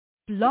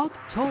Blog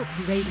Talk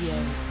Radio.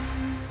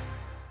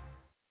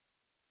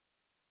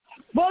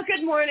 Well,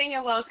 good morning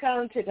and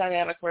welcome to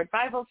Dynamic Word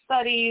Bible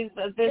Studies.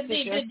 It's going to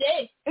be a good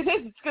day.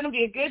 It's going to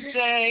be a good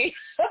day.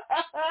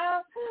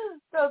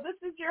 So this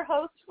is your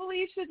host,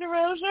 Phelicia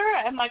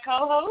DeRosier, and my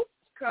co-host,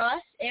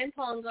 Cross and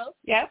Pongo.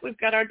 Yeah, we've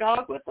got our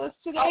dog with us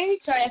today. Oh,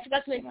 sorry, I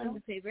forgot to make one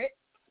the favorite.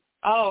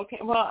 Oh, okay.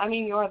 Well, I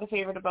mean, you are the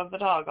favorite above the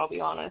dog, I'll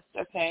be honest.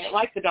 Okay, I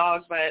like the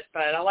dog, but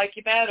I like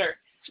you better.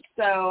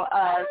 So,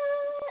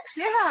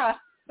 yeah.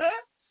 I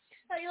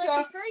thought you liked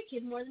your furry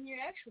kid more than your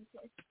actual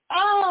kid.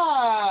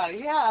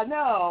 Yeah,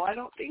 no, I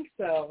don't think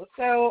so.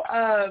 So,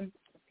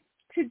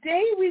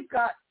 today we've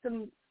got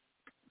some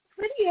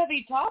pretty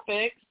heavy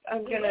topics,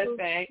 I'm going to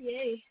say.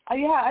 Yay.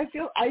 Yeah,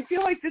 I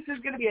feel like this is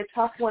going to be a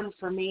tough one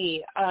for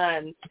me.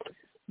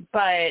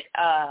 But,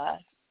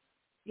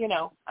 you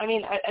know, I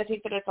mean, I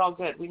think that it's all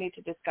good. We need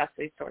to discuss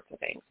these sorts of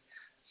things.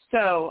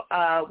 So,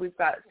 we've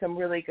got some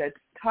really good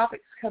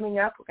topics coming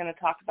up. We're going to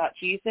talk about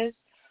Jesus.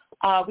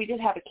 We did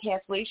have a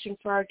cancellation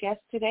for our guest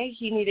today.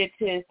 He needed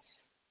to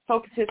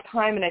focus his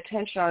time and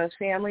attention on his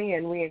family,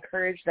 and we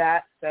encourage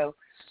that. So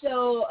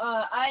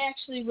I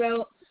actually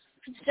wrote,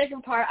 for the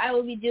second part, I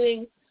will be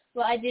doing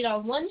what I did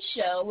on one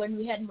show when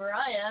we had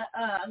Mariah.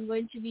 I'm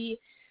going to be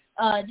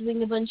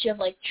doing a bunch of,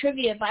 like,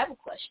 trivia Bible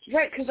questions.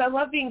 Right, because I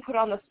love being put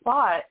on the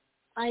spot.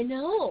 I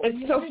know.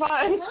 It's so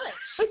fun.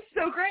 It's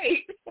so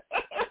great.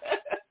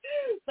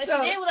 But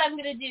today what I'm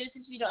going to do,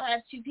 since we don't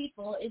have two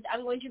people, is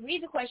I'm going to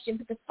read the question,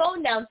 put the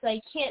phone down so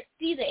I can't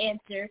see the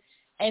answer,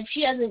 and if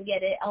she doesn't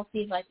get it, I'll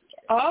see if I can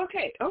get it.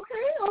 Okay,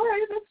 all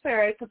right, that's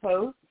fair, I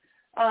suppose.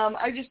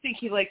 I just think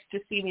he likes to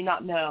see me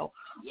not know.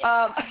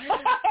 Yeah.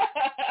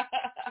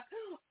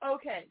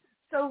 Okay,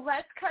 so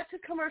let's cut to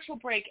commercial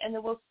break, and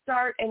then we'll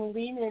start and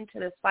lean into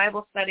this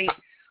Bible study.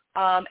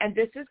 And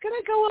this is going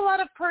to go a lot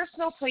of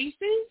personal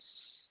places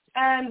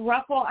and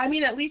ruffle, I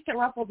mean, at least it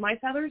ruffled my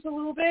feathers a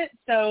little bit.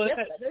 So yep,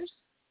 feathers.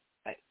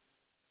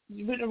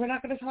 We're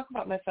not going to talk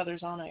about my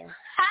feathers on air.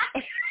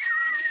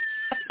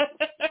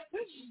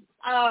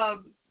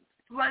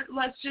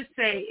 Let's just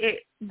say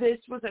this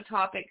was a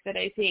topic that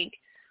I think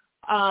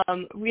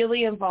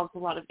really involves a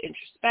lot of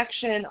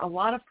introspection, a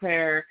lot of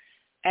prayer,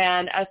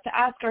 and us to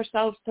ask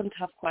ourselves some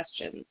tough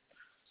questions.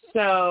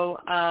 So,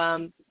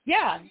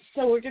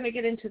 so we're going to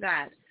get into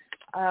that.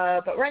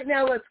 But right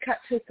now, let's cut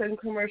to some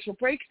commercial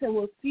breaks, and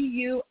we'll see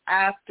you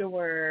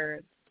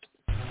afterwards.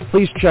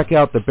 Please check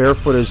out the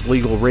Barefoot is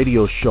Legal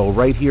radio show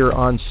right here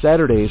on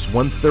Saturdays,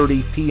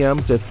 1:30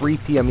 p.m. to 3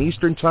 p.m.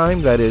 Eastern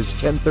Time. That is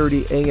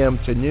 10:30 a.m.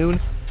 to noon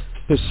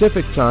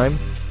Pacific Time,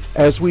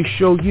 as we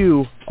show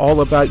you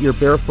all about your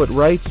barefoot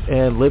rights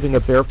and living a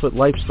barefoot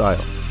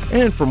lifestyle.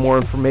 And for more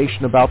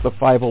information about the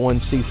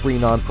 501c3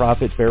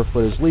 nonprofit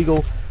Barefoot is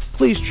Legal,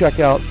 please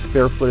check out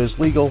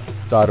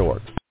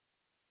barefootislegal.org.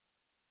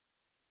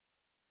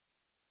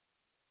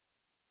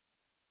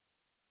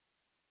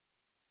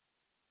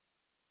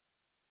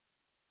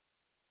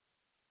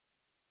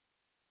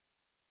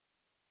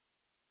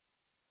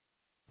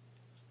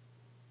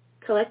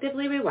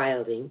 Collectively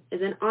Rewilding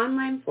is an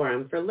online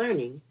forum for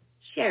learning,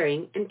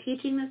 sharing, and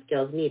teaching the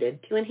skills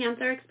needed to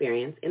enhance our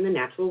experience in the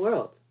natural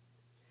world.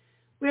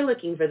 We're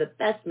looking for the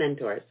best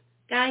mentors,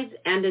 guides,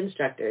 and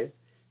instructors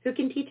who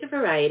can teach a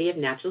variety of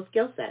natural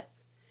skill sets.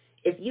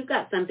 If you've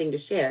got something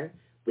to share,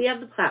 we have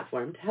the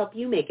platform to help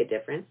you make a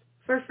difference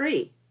for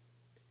free.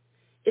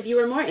 If you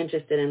are more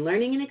interested in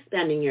learning and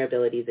expanding your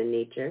abilities in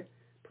nature,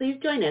 please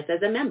join us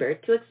as a member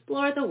to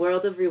explore the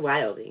world of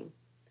rewilding.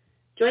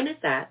 Join us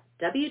at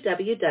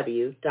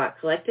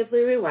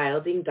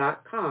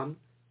www.collectivelyrewilding.com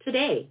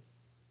today.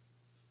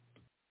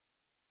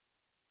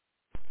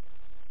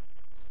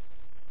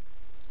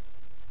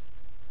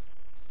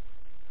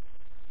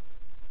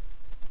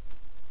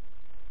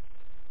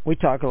 We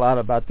talk a lot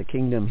about the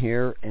kingdom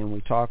here, and we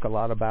talk a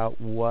lot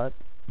about what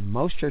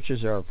most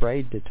churches are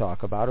afraid to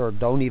talk about or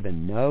don't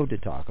even know to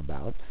talk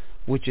about,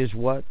 which is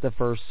what the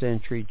first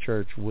century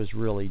church was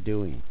really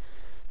doing.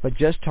 But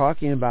just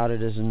talking about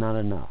it is not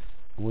enough.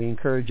 We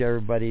encourage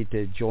everybody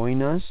to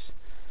join us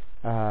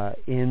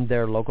in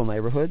their local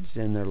neighborhoods,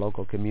 in their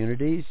local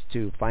communities,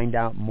 to find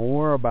out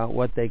more about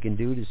what they can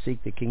do to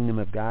seek the kingdom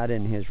of God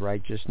and His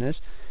righteousness.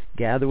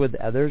 Gather with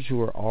others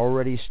who are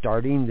already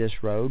starting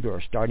this road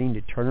or starting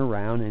to turn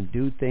around and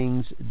do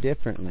things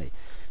differently.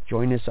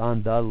 Join us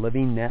on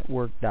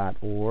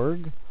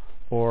thelivingnetwork.org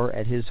or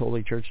at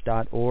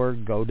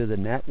hisholychurch.org. Go to the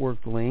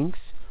network links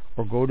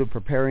or go to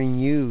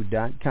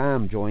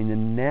preparingyou.com. Join the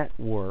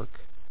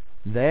network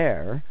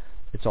there.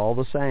 It's all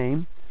the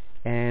same,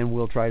 and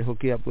we'll try to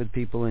hook you up with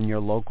people in your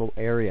local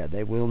area.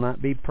 They will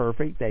not be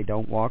perfect. They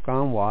don't walk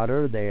on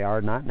water. They are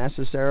not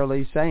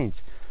necessarily saints,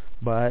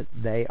 but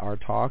they are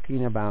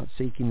talking about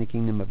seeking the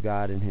kingdom of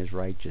God and His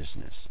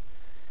righteousness.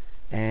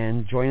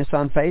 And join us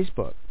on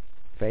Facebook,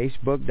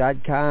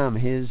 facebook.com,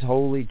 His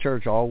Holy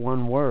Church, all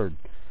one word.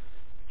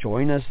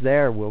 Join us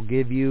there. We'll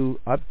give you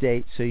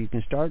updates so you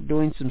can start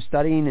doing some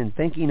studying and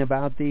thinking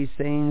about these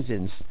things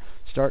and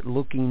start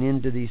looking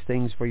into these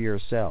things for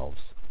yourselves.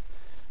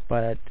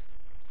 But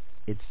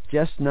it's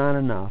just not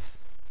enough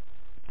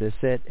to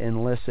sit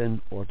and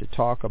listen or to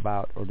talk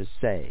about or to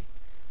say.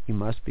 You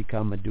must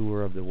become a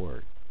doer of the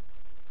word.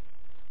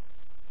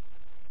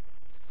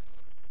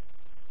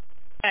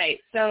 All right,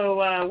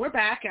 so we're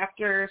back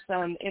after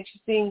some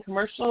interesting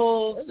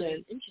commercials.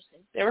 Interesting.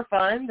 They were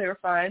fun.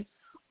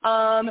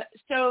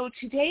 So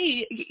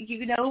today,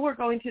 we're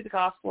going through the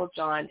Gospel of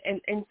John,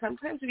 and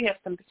sometimes we have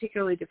some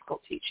particularly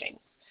difficult teachings,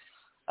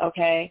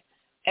 okay?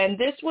 And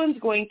this one's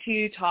going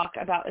to talk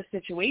about a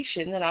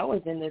situation that I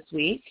was in this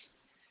week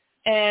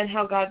and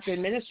how God's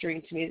been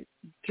ministering to me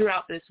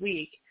throughout this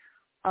week,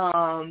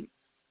 and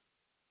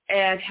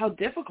how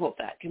difficult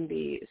that can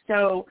be.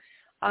 So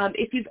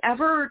if you've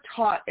ever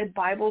taught a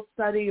Bible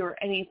study or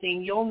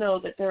anything, you'll know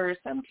that there are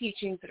some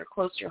teachings that are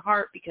close to your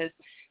heart because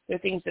they're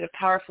things that have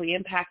powerfully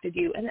impacted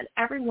you. And then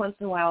every once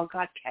in a while,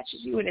 God catches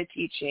you in a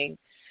teaching,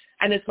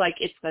 and it's like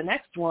it's the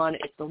next one.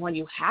 It's the one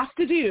you have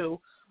to do.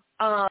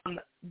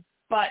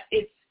 But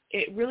it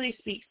really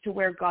speaks to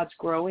where God's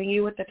growing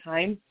you at the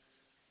time,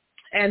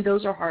 and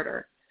those are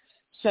harder.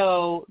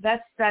 So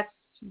that's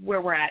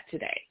where we're at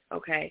today,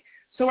 okay?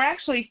 So we're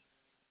actually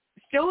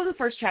still in the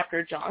first chapter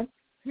of John.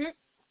 This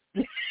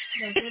is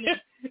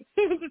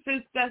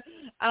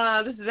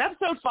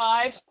episode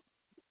 5.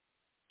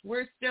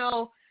 We're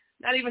still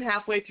not even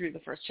halfway through the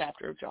first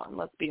chapter of John,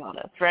 let's be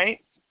honest, right?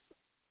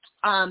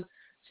 Not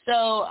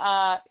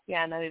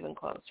even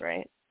close,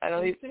 right? I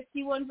don't even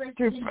 51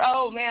 verses.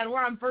 Oh man,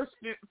 we're on verse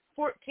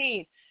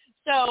 14.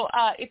 So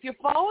if you're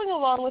following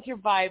along with your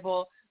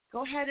Bible,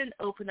 go ahead and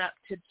open up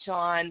to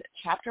John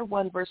chapter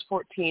 1, verse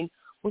 14.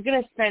 We're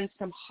going to spend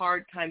some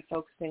hard time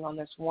focusing on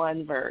this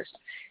one verse.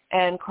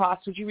 And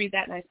Cross, would you read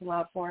that nice and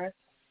loud for us?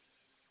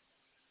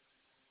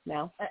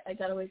 No? I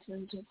got to wait for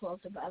them to pull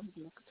up the Bible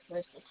and look at the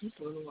verse. That takes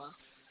a little while.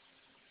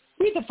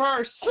 Read the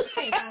verse.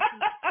 Okay,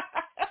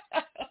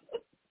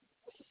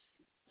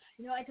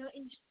 I don't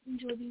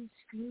enjoy being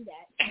screwed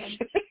at.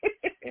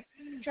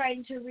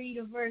 Trying to read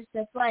a verse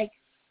that's like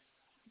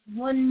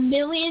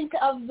 1/1,000,000th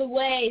of the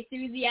way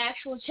through the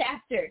actual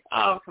chapter.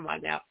 Oh, come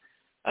on now.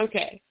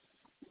 Okay.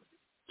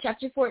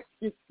 Chapter 4.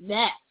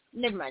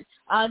 Never mind.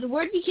 The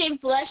Word became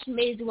flesh and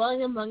made a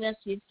dwelling among us.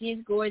 We have seen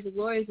His glory, the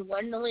glory of the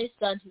one and only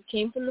Son, who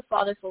came from the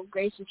Father, full of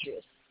grace and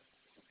truth.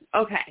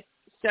 Okay.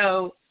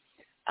 So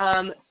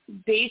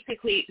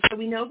basically,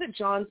 we know that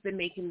John's been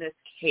making this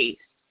case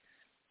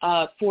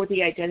for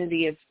the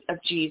identity of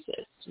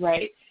Jesus,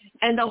 right?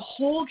 And the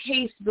whole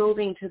case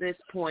building to this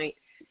point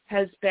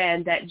has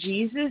been that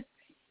Jesus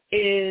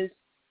is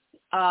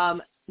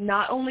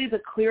not only the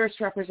clearest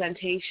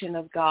representation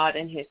of God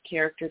and his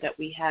character that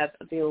we have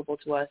available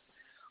to us,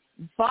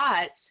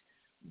 but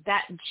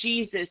that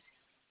Jesus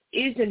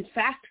is in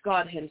fact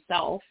God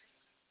himself,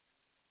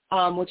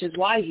 which is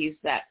why he's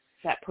that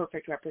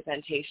perfect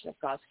representation of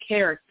God's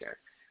character.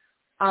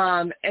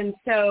 And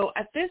so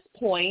at this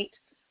point,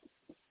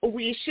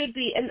 we should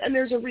be, and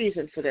there's a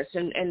reason for this,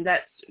 and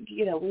that's,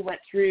 we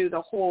went through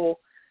the whole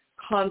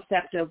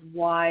concept of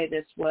why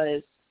this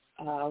was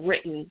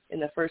written in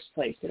the first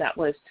place. So that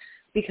was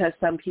because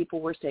some people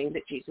were saying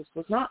that Jesus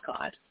was not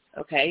God,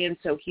 okay? And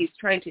so he's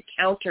trying to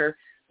counter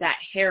that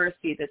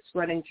heresy that's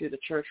running through the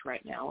church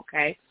right now,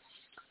 okay?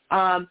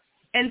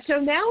 And so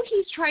now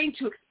he's trying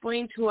to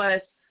explain to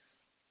us,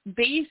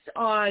 based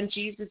on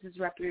Jesus'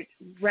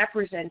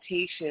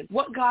 representation,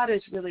 what God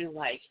is really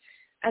like.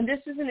 And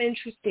this is an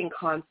interesting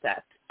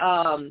concept.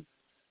 A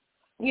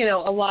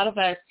lot of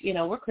us,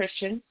 we're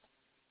Christians.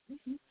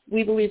 Mm-hmm.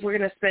 We believe we're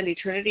going to spend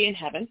eternity in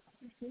heaven.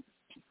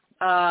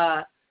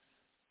 Mm-hmm.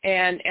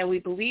 And we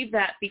believe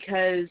that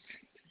because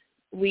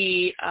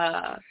we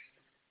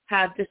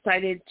have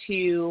decided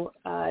to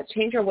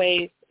change our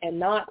ways and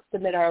not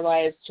submit our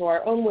lives to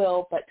our own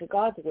will, but to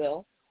God's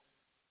will,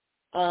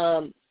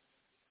 so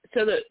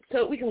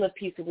that we can live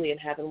peaceably in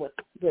heaven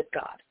with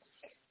God.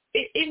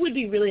 It would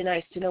be really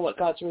nice to know what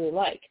God's really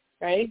like,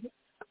 right?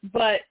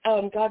 But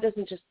God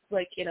doesn't just,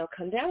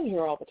 come down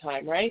here all the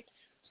time, right?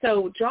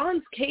 So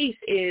John's case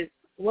is,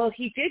 well,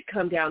 he did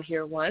come down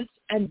here once,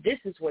 and this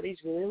is what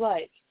he's really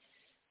like.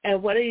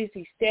 And what does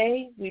he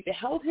say? We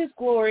beheld his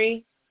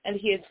glory, and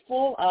he is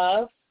full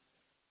of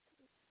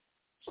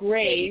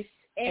grace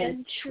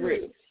and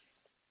truth.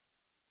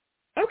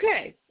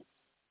 Okay.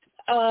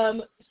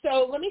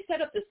 So let me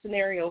set up the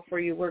scenario for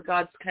you where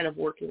God's kind of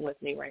working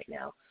with me right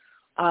now.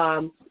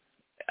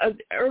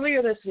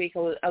 Earlier this week,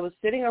 I was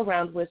sitting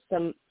around with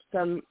some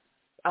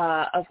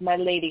of my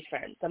lady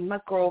friends, some of my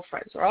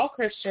girlfriends. We're all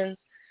Christians,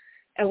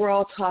 and we're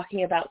all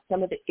talking about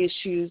some of the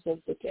issues of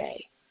the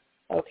day,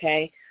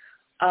 okay?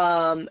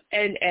 And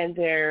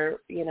they're,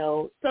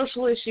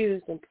 social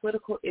issues and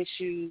political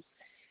issues.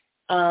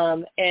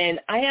 And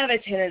I have a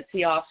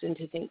tendency often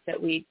to think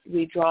that we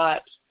draw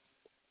up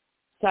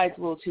sides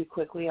a little too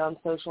quickly on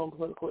social and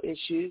political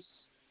issues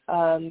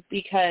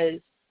because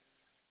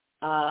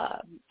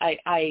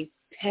I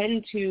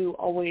tend to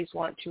always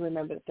want to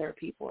remember that there are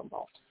people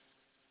involved,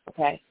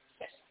 okay?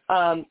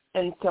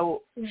 And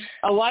so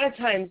a lot of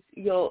times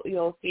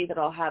you'll see that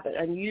I'll have an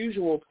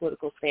unusual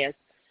political stance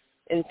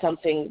in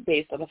something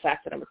based on the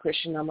fact that I'm a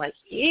Christian. I'm like,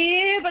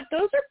 yeah, but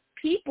those are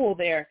people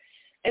there.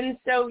 And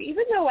so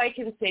even though I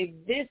can say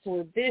this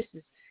or this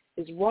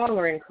is wrong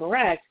or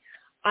incorrect,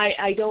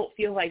 I don't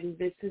feel like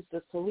this is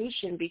the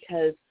solution,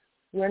 because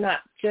we're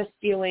not just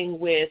dealing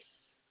with,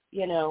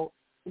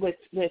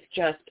 with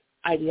just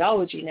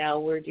ideology now.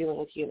 We're dealing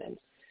with humans,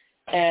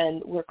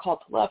 and we're called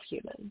to love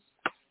humans.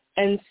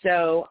 And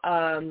so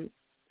I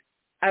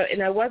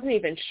wasn't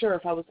even sure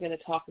if I was going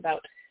to talk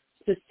about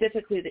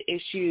specifically the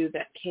issue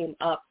that came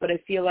up, but I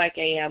feel like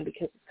I am,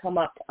 because it's come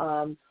up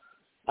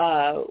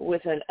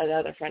with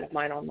another friend of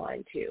mine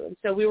online too. And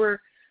so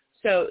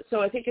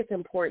so I think it's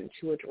important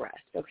to address,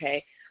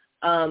 okay?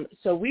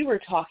 So we were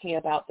talking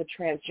about the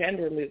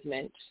transgender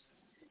movement.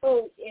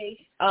 Oh,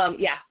 yay.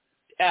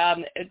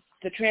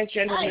 The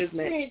transgender movement. I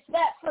experienced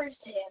that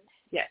firsthand.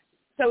 Yes.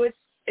 So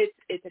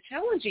it's a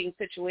challenging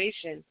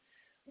situation.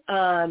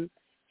 And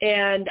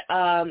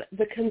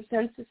the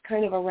consensus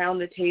kind of around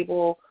the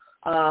table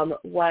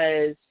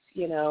was,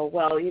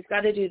 well, you've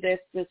got to do this,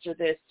 or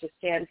this to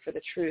stand for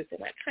the truth.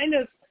 And I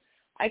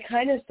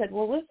kind of said,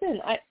 well, listen,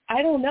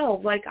 I don't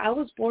know. Like, I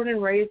was born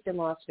and raised in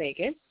Las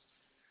Vegas.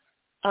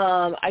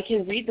 I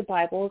can read the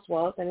Bible as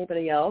well as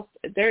anybody else.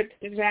 There's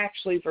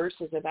actually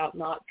verses about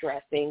not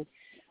dressing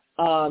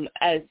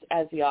as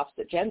the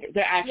opposite gender.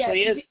 There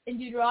actually is. In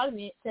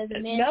Deuteronomy it says a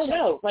man.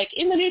 No, like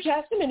in the New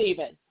Testament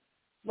even.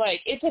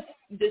 Like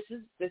this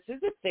is a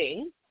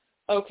thing,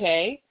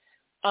 okay?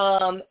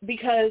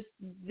 Because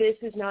this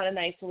is not an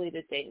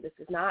isolated thing. This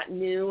is not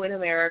new in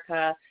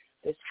America.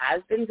 This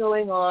has been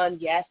going on.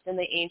 Yes, in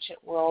the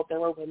ancient world, there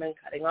were women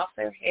cutting off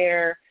their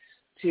hair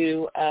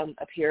to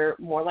appear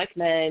more like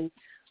men.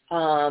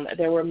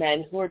 There were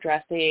men who were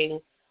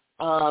dressing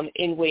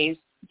in ways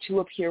to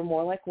appear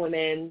more like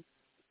women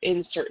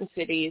in certain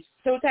cities.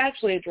 So it's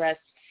actually addressed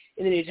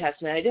in the New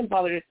Testament. I didn't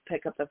bother to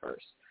pick up the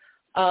verse,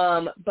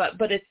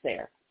 but it's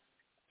there.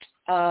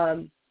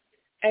 And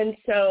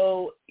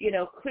so,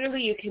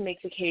 clearly you can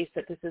make the case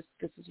that this is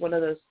one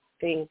of those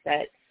things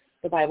that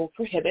the Bible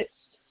prohibits.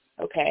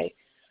 Okay.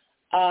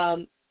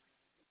 And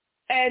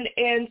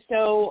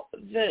so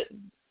the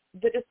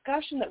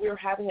discussion that we were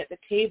having at the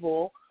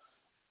table,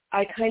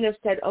 I kind of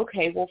said,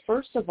 okay, well,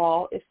 first of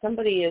all, if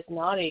somebody is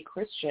not a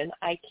Christian,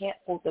 I can't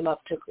hold them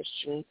up to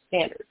Christian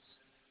standards.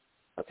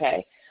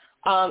 Okay.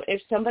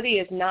 If somebody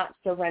has not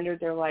surrendered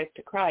their life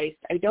to Christ,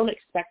 I don't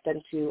expect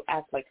them to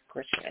act like a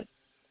Christian.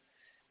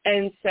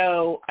 And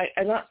so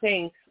I'm not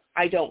saying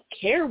I don't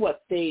care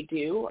what they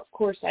do. Of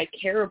course, I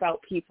care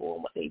about people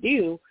and what they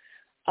do.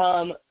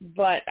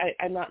 But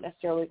I'm not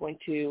necessarily going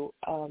to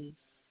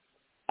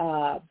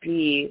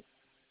be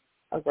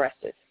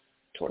aggressive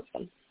towards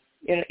them.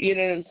 You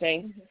know what I'm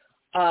saying?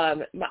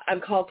 Mm-hmm.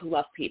 I'm called to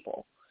love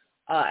people,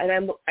 and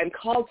I'm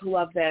called to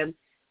love them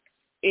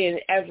in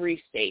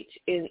every state,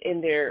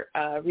 in their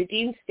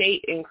redeemed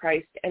state in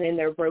Christ and in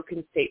their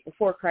broken state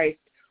before Christ,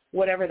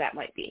 whatever that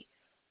might be.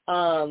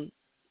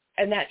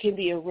 And that can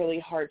be a really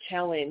hard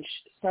challenge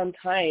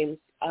sometimes,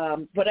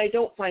 but I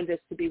don't find this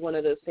to be one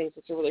of those things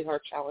that's a really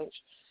hard challenge.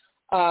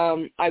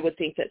 I would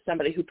think that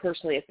somebody who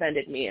personally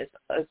offended me is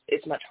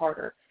much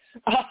harder.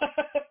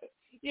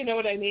 You know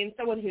what I mean?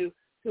 Someone who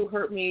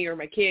hurt me or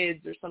my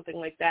kids or something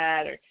like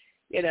that, or,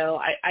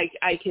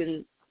 I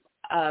can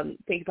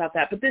think about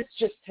that. But this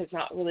just has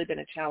not really been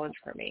a challenge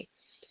for me.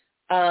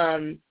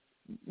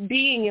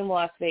 Being in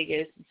Las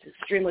Vegas, it's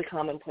extremely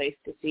commonplace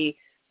to see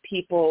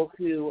people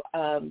who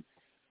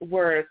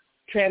were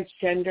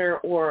transgender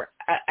or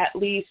at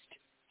least,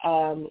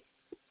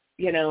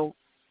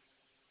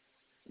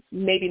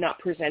 maybe not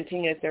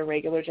presenting as their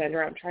regular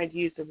gender. I'm trying to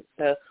use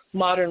the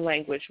modern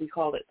language. We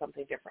called it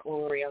something different when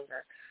we were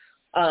younger.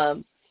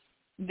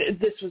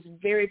 This was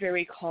very,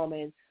 very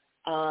common,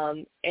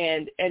 and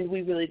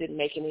we really didn't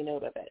make any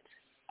note of it.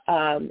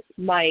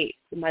 My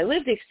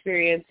lived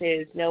experience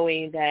is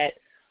knowing that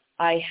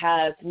I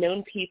have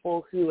known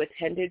people who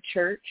attended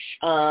church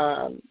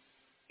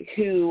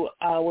who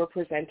were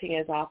presenting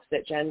as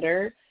opposite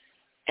gender,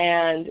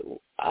 and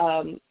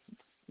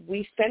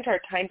we spent our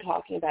time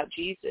talking about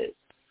Jesus.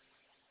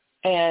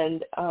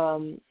 And,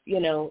 some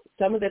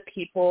of the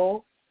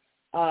people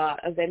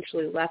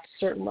eventually left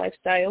certain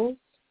lifestyles,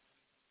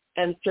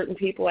 and certain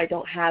people I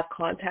don't have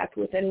contact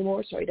with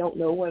anymore, so I don't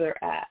know where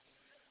they're at.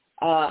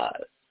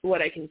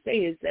 What I can say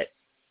is that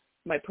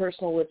my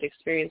personal lived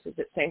experience is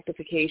that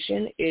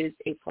sanctification is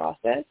a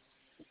process.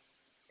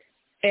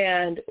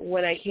 And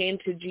when I came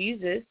to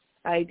Jesus,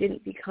 I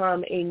didn't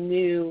become a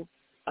new,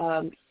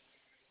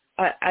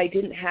 I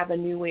didn't have a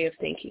new way of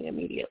thinking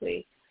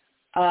immediately.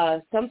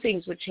 Some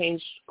things would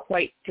change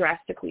quite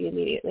drastically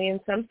immediately,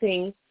 and some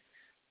things,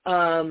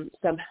 some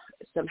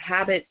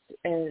habits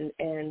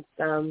and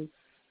some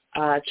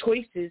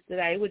choices that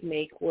I would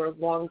make were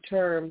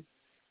long-term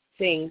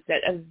things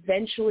that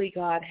eventually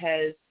God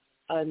has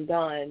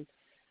undone.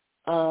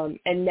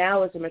 And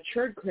now as a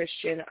matured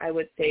Christian, I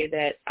would say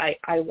that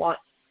I want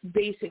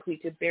basically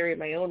to bury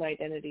my own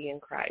identity in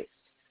Christ.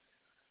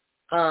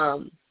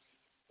 And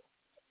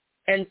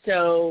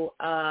so,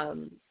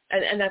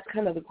 and that's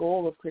kind of the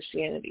goal of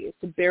Christianity, is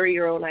to bury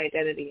your own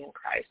identity in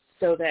Christ,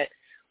 so that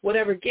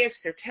whatever gifts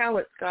or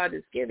talents God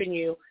has given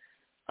you,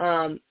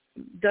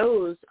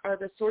 those are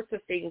the sorts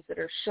of things that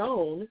are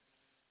shown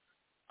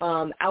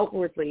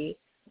outwardly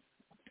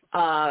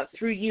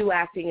through you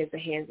acting as the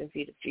hands and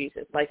feet of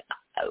Jesus. Like,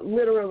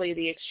 literally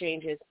the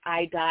exchange is,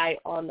 I die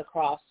on the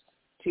cross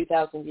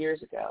 2,000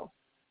 years ago,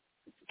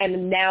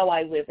 and now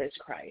I live as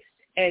Christ.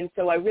 And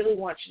so I really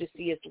want you to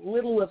see as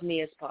little of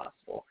me as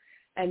possible.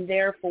 And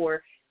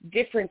therefore,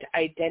 different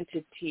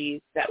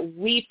identities that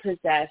we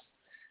possess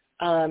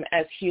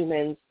as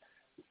humans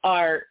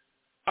are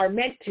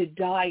meant to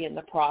die in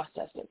the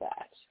process of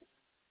that.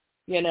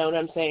 You know what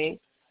I'm saying?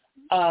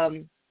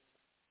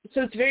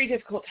 So it's very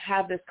difficult to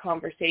have this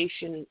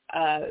conversation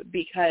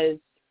because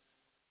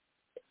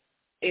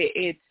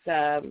it's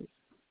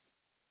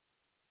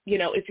you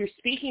know, if you're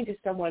speaking to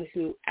someone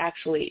who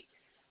actually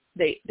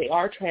they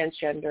are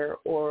transgender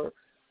or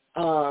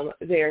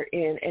they're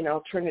in an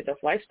alternative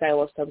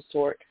lifestyle of some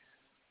sort,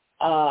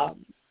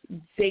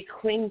 they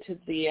cling to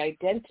the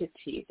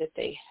identity that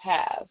they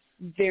have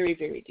very,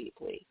 very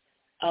deeply.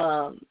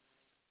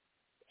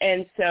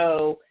 And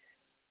so,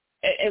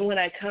 and when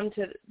I come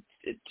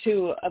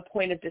to a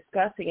point of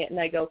discussing it and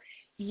I go,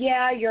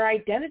 yeah, your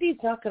identity's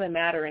not going to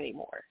matter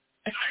anymore.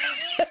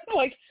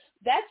 Like,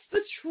 that's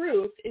the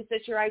truth, is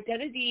that your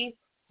identity,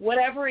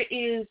 whatever it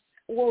is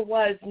or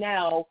was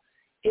now,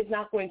 is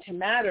not going to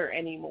matter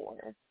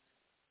anymore.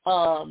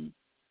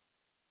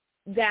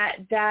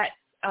 That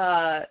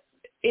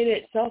in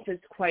itself is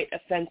quite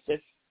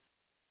offensive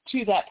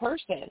to that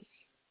person.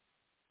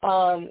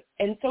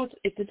 And so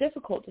it's a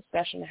difficult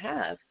discussion to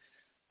have.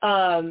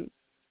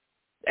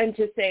 And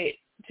to say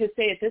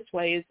it this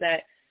way is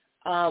that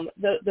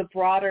the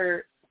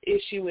broader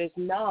issue is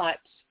not,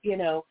 you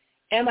know,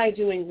 am I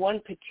doing one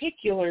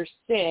particular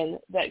sin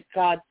that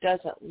God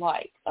doesn't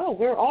like? Oh,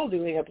 we're all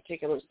doing a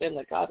particular sin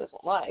that God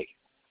doesn't like.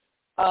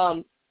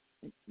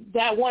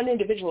 That one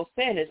individual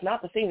sin is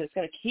not the thing that's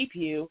going to keep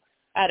you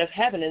out of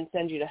heaven and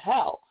send you to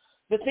hell.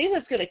 The thing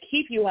that's going to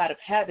keep you out of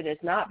heaven is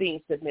not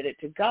being submitted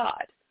to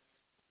God.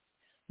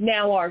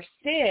 Now, our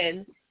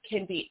sin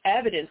can be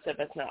evidence of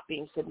us not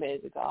being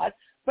submitted to God,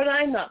 but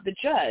I'm not the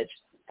judge.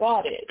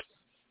 God is.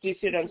 Do you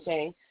see what I'm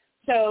saying?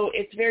 So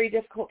it's very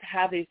difficult to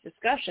have these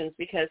discussions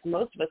because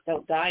most of us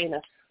don't die in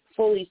a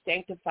fully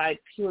sanctified,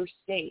 pure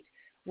state.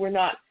 We're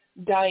not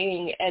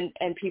dying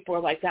and people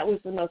are like, that was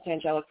the most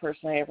angelic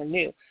person I ever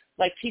knew.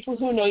 Like, people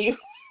who know you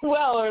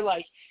well are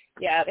like,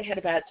 yeah, they had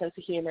a bad sense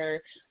of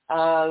humor.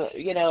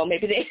 You know,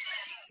 maybe they,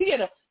 you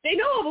know, they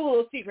know all the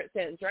little secret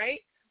sins, right?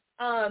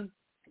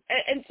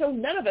 And so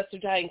none of us are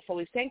dying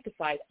fully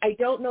sanctified. I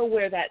don't know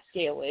where that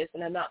scale is,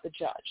 and I'm not the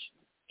judge.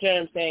 Do you know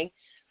what I'm saying?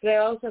 But I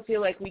also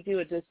feel like we do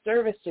a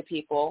disservice to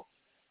people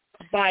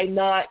by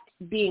not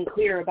being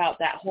clear about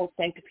that whole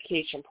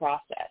sanctification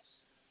process.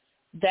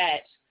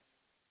 That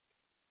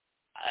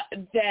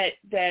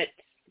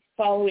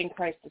following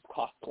Christ is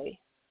costly.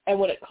 And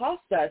what it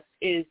costs us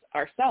is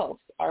ourselves,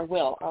 our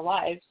will, our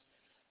lives.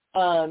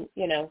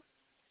 You know,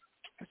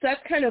 so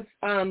that's kind of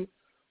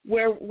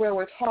where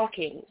we're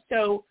talking.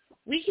 So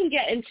we can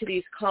get into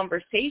these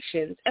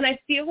conversations, and I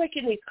feel like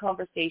in these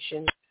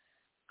conversations,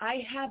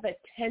 I have a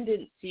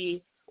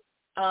tendency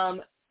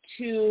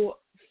to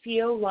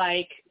feel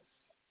like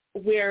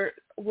we're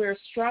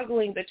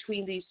struggling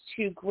between these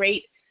two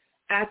great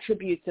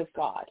attributes of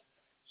God.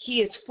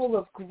 He is full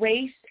of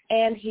grace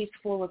and he's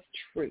full of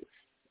truth.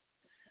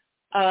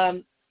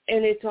 And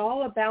it's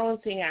all a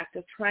balancing act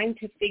of trying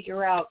to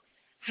figure out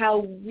how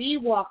we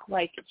walk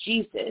like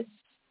Jesus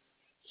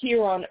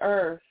here on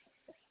earth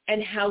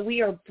and how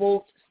we are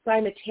both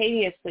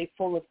simultaneously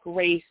full of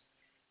grace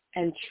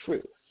and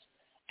truth,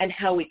 and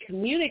how we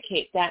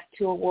communicate that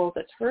to a world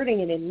that's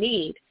hurting and in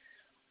need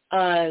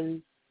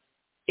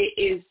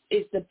is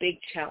the big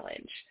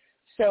challenge.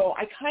 So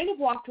I kind of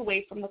walked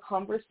away from the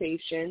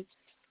conversation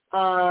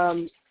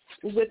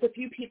with a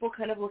few people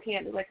kind of looking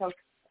at me like I was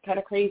kind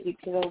of crazy,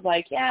 because I was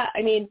like, yeah,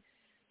 I mean,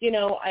 you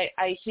know,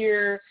 I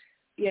hear,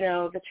 you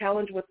know, the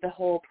challenge with the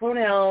whole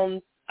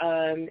pronouns,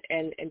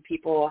 and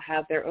people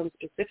have their own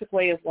specific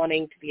way of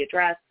wanting to be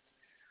addressed.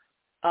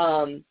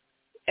 And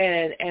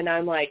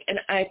I'm like, and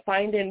I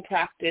find in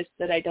practice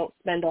that I don't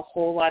spend a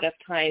whole lot of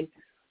time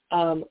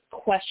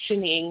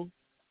questioning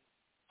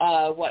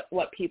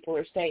what people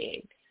are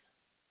saying.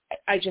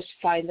 I just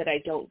find that I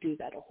don't do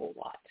that a whole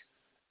lot.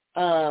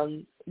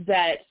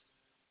 That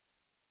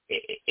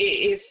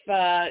if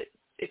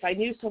I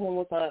knew someone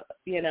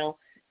was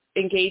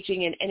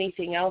engaging in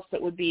anything else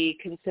that would be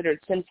considered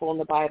sinful in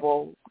the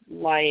Bible,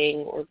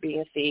 lying or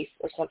being a thief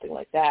or something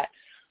like that,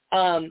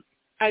 I'm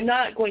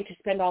not going to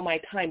spend all my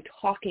time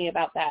talking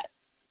about that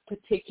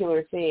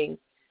particular thing.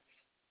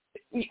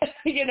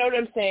 You know what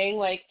I'm saying?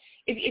 Like,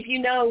 if you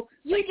know,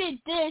 you did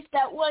this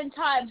that one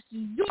time, so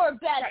you're a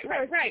bad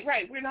person.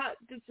 Right. We're not.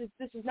 This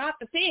is not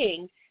the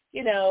thing.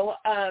 You know,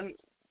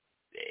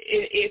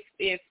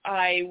 if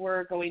I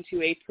were going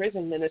to a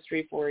prison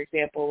ministry, for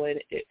example,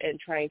 and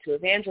trying to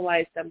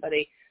evangelize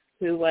somebody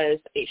who was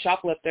a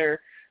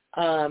shoplifter,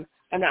 I'm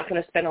not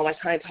going to spend all my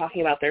time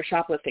talking about their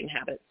shoplifting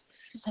habits.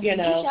 You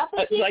know,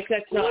 like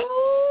that's not.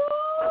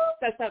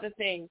 That's not the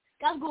thing.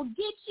 God's gonna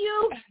get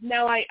you.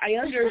 Now I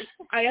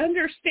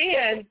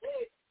understand.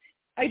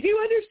 I do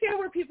understand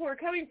where people are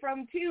coming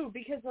from too,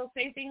 because they'll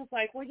say things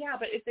like, well, yeah,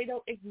 but if they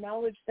don't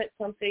acknowledge that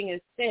something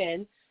is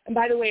sin, and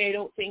by the way, I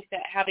don't think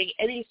that having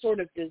any sort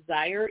of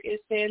desire is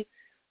sin,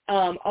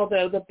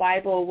 although the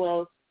Bible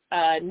will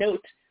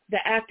note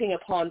that acting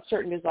upon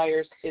certain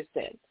desires is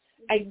sin.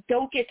 I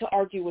don't get to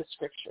argue with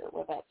Scripture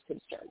where that's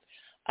concerned.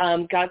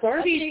 God's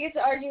already... I don't get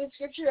to argue with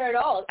Scripture at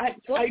all. I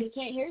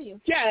can't hear you.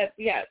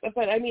 Yeah,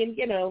 but I mean,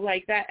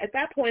 like that. At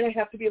that point, I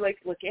have to be like,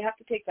 look, you have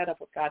to take that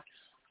up with God.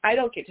 I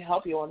don't get to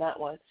help you on that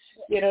one.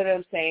 You know what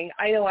I'm saying?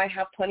 I know I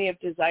have plenty of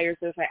desires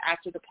that if I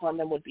acted upon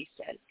them would be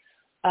sin.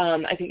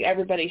 I think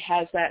everybody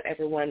has that.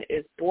 Everyone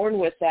is born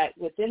with that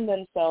within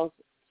themselves.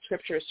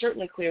 Scripture is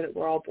certainly clear that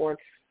we're all born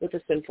with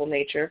a sinful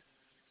nature.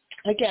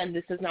 Again,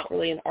 this is not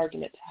really an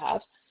argument to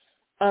have.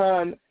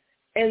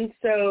 And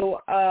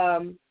so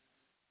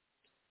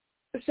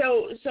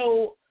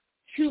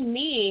to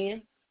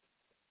me,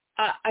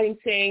 I'm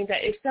saying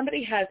that if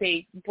somebody has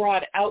a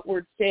broad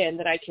outward sin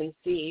that I can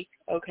see,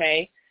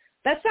 okay,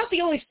 that's not the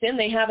only sin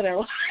they have in their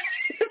lives,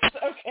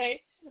 okay?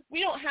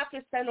 We don't have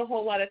to spend a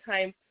whole lot of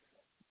time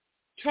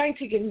trying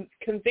to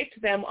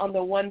convict them on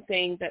the one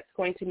thing that's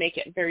going to make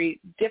it very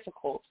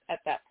difficult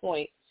at that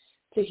point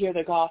to hear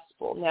the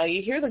gospel. Now,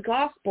 you hear the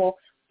gospel,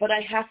 but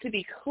I have to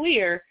be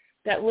clear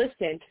that,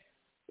 listen,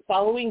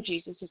 following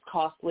Jesus is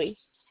costly,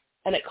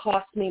 and it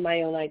costs me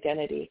my own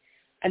identity.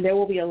 And there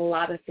will be a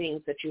lot of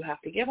things that you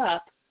have to give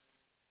up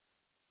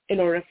in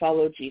order to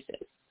follow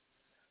Jesus.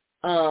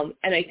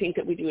 And I think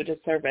that we do a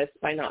disservice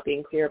by not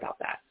being clear about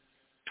that.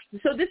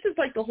 So this is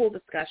like the whole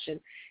discussion.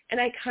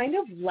 And I kind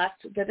of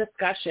left the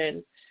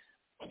discussion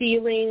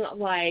feeling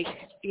like,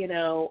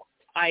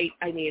 I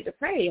needed to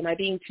pray. Am I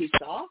being too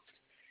soft?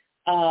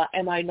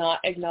 Am I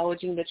not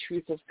acknowledging the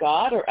truth of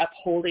God or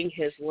upholding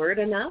his word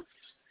enough?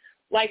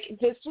 Like,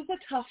 this was a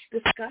tough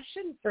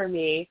discussion for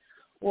me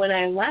when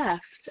I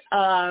left,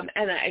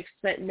 and I've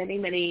spent many,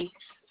 many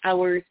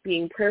hours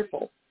being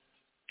prayerful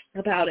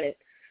about it.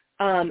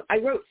 I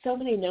wrote so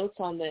many notes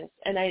on this,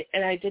 and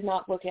I did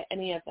not look at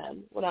any of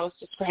them when I was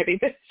describing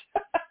this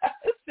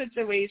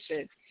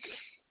situation.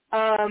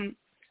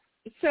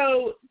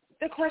 So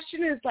the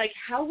question is, like,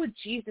 how would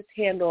Jesus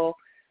handle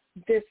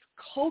this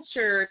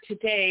culture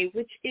today,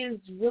 which is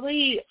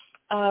really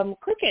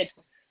crooked?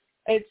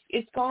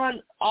 It's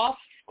gone off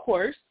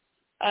course,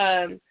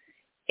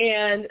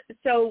 and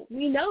so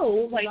we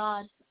know, like,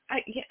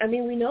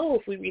 we know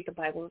if we read the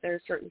Bible that there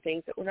are certain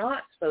things that we're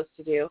not supposed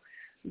to do.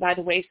 By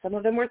the way, some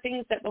of them were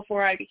things that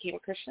before I became a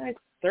Christian I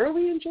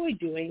thoroughly enjoyed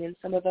doing, and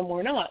some of them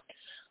were not.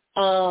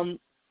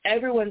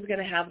 Everyone's going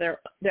to have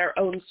their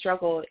own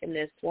struggle in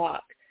this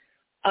walk.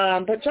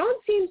 But John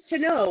seems to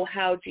know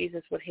how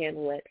Jesus would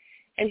handle it,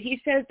 and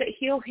he says that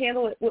he'll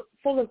handle it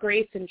full of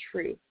grace and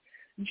truth.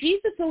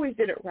 Jesus always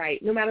did it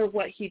right, no matter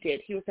what he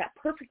did. He was that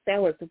perfect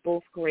balance of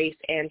both grace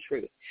and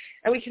truth.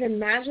 And we can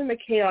imagine the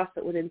chaos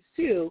that would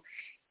ensue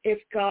if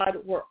God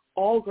were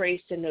all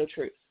grace and no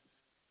truth.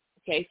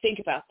 Okay, think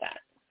about that.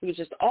 It was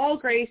just all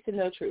grace and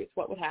no truth.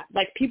 What would happen?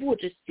 Like, people would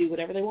just do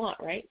whatever they want,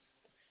 right?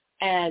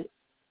 And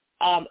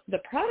the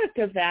product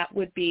of that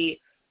would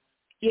be,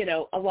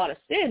 a lot of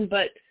sin,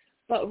 but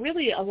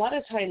really a lot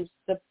of times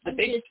the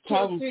big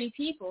problem... Kill three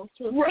people.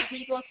 Kill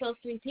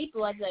three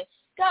people. I'd say,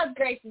 God's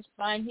grace is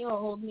fine. He won't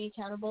hold me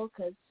accountable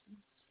because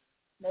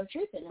no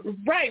truth in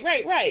him.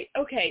 Right.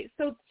 Okay,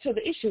 so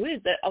the issue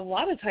is that a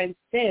lot of times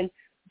sin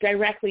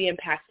directly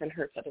impacts and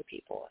hurts other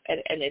people,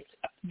 and it's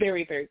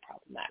very, very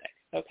problematic,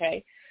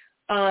 okay?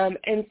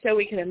 And so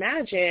we can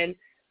imagine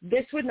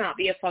this would not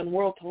be a fun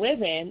world to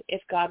live in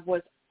if God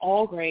was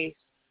all grace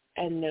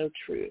and no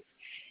truth.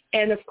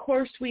 And, of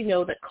course, we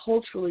know that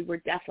culturally we're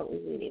definitely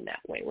leaning that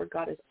way, where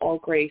God is all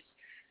grace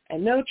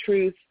and no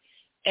truth.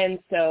 And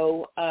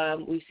so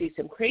we see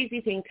some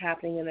crazy things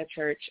happening in the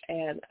church.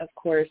 And, of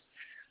course,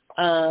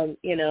 the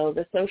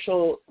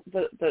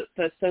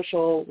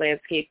social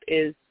landscape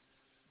is,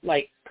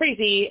 like,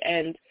 crazy.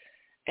 And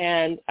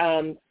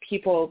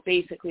people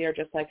basically are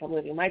just like, I'm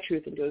living my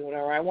truth and doing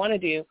whatever I want to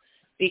do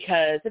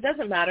because it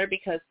doesn't matter,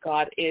 because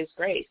God is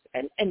grace.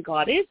 And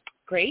God is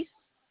grace,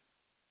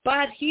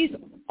 but he's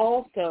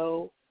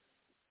also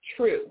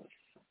truth.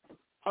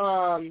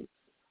 I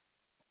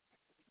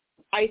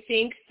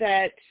think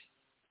that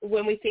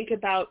when we think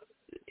about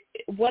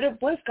what if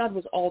God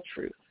was all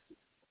truth,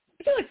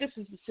 I feel like this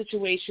is the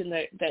situation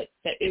that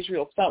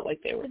Israel felt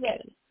like they were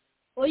in.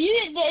 Well, you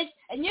did this,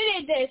 and you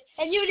did this,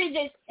 and you did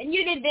this, and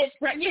you did this,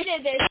 right. and you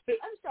did this.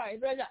 I'm sorry,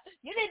 brother.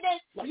 You did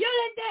this, and you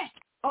did this.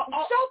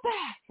 So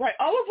bad. Right,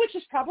 all of which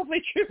is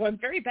probably true. I'm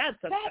very bad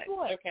sometimes. Bad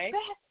boy. Okay.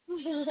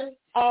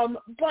 Bad.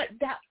 But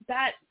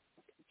that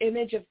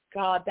image of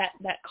God,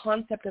 that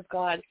concept of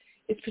God,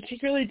 is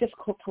particularly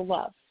difficult to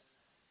love,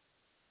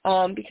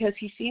 because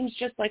he seems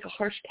just like a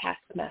harsh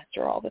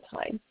taskmaster all the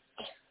time,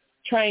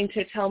 trying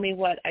to tell me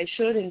what I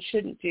should and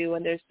shouldn't do,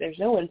 and there's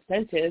no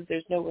incentive,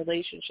 there's no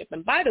relationship.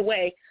 And by the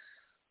way,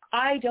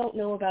 I don't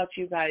know about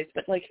you guys,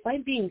 but, like, if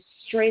I'm being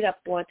straight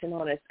up blunt and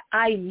honest,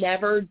 I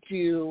never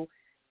do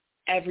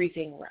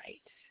everything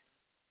right.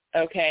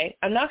 Okay?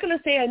 I'm not going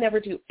to say I never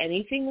do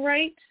anything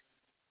right.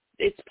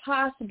 It's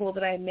possible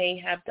that I may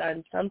have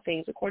done some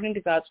things according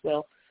to God's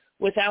will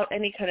without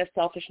any kind of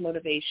selfish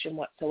motivation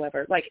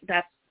whatsoever. Like,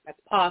 that's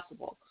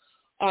possible.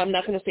 I'm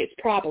not going to say it's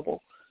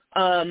probable.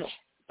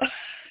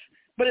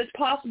 But it's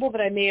possible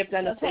that I may have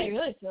done a thing. I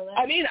really feel that.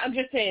 I mean, I'm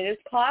just saying,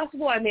 it's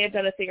possible I may have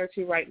done a thing or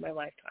two right in my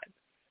lifetime.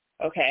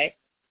 Okay?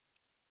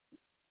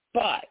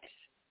 But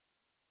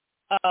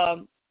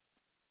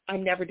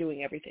I'm never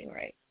doing everything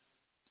right.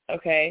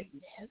 Okay?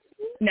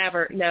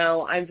 Never.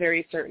 No, I'm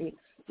very certain.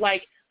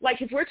 Like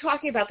if we're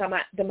talking about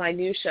the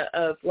minutia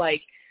of,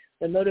 like,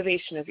 the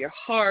motivation of your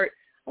heart,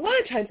 a lot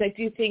of times I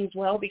do things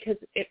well because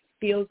it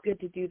feels good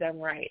to do them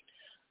right.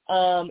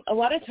 A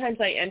lot of times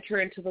I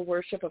enter into the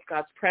worship of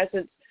God's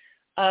presence.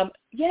 I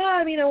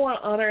want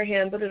to honor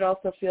him, but it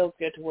also feels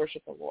good to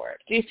worship the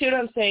Lord. Do you see what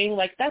I'm saying?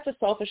 Like, that's a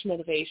selfish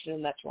motivation,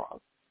 and that's wrong,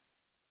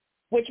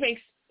 which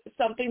makes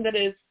something that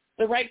is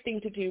the right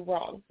thing to do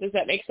wrong. Does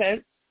that make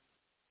sense?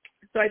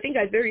 So I think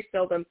I very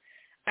seldom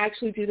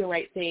actually do the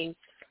right thing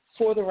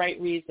for the right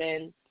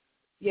reason,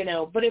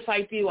 but if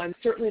I do, I'm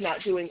certainly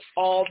not doing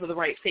all of the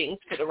right things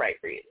for the right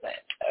reason,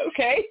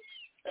 okay?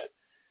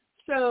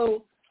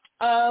 So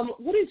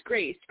what is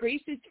grace?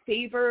 Grace is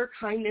favor,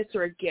 kindness,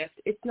 or a gift.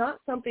 It's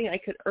not something I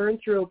could earn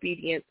through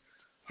obedience,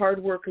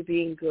 hard work, or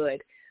being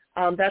good.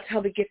 That's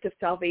how the gift of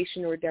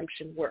salvation or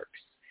redemption works.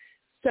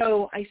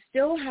 So I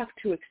still have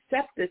to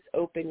accept this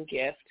open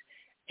gift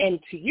and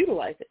to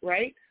utilize it,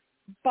 right?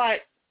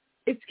 But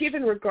it's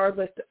given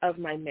regardless of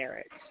my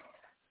merit.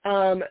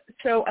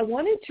 So I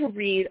wanted to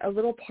read a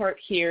little part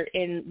here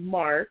in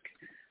Mark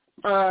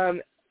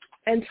and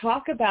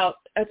talk about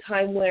a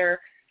time where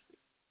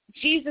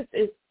Jesus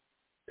is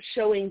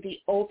showing the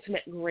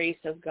ultimate grace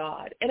of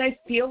God. And I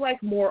feel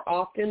like more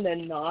often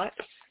than not,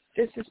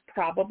 this is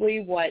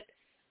probably what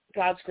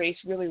God's grace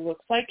really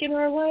looks like in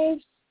our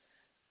lives.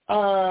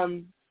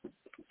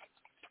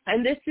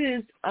 And this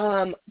is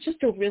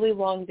just a really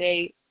long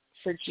day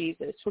for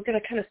Jesus. We're going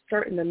to kind of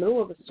start in the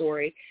middle of the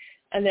story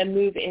and then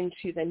move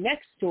into the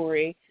next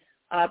story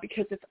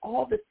because it's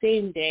all the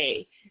same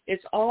day.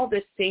 It's all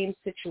the same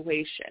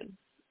situation.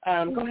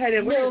 Go ahead.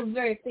 And we're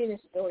very famous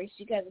story, so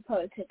you guys will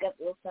probably pick up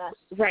real fast.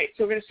 Right.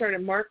 So we're going to start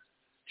in Mark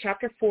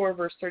chapter 4,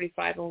 verse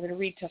 35, and we're going to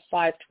read to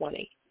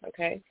 5:20,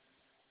 okay?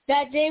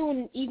 That day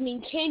when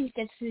evening came, he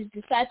said to his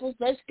disciples,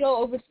 "Let's go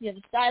over to the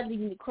other side,"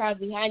 leaving the crowd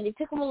behind. They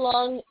took him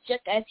along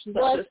just as he was.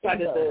 The other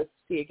side of the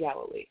Sea of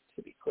Galilee,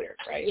 to be clear,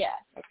 right? Yeah.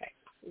 Okay.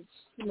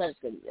 Let us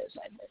go to the other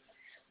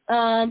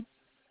side.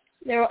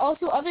 There were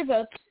also other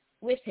boats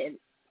with him.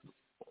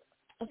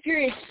 A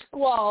furious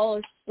squall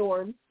or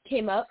storm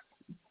came up.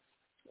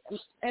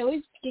 I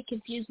always get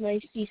confused when I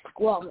see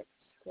squall.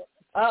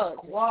 Oh,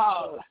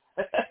 wow.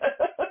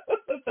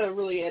 That's a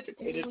really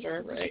educated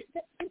term, right?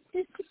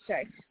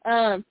 Sorry.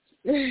 And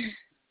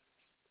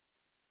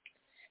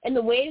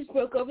the waves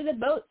broke over the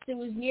boat. It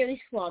was nearly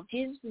swamped.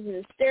 Jesus was in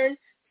the stern,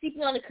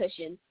 sleeping on a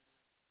cushion.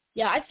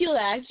 Yeah, I feel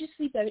that. I just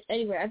sleep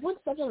anywhere. I've once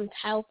slept on a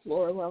tile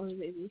floor while I was a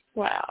baby.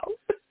 Wow.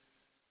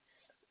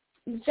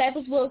 The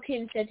disciples woke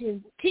him and said to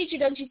him, "Teacher,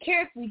 don't you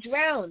care if we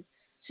drown?"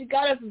 So he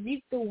got up,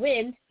 rebuked the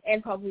wind,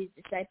 and probably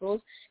his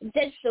disciples, and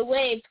said to the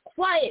waves,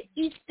 "Quiet,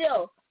 be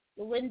still."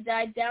 The wind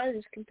died down and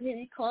was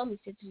completely calm. He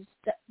said to his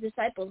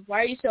disciples,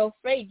 "Why are you so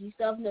afraid? Do you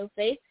still have no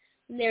faith?"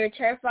 And they were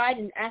terrified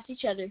and asked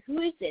each other, "Who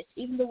is this?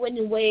 Even the wind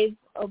and waves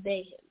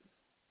obey him."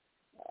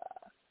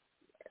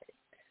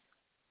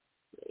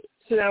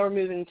 So now we're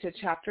moving to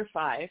chapter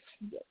 5.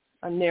 Yes.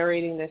 I'm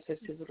narrating this as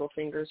his little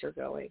fingers are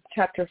going.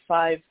 Chapter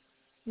 5,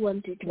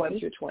 1 through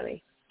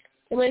 20.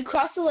 And when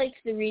across the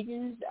lake, the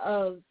regions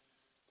of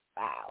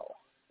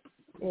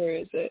Where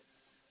is it?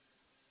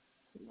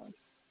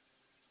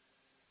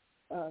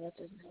 Oh, that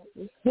doesn't help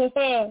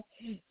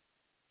me.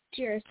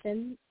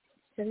 Gerasenes.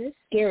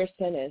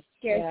 Gerasenes.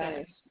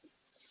 Yeah.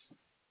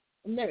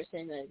 I'm never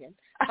saying that again.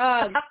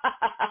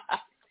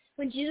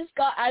 When Jesus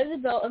got out of the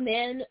boat, a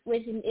man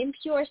with an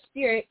impure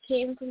spirit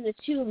came from the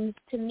tombs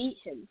to meet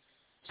him.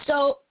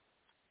 So,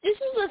 this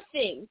is the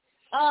thing.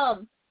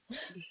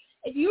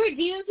 If you were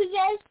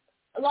demon-possessed,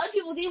 a lot of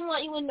people didn't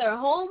want you in their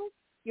home.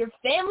 Your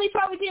family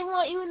probably didn't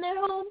want you in their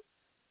home.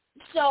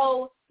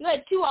 So, you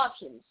had two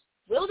options.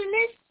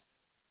 Wilderness,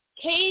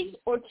 caves,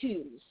 or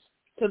tombs.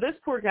 So this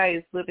poor guy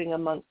is living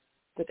amongst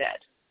the dead.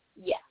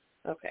 Yeah.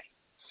 Okay.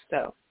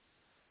 So,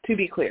 to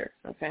be clear,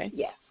 okay?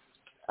 Yeah.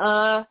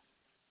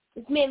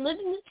 This man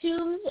lived in the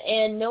tombs,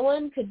 and no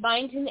one could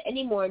bind him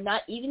anymore,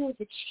 not even with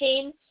a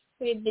chain.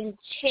 He had been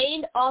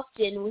chained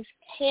often with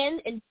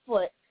hand and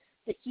foot,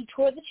 but he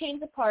tore the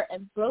chains apart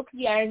and broke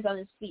the irons on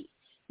his feet.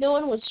 No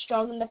one was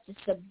strong enough to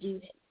subdue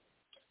him.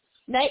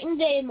 Night and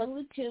day among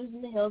the tombs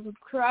and the hills,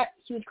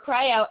 he would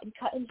cry out and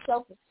cut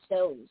himself with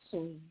stones.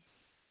 When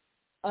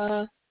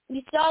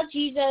he saw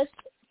Jesus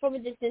from a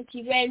distance,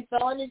 he ran and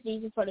fell on his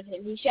knees in front of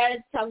him. He shouted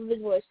at the top of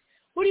his voice,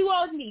 "What do you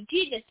want with me?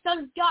 Jesus, Son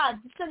of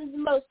God, the Son of the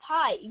Most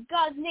High. In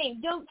God's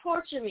name, don't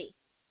torture me."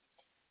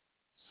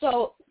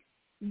 So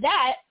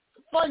that,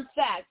 fun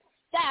fact,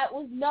 that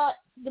was not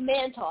the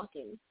man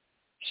talking.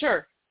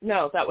 Sure.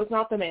 No, that was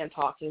not the man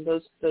talking.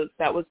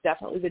 That was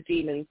definitely the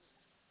demons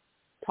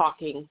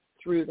talking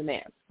through the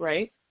man,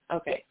 right?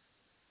 Okay.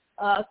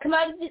 Come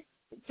out of the...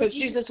 So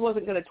Jesus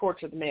wasn't going to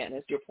torture the man,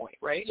 is your point,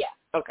 right? Yeah.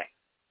 Okay.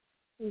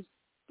 Good.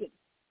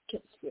 Kill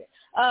the spirit.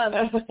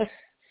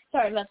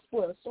 Sorry about to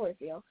spoil the story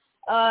for you.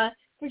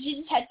 For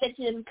Jesus had said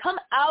to them, "Come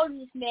out of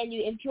this man,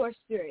 you impure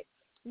spirit."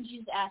 And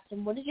Jesus asked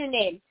him, "What is your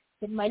name?"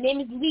 He said, "My name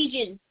is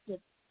Legion,"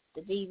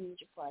 the demons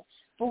replied,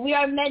 "for we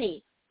are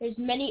many. There's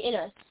many in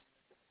us."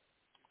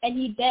 And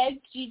he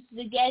begged Jesus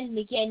again and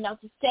again not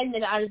to send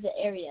them out of the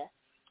area.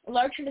 A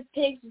large herd of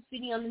pigs was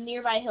feeding on the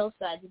nearby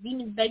hillside. The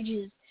demons begged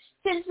Jesus,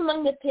 "Send us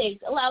among the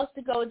pigs. Allow us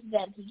to go into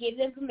them." He gave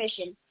them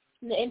permission,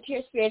 and the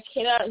impure spirits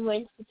came out and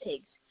went into the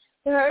pigs.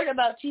 The herd,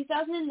 about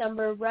 2,000 in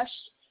number,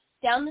 rushed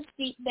down the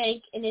steep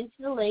bank and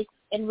into the lake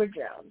and were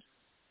drowned.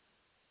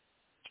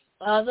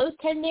 Those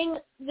tending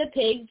the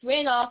pigs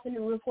ran off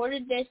and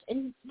reported this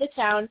in the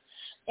town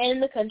and in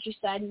the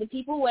countryside, and the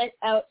people went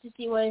out to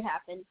see what had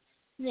happened.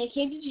 When they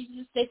came to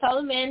Jesus, they saw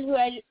the man who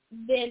had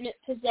been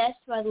possessed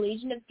by the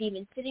legion of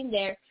demons sitting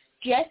there,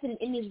 dressed and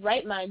in his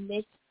right mind,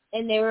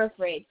 and they were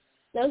afraid.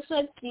 Those who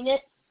had seen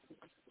it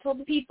told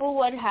the people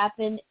what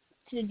happened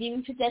to the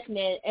demon-possessed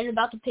man and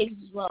about the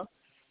pigs as well.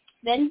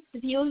 Then the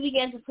people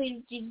began to plead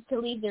with Jesus to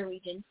leave their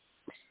region.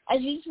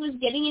 As Jesus was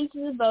getting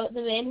into the boat,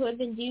 the man who had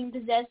been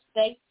demon-possessed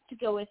begged to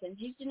go with him.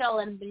 Jesus did not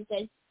let him, but he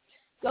said,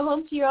 "Go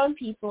home to your own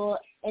people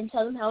and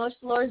tell them how much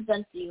the Lord has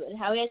done for you and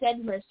how he has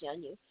had mercy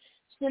on you."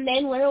 So the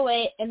man went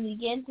away and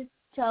began to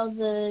tell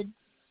the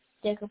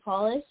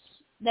Decapolis,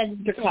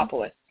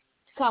 Decapolis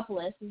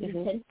is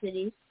the 10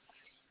 cities,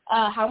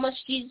 how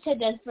much Jesus had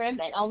done for him,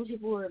 and all the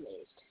people were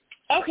amazed.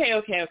 Okay.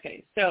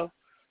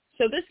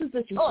 So this is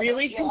this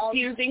really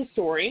confusing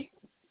story.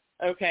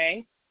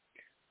 Okay.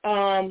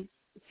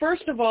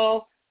 First of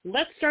all,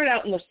 let's start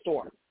out in the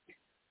storm.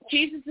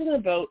 Jesus is in a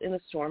boat in a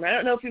storm. I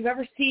don't know if you've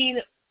ever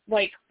seen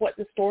like what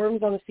the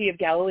storms on the Sea of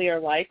Galilee are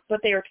like,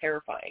 but they are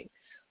terrifying.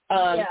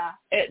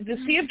 The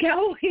Sea of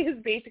Galilee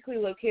is basically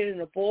located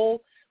in a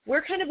bowl.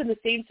 We're kind of in the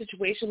same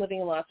situation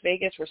living in Las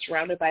Vegas. We're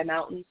surrounded by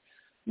mountains.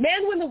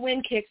 Man, when the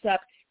wind kicks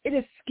up, it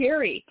is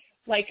scary.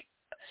 Like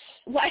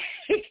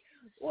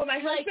when my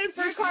husband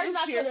first moved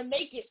not here, going to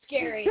make it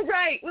scary.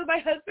 Right. When my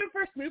husband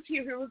first moved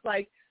here, he was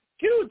like,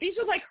 "Dude, these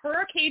are like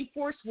hurricane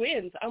force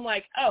winds." I'm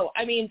like, "Oh,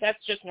 I mean,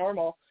 that's just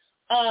normal."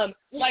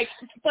 Like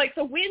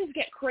the winds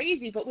get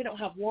crazy, but we don't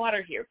have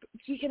water here. But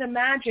you can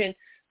imagine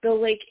the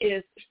lake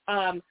is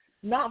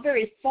not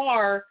very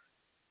far,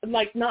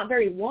 like not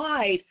very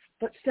wide,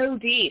 but so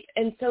deep.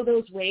 And so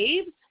those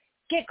waves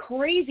get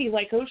crazy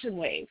like ocean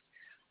waves.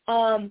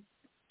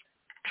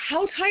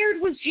 How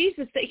tired was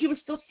Jesus that he was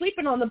still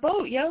sleeping on the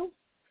boat, yo?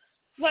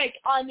 Like,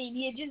 I mean,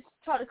 he had just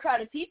taught a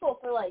crowd of people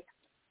for like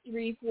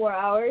 3-4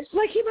 hours.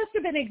 Like, he must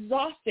have been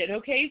exhausted,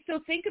 okay? So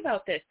think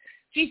about this.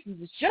 Jesus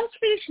has just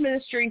finished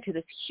ministering to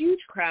this huge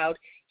crowd.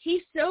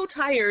 He's so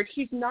tired.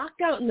 He's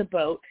knocked out in the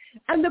boat.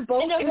 And the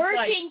boat and the is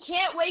hurricane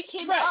can't wake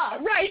him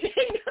up. Right.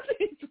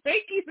 Nothing's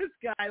waking this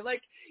guy.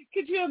 Like,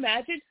 could you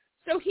imagine?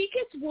 So he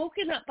gets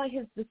woken up by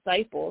his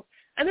disciples.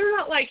 And they're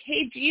not like,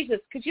 "Hey, Jesus,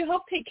 could you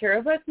help take care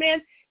of us,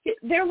 man?"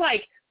 They're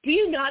like, "Do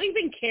you not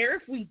even care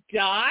if we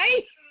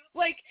die?"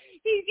 Like,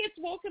 he gets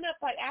woken up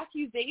by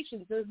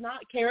accusations of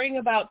not caring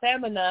about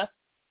them enough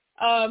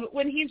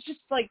when he's just,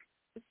 like,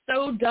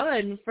 so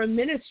done from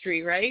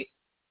ministry, right?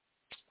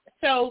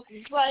 So,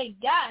 like,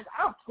 guys,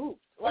 I'll poop.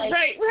 Like,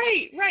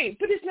 right.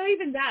 But it's not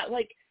even that.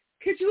 Like,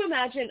 could you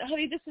imagine,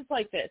 honey, this is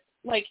like this.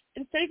 Like,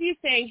 instead of you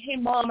saying, "Hey,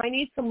 Mom, I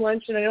need some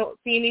lunch and I don't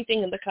see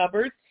anything in the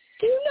cupboard,"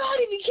 do not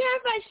even care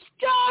if I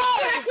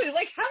starve. Exactly.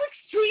 Like, how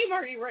extreme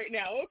are you right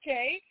now?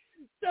 Okay.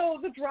 So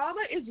the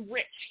drama is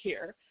rich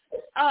here.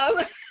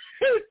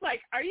 It's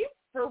like, are you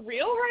for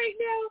real right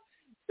now?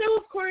 So,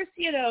 of course,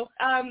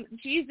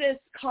 Jesus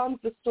calms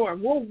the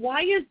storm. Well,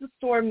 why is the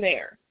storm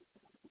there?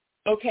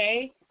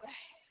 Okay.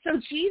 So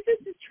Jesus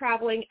is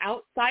traveling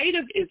outside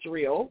of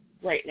Israel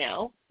right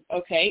now,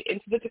 okay,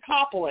 into the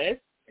Decapolis,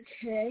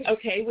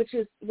 okay, which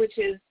is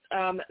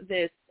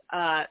this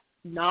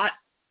not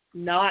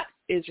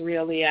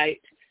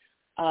Israelite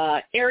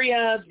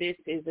area. This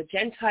is a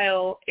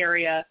Gentile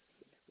area,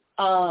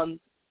 and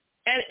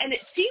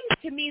it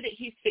seems to me that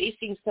he's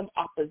facing some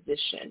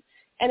opposition.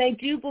 And I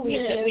do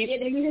believe that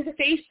we've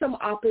faced some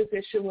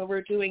opposition when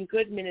we're doing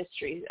good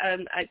ministry.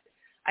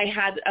 I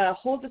had a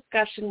whole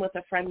discussion with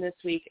a friend this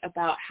week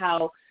about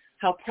how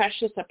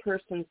precious a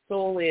person's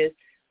soul is,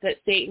 that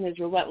Satan is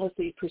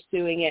relentlessly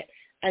pursuing it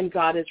and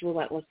God is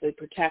relentlessly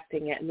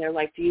protecting it. And they're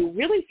like, "Do you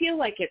really feel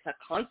like it's a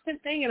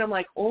constant thing?" And I'm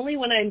like, "Only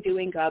when I'm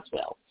doing God's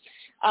will.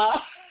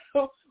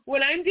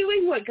 When I'm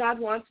doing what God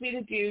wants me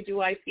to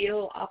do I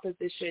feel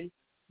opposition?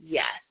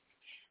 Yes.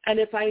 And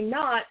if I'm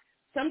not,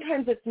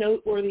 sometimes it's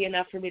noteworthy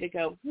enough for me to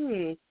go,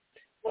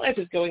 life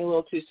is going a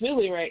little too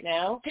smoothly right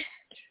now.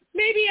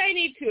 Maybe I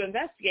need to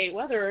investigate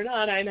whether or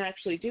not I'm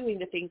actually doing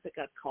the things that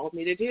God's called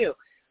me to do.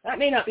 That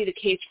may not be the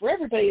case for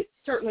everybody. It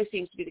certainly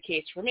seems to be the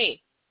case for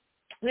me.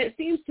 And it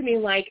seems to me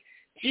like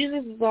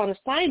Jesus is on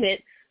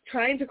assignment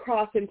trying to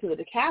cross into the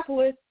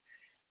Decapolis,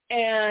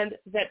 and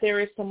that there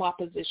is some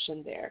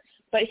opposition there.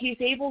 But he's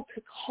able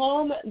to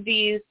calm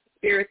these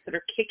spirits that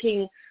are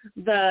kicking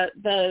the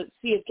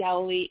Sea of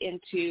Galilee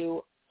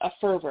into a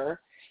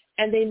fervor,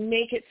 and they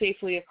make it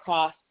safely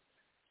across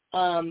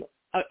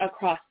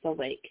the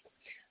lake.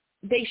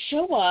 They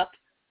show up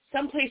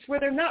someplace where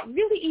they're not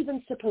really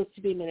even supposed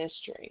to be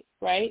ministering,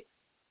 right?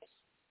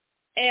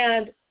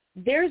 And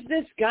there's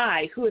this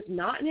guy who is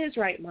not in his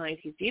right mind.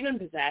 He's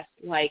demon-possessed.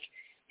 Like,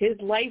 his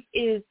life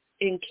is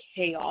in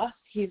chaos.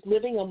 He's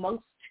living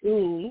amongst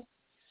tombs.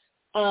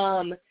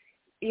 Right.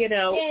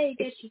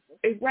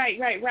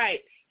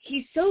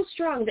 He's so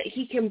strong that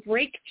he can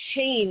break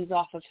chains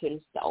off of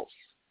himself,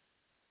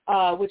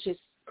 which is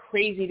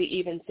crazy to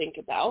even think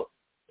about.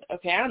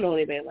 Okay, I don't know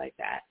anybody like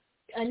that.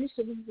 I knew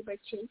someone who could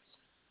break chains.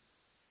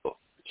 Oh,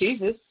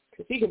 Jesus,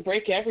 because he can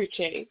break every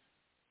chain.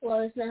 Well,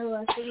 it's not who I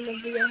was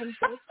thinking of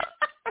himself.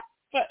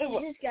 But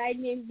this guy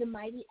named the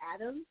Mighty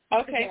Atom.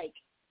 Okay.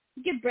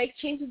 He could break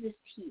chains with his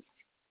teeth.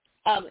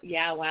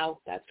 Yeah, wow,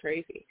 that's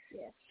crazy.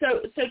 Yeah.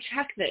 So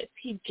check this.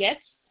 He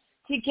gets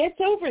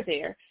over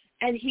there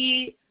and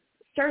he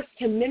starts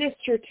to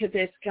minister to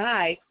this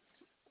guy.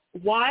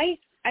 Why?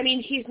 I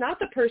mean, he's not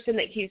the person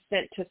that he's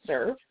sent to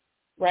serve,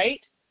 right?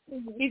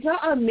 Mm-hmm. He's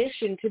not on a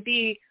mission to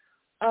be,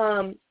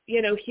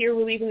 here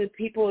relieving the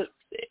people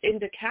in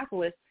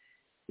Decapolis.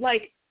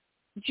 Like,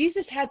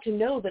 Jesus had to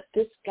know that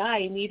this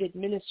guy needed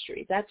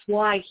ministry. That's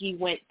why he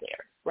went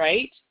there,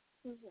 right?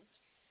 Mm-hmm.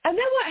 And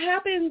then what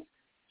happens?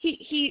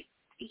 He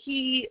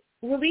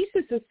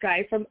releases this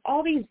guy from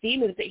all these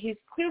demons that he's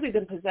clearly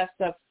been possessed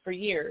of for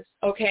years,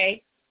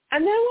 okay?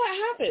 And then what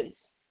happens?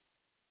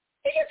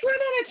 He gets run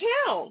out of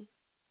town.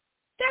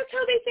 That's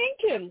how they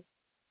thank him.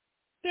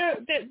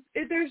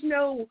 There's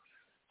no,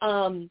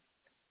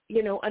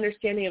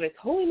 understanding of his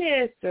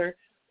holiness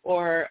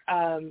or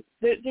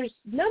there's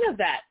none of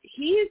that.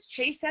 He is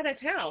chased out of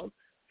town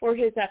for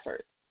his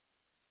efforts.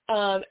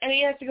 And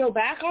he has to go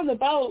back on the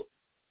boat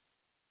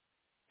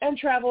and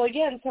travel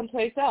again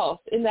someplace else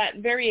in that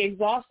very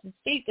exhausted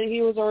state that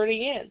he was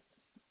already in.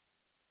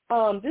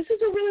 This is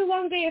a really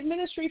long day of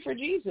ministry for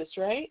Jesus,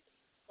 right?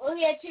 Well,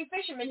 he had two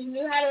fishermen who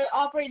knew how to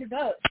operate a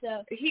boat,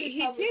 so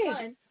he did.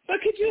 Fun.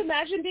 But could you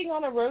imagine being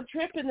on a road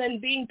trip and then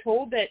being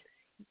told that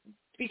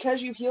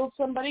because you healed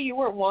somebody you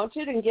weren't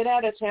wanted and get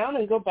out of town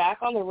and go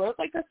back on the road?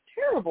 Like, that's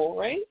terrible,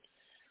 right?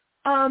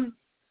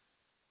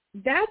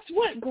 That's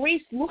what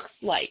grace looks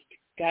like,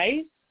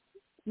 guys.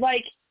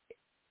 Like,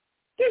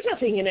 there's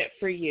nothing in it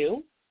for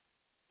you.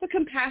 The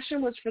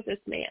compassion was for this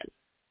man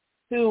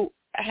who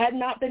had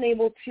not been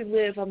able to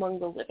live among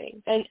the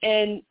living.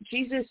 And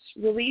Jesus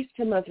released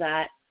him of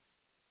that.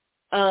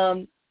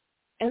 And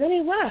then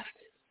he left.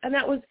 And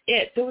that was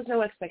it. There was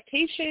no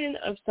expectation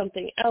of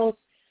something else.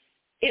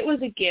 It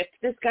was a gift.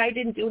 This guy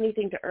didn't do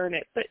anything to earn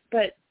it.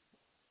 But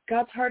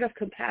God's heart of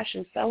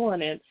compassion fell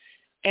on him,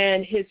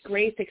 and his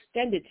grace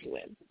extended to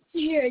him.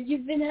 Here,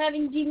 you've been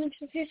having demons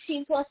for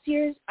 15 plus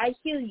years. I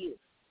heal you.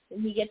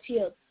 And he gets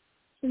healed.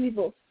 Some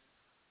people,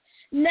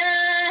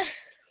 nah.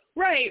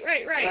 Right.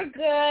 We're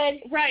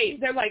good. Right.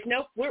 They're like,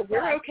 nope,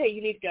 we're okay.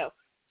 You need to go.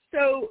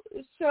 So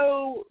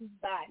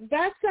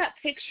that's that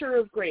picture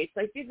of grace.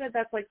 I think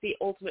that's like the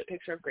ultimate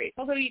picture of grace.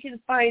 Although you can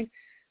find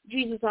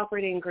Jesus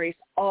operating in grace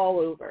all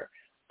over.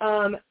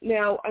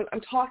 Now,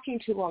 I'm talking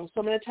too long, so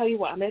I'm going to tell you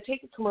what. I'm going to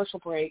take a commercial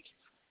break,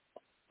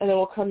 and then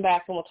we'll come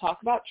back and we'll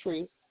talk about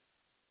truth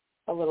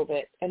a little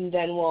bit, and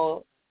then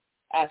we'll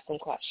ask some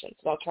questions.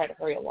 So I'll try to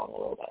hurry along a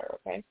little better,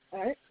 okay?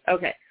 All right.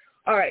 Okay.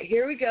 All right,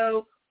 here we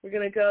go. We're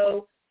going to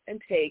go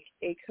and take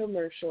a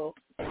commercial.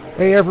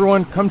 Hey,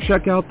 everyone, come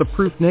check out the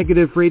Proof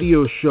Negative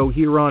radio show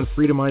here on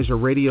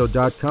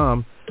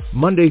freedomizerradio.com,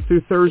 Monday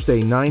through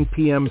Thursday, 9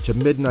 p.m. to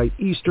midnight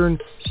Eastern,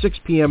 6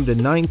 p.m. to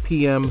 9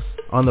 p.m.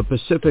 on the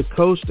Pacific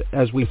Coast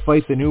as we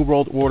fight the New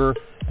World Order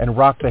and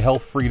rock the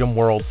health freedom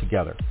world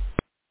together.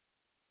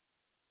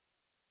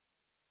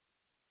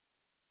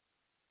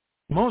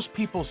 Most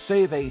people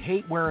say they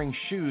hate wearing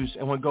shoes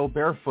and would go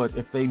barefoot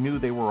if they knew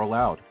they were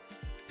allowed.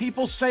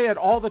 People say it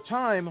all the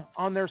time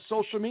on their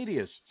social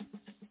medias,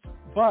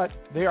 but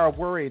they are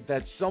worried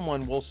that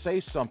someone will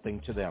say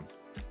something to them.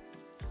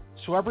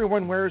 So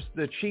everyone wears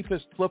the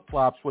cheapest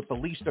flip-flops with the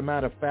least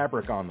amount of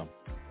fabric on them.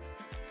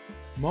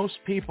 Most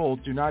people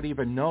do not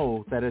even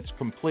know that it's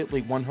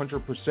completely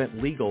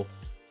 100% legal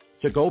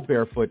to go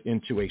barefoot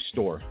into a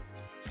store.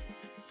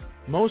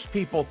 Most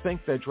people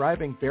think that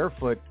driving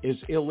barefoot is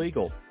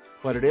illegal,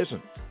 but it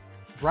isn't.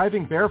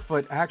 Driving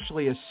barefoot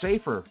actually is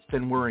safer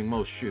than wearing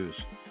most shoes.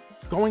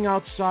 Going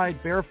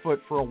outside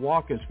barefoot for a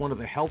walk is one of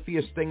the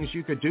healthiest things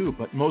you could do,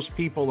 but most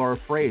people are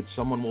afraid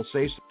someone will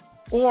say so.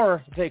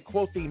 Or they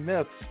quote the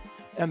myths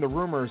and the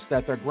rumors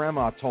that their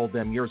grandma told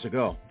them years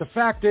ago. The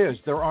fact is,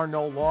 there are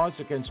no laws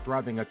against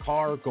driving a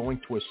car,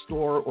 going to a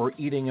store, or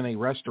eating in a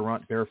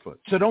restaurant barefoot.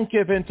 So don't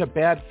give in to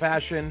bad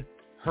fashion,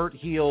 hurt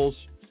heels,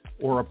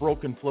 or a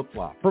broken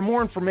flip-flop. For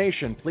more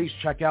information, please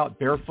check out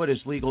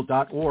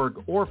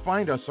barefootislegal.org or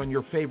find us on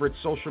your favorite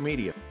social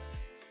media.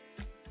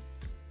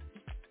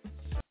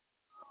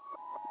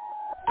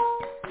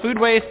 Food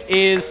waste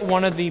is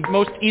one of the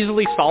most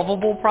easily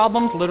solvable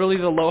problems, literally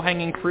the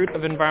low-hanging fruit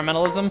of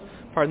environmentalism.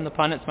 Pardon the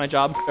pun, it's my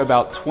job.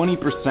 About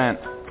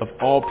 20% of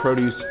all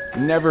produce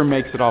never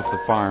makes it off the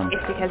farm.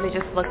 It's because they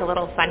just look a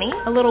little funny.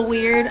 A little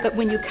weird, but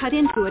when you cut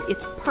into it, it's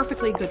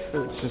perfectly good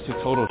food. It's just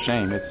a total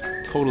shame.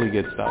 It's totally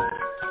good stuff.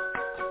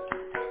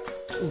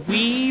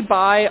 We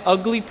buy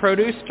ugly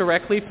produce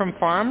directly from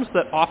farms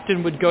that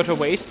often would go to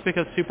waste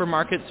because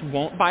supermarkets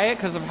won't buy it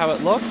because of how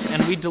it looks,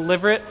 and we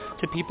deliver it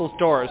to people's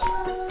doors.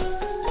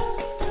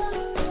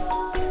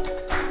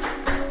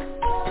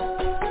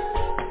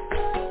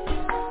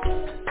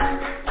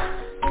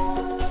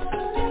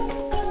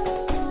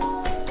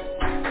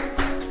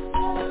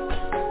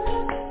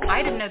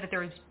 I didn't know that there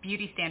was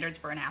beauty standards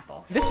for an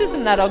apple. This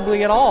isn't that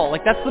ugly at all.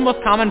 Like, that's the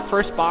most common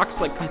first box,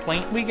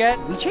 complaint we get.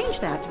 We change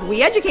that.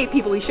 We educate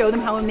people. We show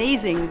them how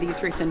amazing these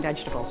fruits and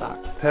vegetables are.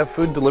 To have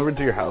food delivered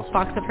to your house.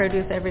 Box of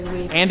produce every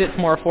week. And it's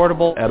more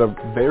affordable. At a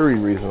very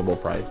reasonable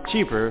price.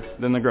 Cheaper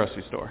than the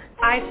grocery store.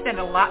 I spend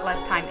a lot less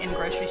time in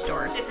grocery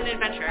stores. It's an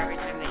adventure every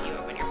time that you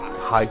open your box.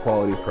 High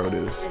quality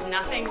produce. There's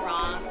nothing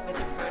wrong with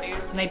the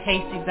produce. And they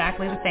taste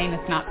exactly the same,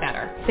 if not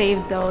better. Save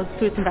those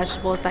fruits and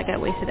vegetables that get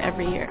wasted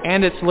every year.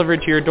 And it's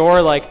delivered to your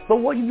door But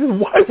why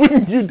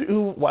wouldn't you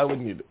do?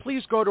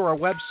 Please go to our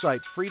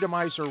website,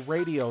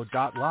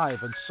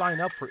 freedomizerradio.live, and sign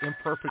up for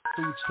Imperfect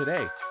Foods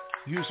today.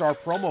 Use our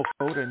promo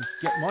code and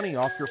get money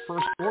off your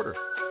first order.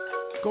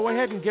 Go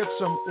ahead and get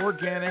some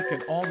organic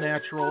and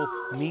all-natural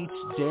meats,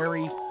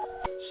 dairy,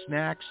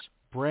 snacks,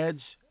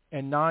 breads,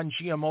 and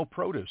non-GMO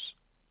produce.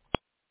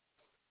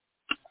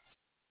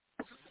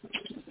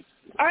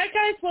 All right,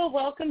 guys. Well,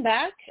 welcome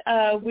back.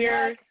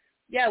 We're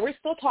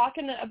still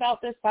talking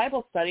about this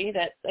Bible study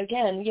that,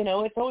 again, it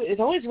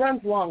always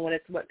runs long when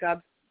it's what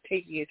God's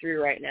taking you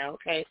through right now.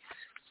 Okay,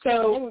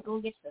 so then we're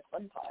going to get to the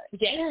fun part.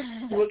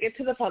 Yeah, we'll get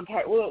to the fun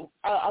part.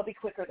 I'll be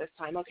quicker this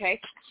time. Okay,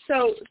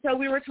 so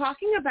we were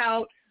talking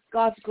about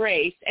God's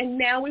grace, and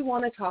now we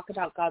want to talk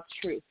about God's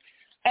truth.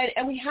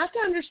 And we have to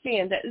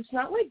understand that it's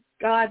not like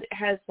God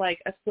has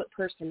a split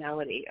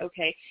personality.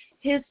 Okay,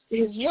 his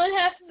what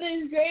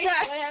happens is grace.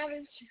 What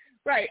happens?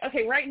 Right.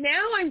 Okay. Right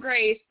now I'm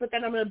grace, but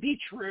then I'm gonna be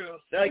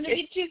truth. I'm gonna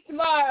be truth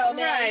tomorrow,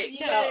 man. Right.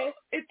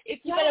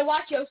 You better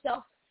watch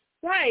yourself.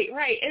 Right.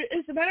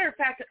 As a matter of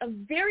fact,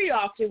 very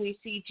often we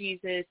see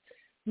Jesus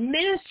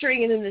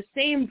ministering and in the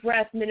same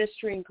breath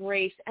ministering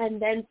grace and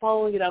then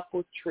following it up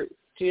with truth.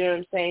 Do you know what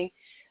I'm saying?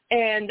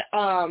 And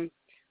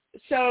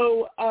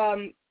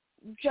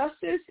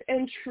justice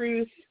and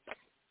truth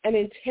and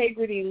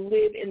integrity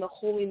live in the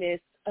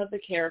holiness of the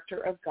character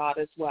of God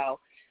as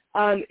well.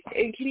 Can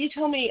you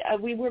tell me,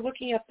 we were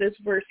looking at this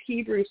verse,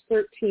 Hebrews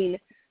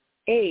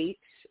 13:8,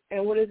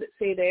 and what does it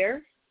say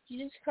there?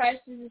 Jesus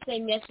Christ is the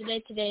same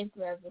yesterday, today, and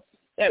forever.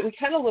 We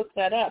kind of looked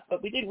that up,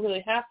 but we didn't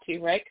really have to,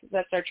 right? Because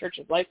that's our Church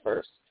of Life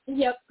verse.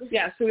 Yep.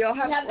 Yeah, so we all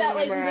have that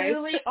memorized.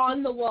 literally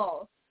on the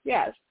wall.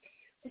 Yes.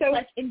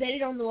 It's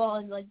embedded on the wall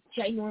in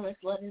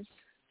ginormous letters.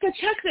 So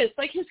check this.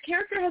 His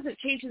character hasn't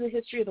changed in the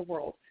history of the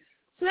world.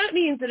 So that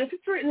means that if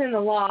it's written in the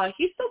law,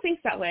 he still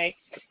thinks that way.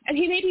 And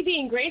he may be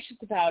being gracious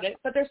about it,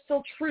 but there's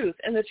still truth.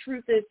 And the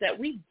truth is that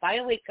we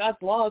violate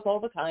God's laws all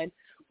the time.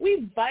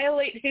 We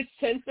violate his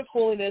sense of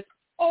holiness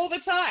all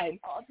the time.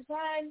 All the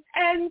time.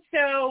 And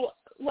so,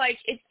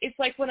 it's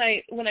like when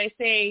I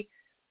say,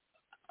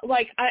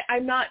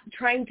 I'm not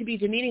trying to be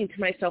demeaning to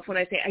myself when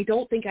I say I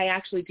don't think I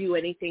actually do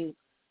anything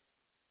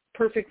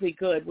perfectly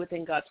good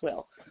within God's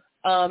will.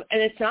 And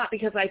it's not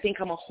because I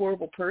think I'm a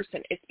horrible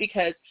person. It's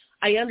because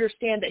I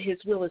understand that his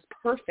will is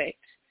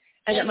perfect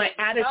and that my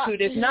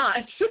attitude is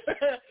not.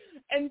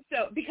 And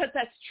so, because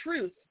that's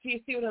truth. Do you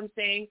see what I'm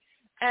saying?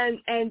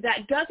 And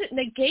that doesn't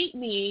negate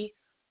me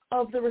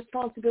of the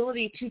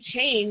responsibility to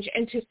change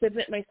and to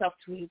submit myself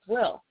to his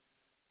will.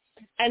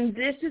 And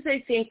this is, I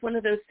think, one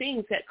of those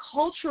things that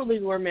culturally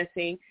we're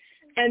missing.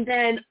 And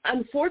then,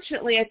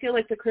 unfortunately, I feel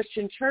like the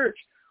Christian church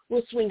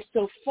will swing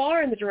so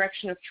far in the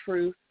direction of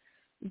truth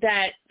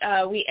that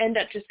we end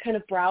up just kind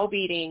of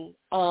browbeating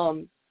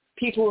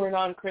people who are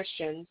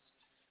non-Christians,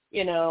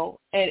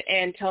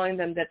 and telling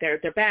them that they're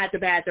bad.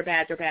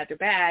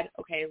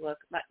 Okay, look,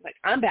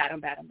 I'm bad.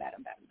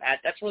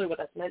 That's really what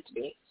that's meant to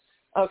be.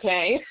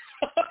 Okay.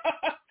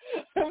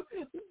 I'm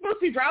supposed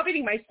to be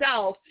browbeating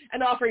myself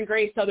and offering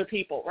grace to other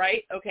people,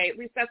 right? Okay, at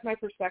least that's my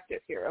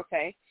perspective here,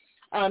 okay?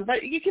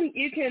 But you can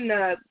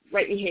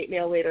write me hate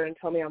mail later and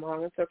tell me I'm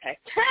wrong. It's okay.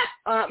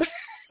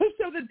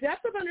 So the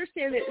depth of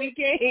understanding that we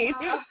gain,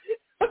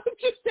 I'm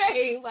just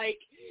saying,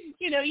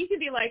 you can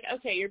be like,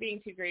 okay, you're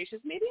being too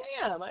gracious. Maybe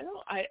I am.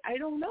 I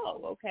don't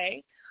know,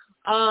 okay?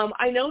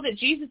 I know that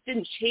Jesus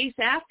didn't chase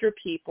after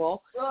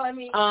people. Well,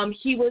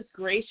 he was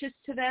gracious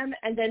to them,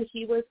 and then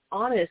he was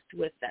honest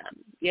with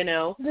them,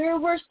 There are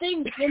worse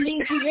things than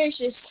being too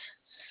gracious.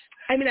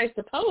 I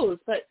suppose,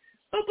 but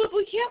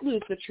we can't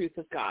lose the truth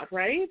of God,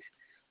 right?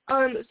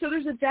 So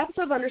there's a depth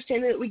of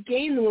understanding that we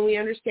gain when we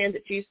understand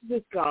that Jesus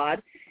is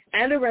God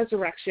and a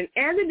resurrection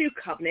and a new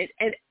covenant,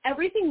 and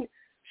everything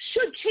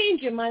should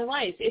change in my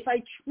life if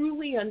I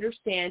truly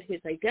understand his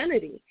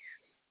identity.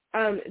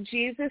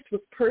 Jesus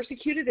was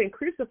persecuted and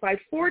crucified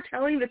for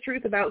telling the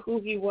truth about who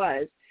he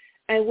was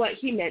and what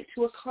he meant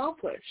to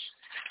accomplish.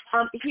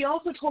 He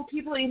also told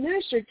people he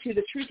ministered to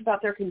the truth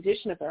about their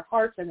condition of their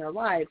hearts and their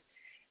lives.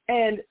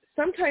 And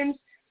sometimes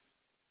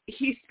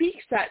he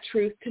speaks that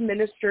truth to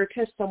minister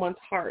to someone's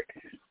heart.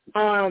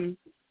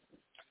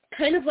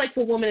 Kind of like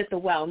the woman at the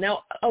well.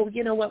 Now,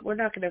 you know what? We're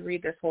not going to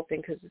read this whole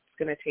thing because it's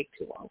going to take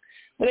too long.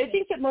 But I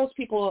think that most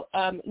people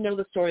know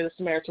the story of the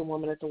Samaritan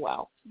woman at the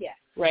well. Yeah.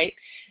 Right?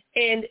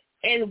 And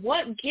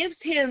what gives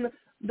him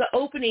the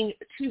opening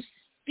to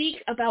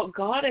speak about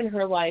God in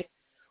her life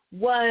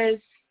was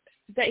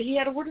that he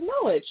had a word of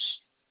knowledge.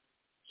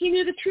 He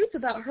knew the truth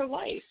about her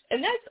life.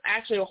 And that's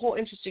actually a whole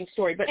interesting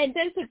story. But since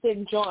it's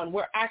in John,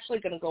 we're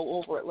actually going to go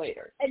over it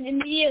later. And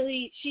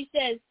immediately she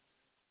says,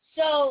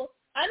 so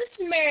I'm a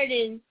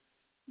Samaritan.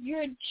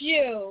 You're a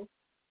Jew.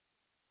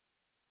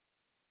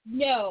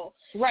 No.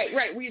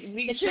 Right. We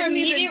it's her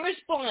immediate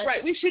response.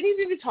 Right. We shouldn't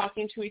even be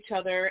talking to each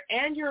other,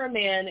 and you're a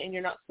man, and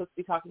you're not supposed to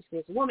be talking to me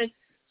as a woman.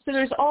 So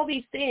there's all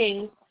these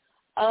things.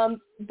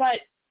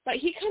 But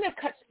he kind of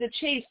cuts to the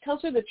chase,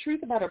 tells her the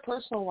truth about her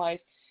personal life,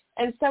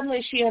 and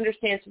suddenly she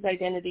understands his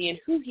identity and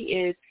who he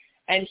is,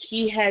 and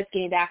he has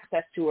gained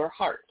access to her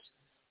heart.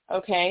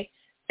 Okay?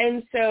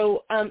 And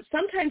so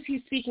sometimes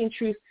he's speaking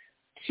truth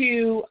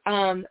to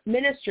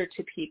minister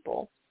to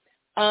people.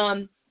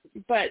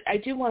 But I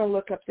do want to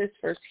look up this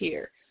verse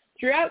here.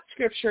 Throughout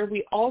Scripture,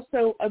 we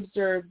also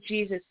observe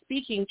Jesus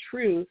speaking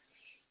truth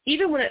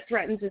even when it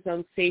threatens his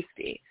own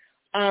safety.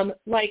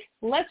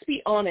 Let's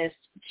be honest,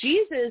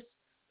 Jesus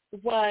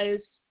was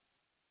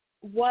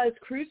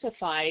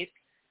crucified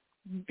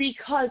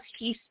because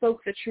he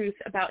spoke the truth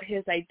about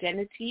his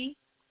identity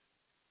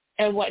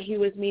and what he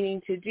was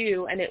meaning to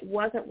do, and it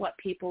wasn't what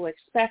people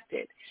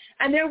expected.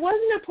 And there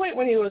wasn't a point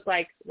when he was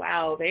like,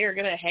 wow, they are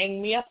going to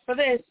hang me up for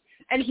this.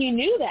 And he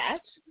knew that,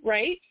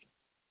 right?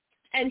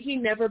 And he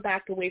never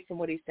backed away from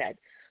what he said.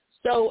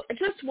 So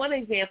just one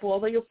example,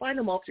 although you'll find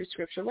them all through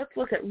Scripture. Let's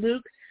look at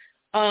Luke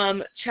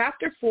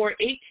chapter 4,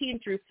 18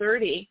 through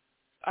 30.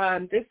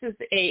 This is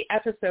a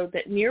episode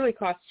that nearly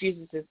cost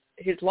Jesus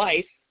his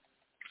life.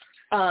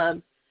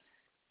 And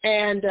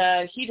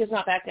he does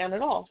not back down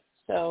at all.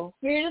 So,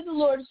 the Spirit of the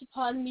Lord is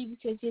upon me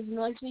because he has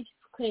anointed me to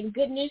proclaim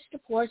good news to the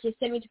poor. He has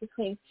sent me to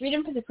proclaim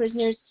freedom for the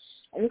prisoners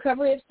and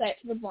recovery of sight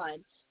for the blind,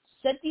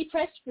 to set the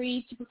oppressed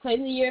free, to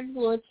proclaim the year of the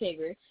Lord's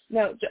favor.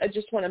 Now, I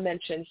just want to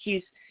mention,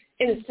 he's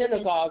in a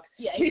synagogue.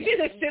 Yeah, he's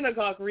in a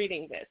synagogue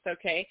reading this,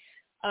 okay?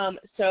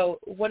 So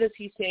what is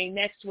he saying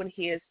next when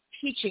he is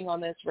teaching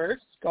on this verse?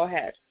 Go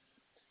ahead.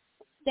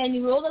 Then he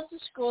rolled up the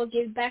scroll,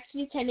 gave it back to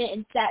the attendant,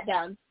 and sat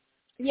down.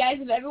 The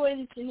eyes of everyone in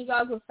the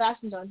synagogue were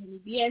fastened on him.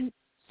 He began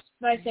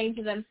by saying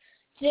to them,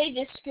 today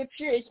this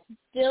scripture is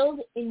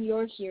fulfilled in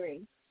your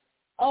hearing.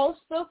 All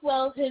spoke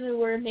well of him and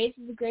were amazed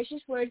at the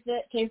gracious words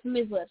that came from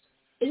his lips.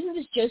 Isn't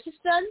this Joseph's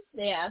son?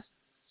 They asked.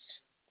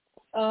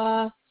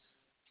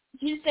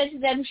 Jesus said to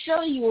them,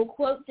 surely you will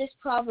quote this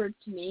proverb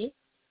to me.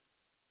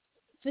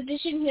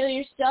 Physician, heal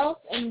yourself,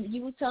 and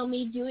you will tell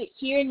me, do it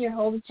here in your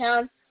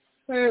hometown,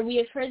 for we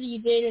have heard that you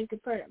did it in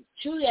Capernaum.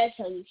 Truly I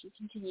tell you, he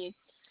continued,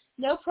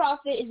 no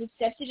prophet is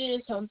accepted in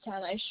his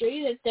hometown. I assure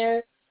you that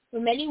there were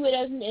many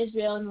widows in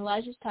Israel in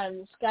Elijah's time.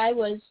 The sky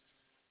was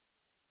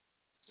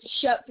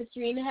shut for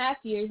 3.5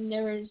 years, and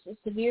there was a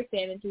severe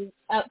famine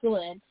throughout the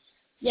land.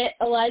 Yet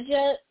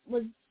Elijah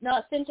was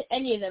not sent to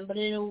any of them, but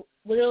in a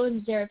widow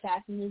in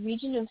Zarephath in the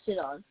region of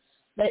Sidon.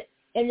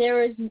 And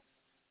there was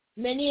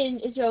many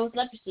in Israel with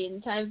leprosy in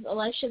the time of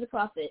Elisha the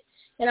prophet,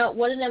 and not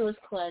one of them was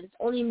cleansed,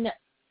 only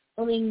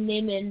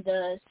Naaman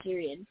the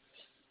Syrian.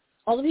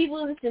 All the people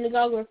in the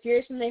synagogue were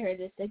furious when they heard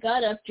this. They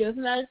got up, drove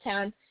him out of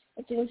town,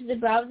 and took him to the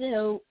brow of the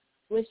hill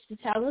which the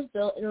town was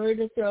built in order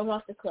to throw him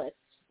off the cliff.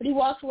 But he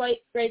walked right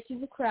through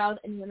the crowd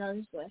and went on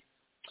his way.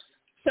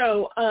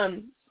 So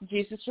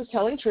Jesus was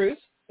telling truth.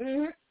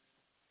 Mm-hmm.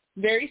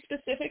 Very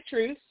specific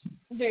truth.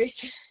 Very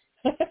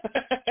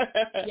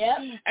Yep.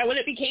 And when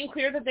it became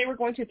clear that they were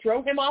going to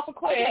throw him off a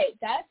cliff. Okay,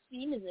 that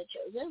scene in The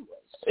Chosen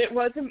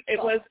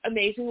was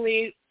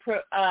amazingly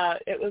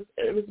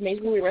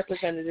amazingly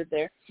represented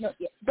there. No,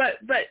 yeah.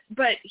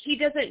 But he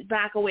doesn't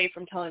back away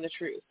from telling the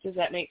truth. Does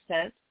that make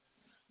sense?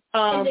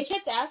 And they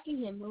kept asking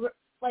him,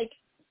 like,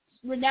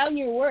 renown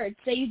your words,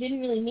 say you didn't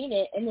really mean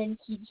it, and then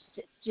he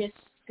just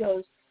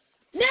goes,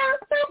 no,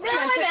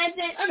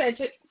 I meant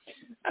it.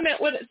 I meant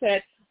what it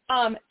said.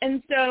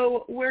 And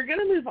so we're going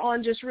to move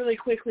on just really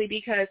quickly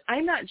because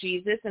I'm not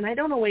Jesus, and I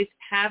don't always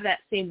have that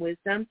same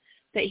wisdom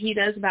that he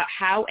does about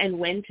how and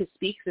when to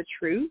speak the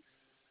truth.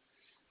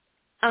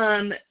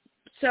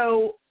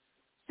 So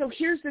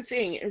here's the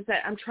thing, is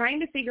that I'm trying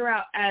to figure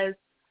out as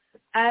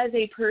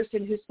a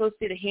person who's supposed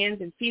to be the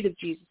hands and feet of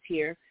Jesus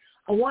here,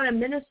 I want to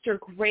minister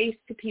grace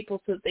to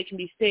people so that they can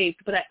be saved,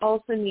 but I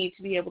also need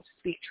to be able to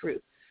speak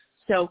truth.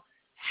 So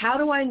how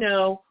do I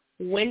know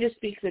when to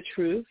speak the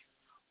truth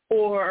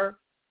or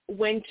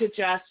when to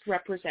just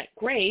represent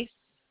grace?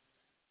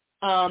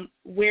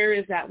 Where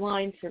is that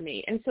line for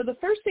me? And so the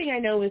first thing I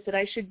know is that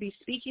I should be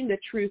speaking the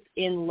truth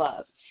in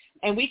love.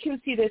 And we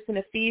can see this in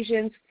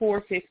Ephesians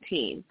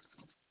 4:15.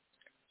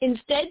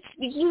 Instead,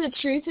 speaking the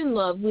truth in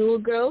love, we will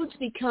grow to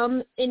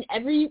become, in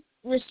every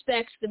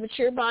respect, the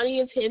mature body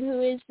of him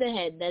who is the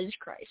head, that is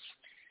Christ.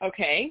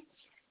 Okay.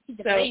 He's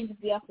the brains of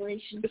the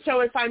operation. So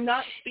if I'm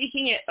not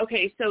speaking it,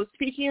 okay, so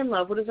speaking in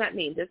love, what does that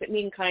mean? Does it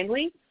mean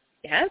kindly?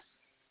 Yes.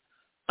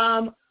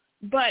 But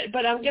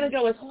I'm going to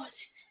go with,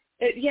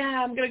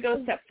 I'm going to go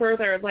a step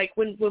further. Like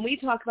when we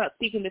talk about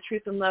speaking the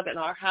truth in love in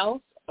our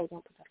house, don't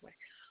put that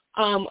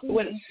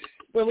away.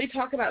 When we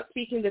talk about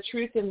speaking the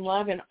truth in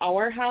love in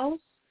our house,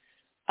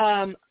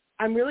 I'm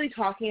really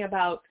talking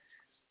about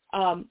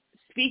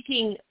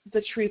speaking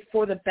the truth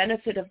for the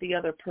benefit of the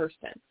other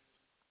person,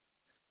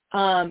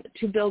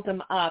 to build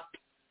them up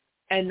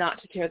and not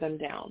to tear them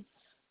down.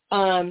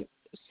 And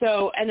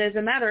as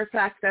a matter of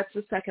fact, that's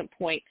the second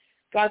point.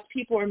 God's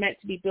people are meant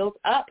to be built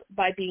up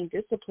by being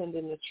disciplined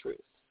in the truth,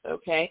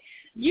 okay?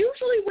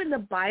 Usually when the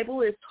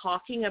Bible is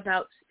talking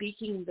about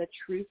speaking the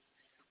truth,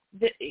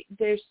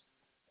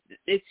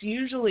 it's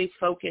usually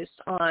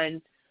focused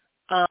on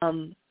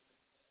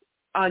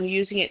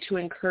using it to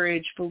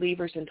encourage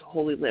believers into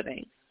holy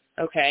living,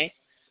 okay?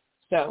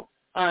 So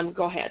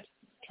go ahead.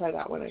 Try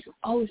that one.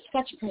 Oh, we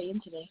forgot to pray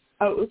in today.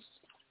 Oh, oops.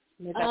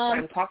 Maybe that's why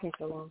I'm talking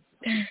so long.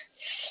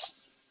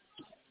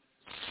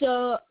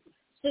 So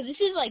this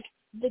is like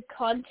the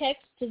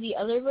context to the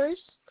other verse.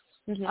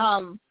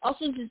 Mm-hmm.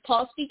 Also, this is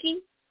Paul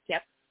speaking.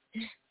 Yep.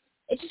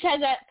 It just has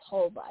that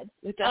Paul vibe.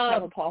 It does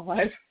have a Paul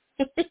vibe.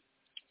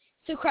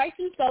 So Christ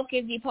himself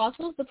gave the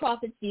apostles, the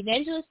prophets, the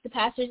evangelists, the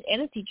pastors,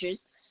 and the teachers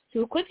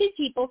to equip his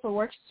people for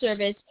works of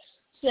service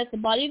so that the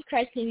body of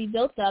Christ may be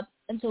built up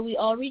until we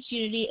all reach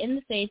unity in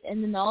the faith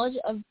and the knowledge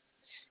of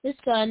the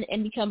Son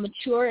and become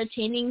mature,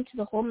 attaining to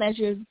the whole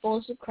measure of the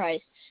fullness of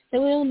Christ.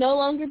 Then we will no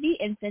longer be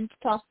infants,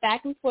 tossed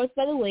back and forth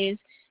by the waves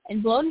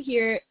and blown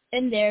here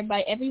and there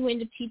by every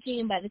wind of teaching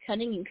and by the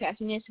cunning and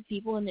craftiness of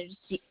people and their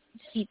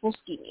deceitful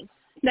scheming.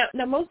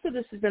 Now, most of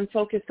this has been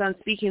focused on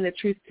speaking the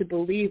truth to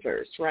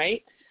believers,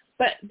 right?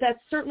 But that's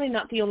certainly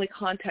not the only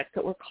context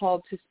that we're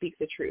called to speak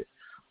the truth.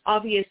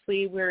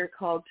 Obviously, we're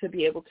called to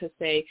be able to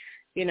say,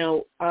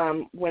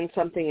 when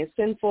something is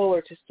sinful,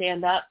 or to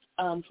stand up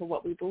for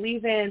what we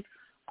believe in,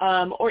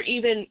 or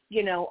even,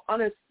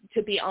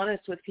 to be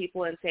honest with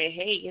people and say,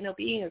 hey,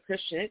 being a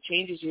Christian, it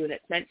changes you and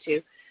it's meant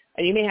to,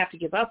 and you may have to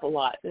give up a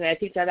lot. And I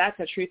think that that's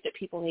a truth that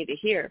people need to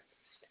hear.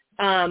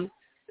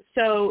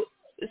 So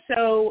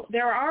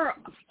there are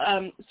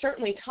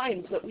certainly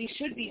times that we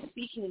should be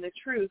speaking the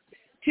truth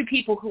to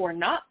people who are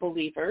not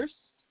believers,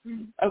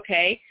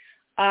 okay,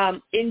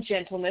 in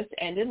gentleness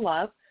and in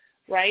love,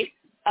 right?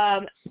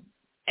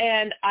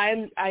 And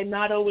I'm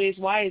not always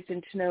wise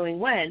into knowing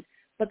when,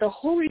 but the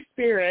Holy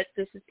Spirit,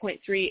 this is point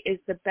 3, is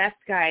the best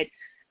guide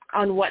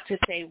on what to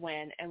say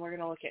when. And we're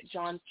going to look at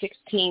John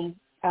 16,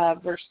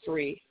 verse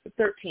 13.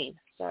 16,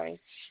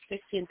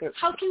 13.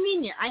 How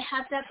convenient. I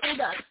have that pulled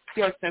up.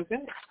 You're so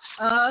good.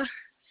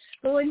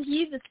 But when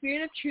he, the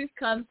Spirit of truth,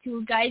 comes, he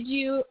will guide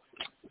you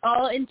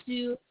all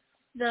into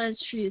the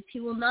truth. He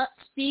will not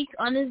speak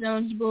on his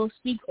own. He will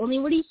speak only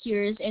what he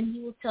hears, and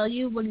he will tell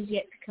you what is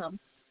yet to come.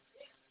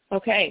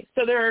 Okay,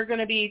 so there are going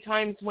to be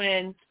times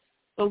when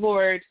the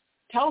Lord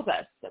tells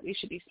us that we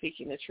should be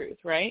speaking the truth,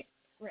 right?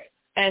 Right.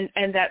 And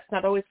that's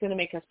not always going to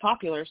make us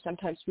popular.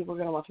 Sometimes people are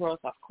going to want to throw us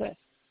off cliff.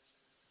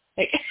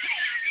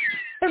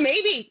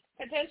 Maybe,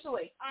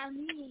 potentially.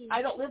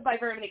 I don't live by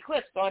very many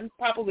cliffs, so I'm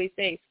probably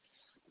safe.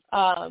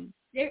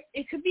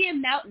 It could be a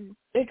mountain.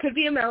 It could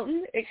be a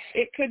mountain.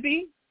 It could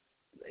be.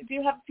 I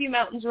do have a few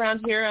mountains around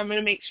here. I'm going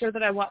to make sure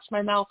that I watch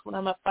my mouth when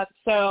I'm up.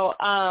 So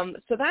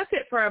that's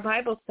it for our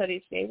Bible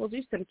study today. We'll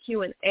do some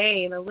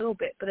Q&A in a little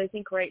bit, but I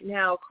think right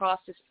now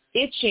Cross is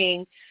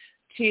itching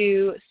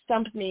to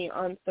stump me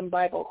on some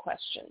Bible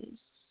questions.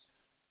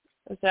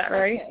 Is that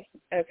right?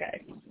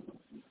 Okay.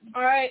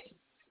 All right.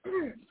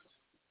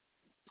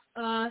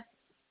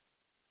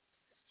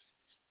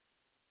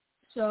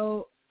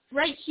 So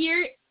right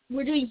here,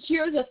 we're doing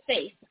Heroes of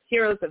Faith.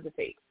 Heroes of the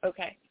Faith.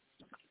 Okay.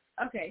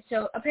 Okay,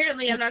 so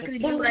apparently I'm not going to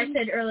do what I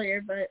said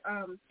earlier, but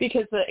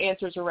because the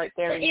answers are right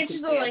there. The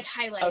answers are like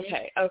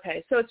highlighted.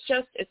 Okay. So it's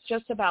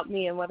just about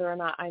me and whether or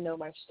not I know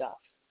my stuff.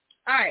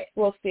 All right.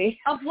 We'll see.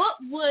 Of what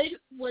wood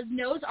was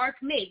Noah's Ark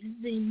made?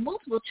 This is a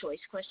multiple choice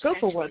question. Go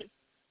for wood.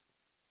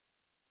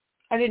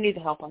 I didn't need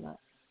the help on that.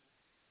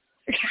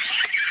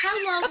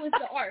 How long was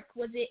the ark?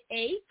 Was it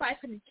A,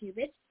 500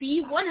 cubits,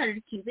 B,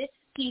 100 cubits,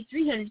 C,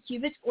 300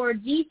 cubits, or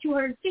D,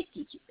 250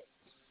 cubits?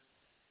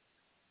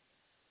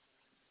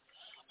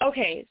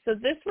 Okay, so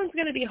this one's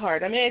going to be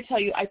hard. I'm going to tell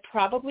you, I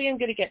probably am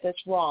going to get this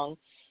wrong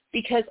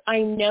because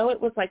I know it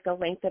was like the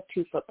length of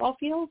 2 football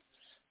fields,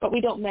 but we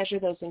don't measure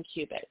those in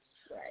cubits.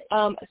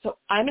 Right. So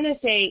I'm going to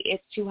say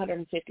it's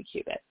 250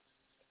 cubits.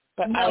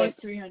 But no, it's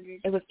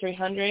 300. It was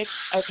 300?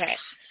 Okay.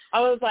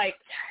 I was like,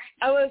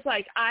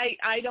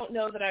 I don't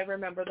know that I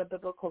remember the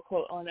biblical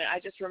quote on it. I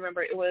just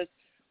remember it was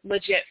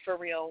legit for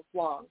real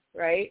long,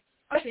 right?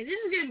 Okay, this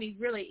is going to be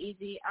really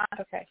easy.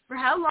 Okay. For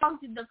how long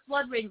did the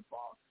flood rain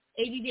fall?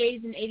 80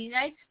 days and 80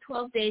 nights,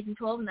 12 days and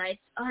 12 nights,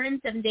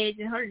 107 days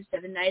and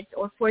 107 nights,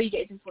 or 40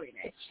 days and 40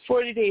 nights.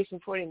 40 days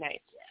and 40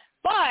 nights. Yeah.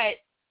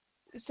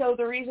 But, so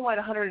the reason why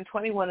the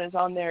 121 is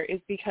on there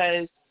is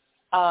because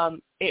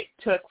it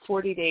took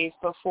 40 days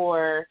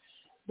before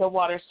the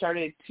water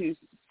started to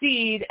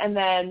seed, and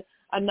then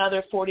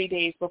another 40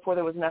 days before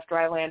there was enough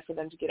dry land for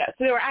them to get out.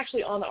 So they were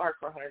actually on the ark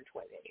for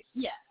 120 days.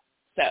 Yeah.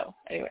 So,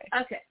 anyway.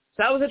 Okay.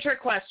 So that was a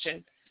trick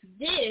question.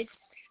 This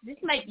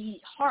might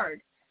be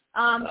hard.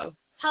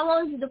 How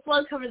long did the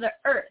flood cover the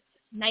earth?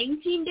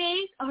 19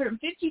 days,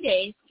 150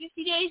 days,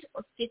 50 days,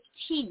 or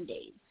 15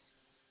 days?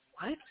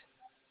 What?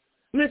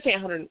 I'm going to say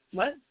 100.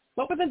 What?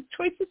 What were the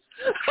choices?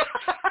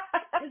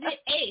 Was it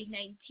A,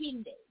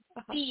 19 days,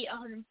 B,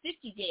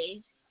 150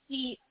 days,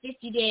 C,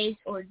 50 days,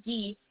 or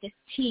D,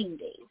 15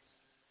 days?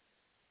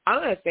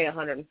 I'm going to say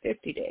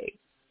 150 days.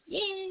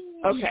 Yay!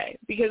 Okay,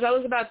 because I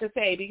was about to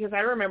say, because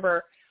I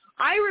remember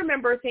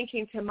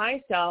thinking to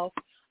myself,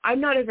 I'm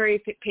not a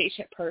very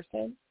patient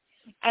person.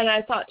 And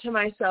I thought to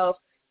myself,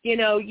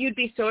 you'd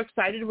be so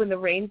excited when the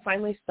rain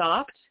finally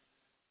stopped.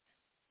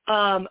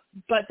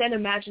 But then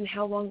imagine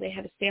how long they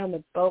had to stay on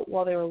the boat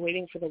while they were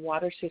waiting for the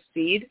water to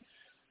seed.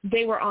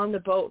 They were on the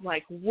boat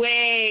like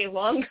way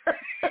longer.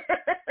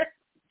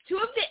 Two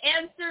of the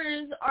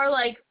answers are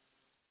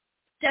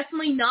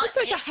definitely not. It's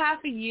like a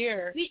half a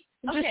year.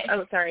 Okay.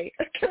 Sorry.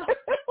 It's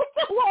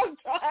a long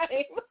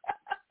time.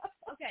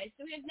 Okay,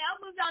 so we have now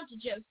moved on to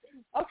Joseph.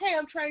 Okay,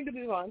 I'm trying to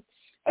move on.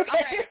 Okay. All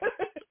right.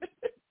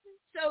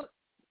 So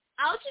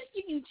I'll just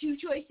give you two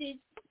choices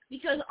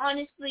because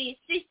honestly,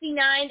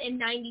 69 and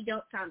 90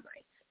 don't sound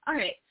right. All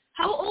right.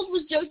 How old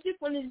was Joseph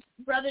when his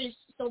brothers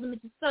sold him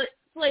into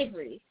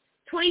slavery?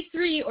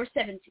 23 or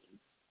 17?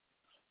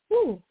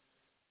 Ooh.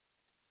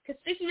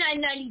 Because 69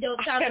 and 90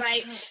 don't sound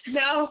right.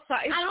 No.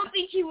 I don't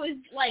think he was,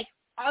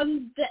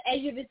 on the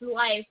edge of his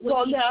life.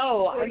 Well,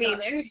 no. I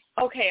mean,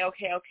 okay.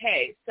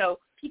 So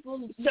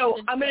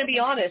I'm going to be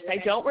honest. I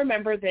don't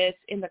remember this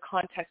in the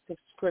context of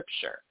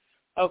Scripture.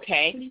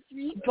 Okay?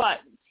 23? But,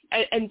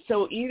 and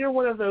so either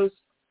one of those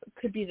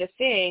could be the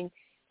thing,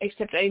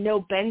 except I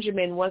know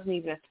Benjamin wasn't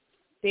even a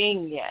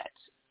thing yet.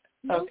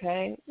 No,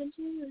 okay?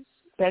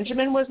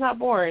 Benjamin was not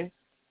born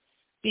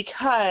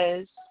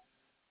because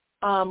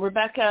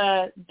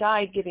Rebecca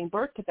died giving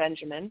birth to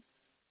Benjamin,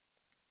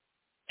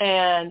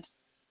 and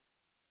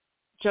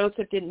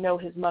Joseph didn't know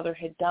his mother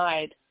had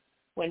died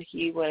when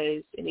he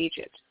was in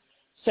Egypt.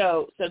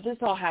 So this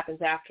all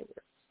happens afterwards.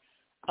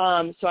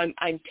 So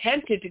I'm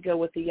tempted to go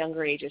with the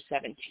younger age of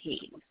 17.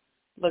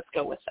 Let's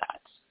go with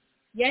that.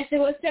 Yes, it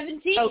was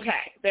 17.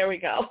 Okay, there we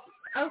go.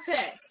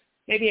 Okay.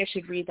 Maybe I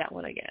should read that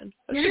one again.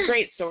 That's a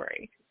great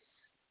story.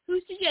 Who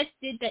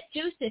suggested that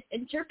Joseph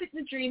interpret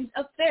the dreams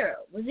of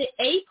Pharaoh? Was it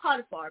A,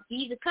 Potiphar,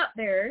 B, the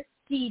cupbearer,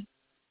 C,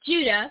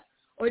 Judah,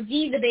 or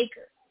D, the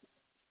baker?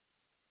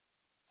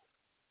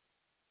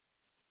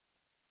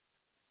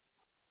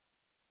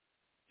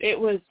 It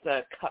was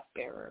the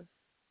cupbearer.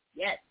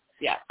 Yes.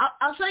 Yeah.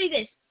 I'll tell you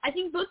this. I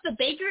think both the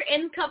baker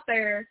and the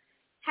cupbearer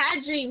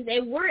had dreams.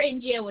 They were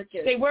in jail with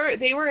Joseph.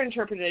 They were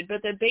interpreted,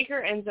 but the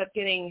baker ends up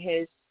getting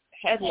his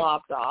head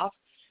lopped off,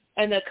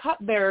 and the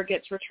cupbearer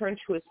gets returned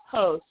to his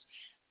post.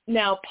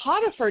 Now,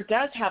 Potiphar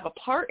does have a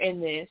part in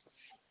this,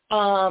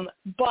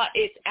 but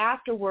it's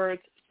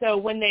afterwards. So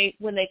when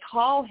they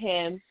call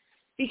him,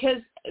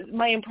 because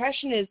my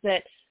impression is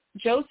that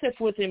Joseph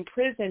was in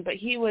prison, but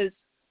he was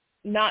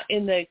not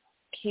in the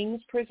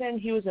king's prison.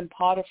 He was in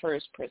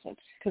Potiphar's prison,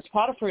 because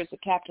Potiphar is the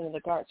captain of the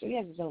guard, so he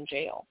has his own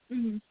jail.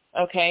 Mm-hmm.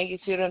 Okay, you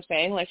see what I'm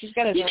saying? He's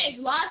got his he own, makes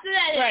lots of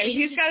that. Right,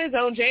 he's got his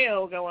own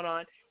jail going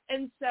on.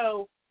 And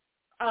so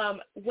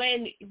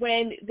when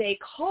they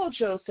call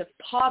Joseph,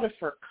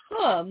 Potiphar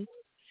comes,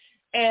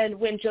 and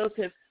when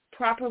Joseph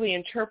properly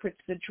interprets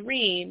the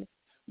dream,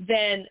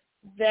 then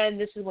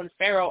this is when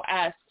Pharaoh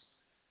asks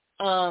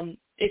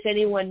if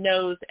anyone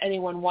knows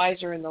anyone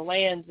wiser in the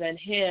land than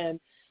him,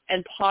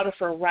 and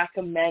Potiphar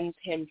recommends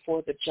him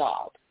for the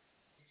job.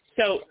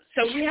 So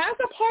he has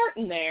a part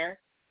in there,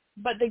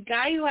 but the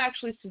guy who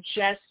actually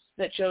suggests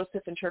that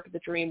Joseph interpret the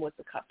dream was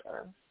the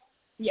cupbearer.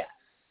 Yeah.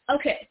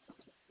 Okay.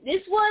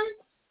 This one,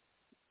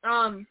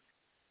 I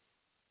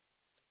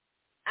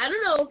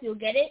don't know if you'll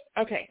get it.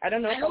 Okay, I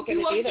don't know if I'll get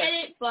it either. I hope you won't get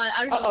it, but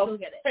I don't know if you'll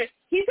get it.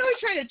 He's always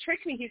trying to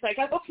trick me. He's like,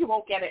 I hope you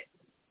won't get it.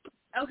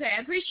 Okay,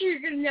 I'm pretty sure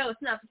you're going to know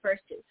it's not the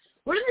first two.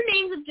 What are the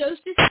names of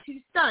Joseph's two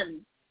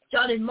sons?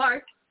 John and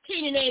Mark,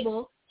 Cain and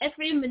Abel,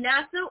 Ephraim and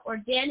Manasseh, or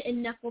Dan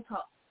and Nephilim?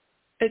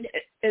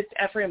 It's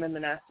Ephraim and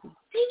Manasseh.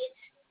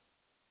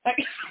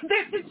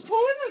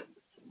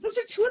 Those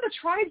are two of the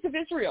tribes of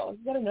Israel.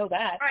 You got to know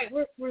that. All right,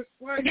 we're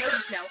on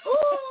Moses now.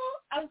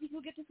 I don't think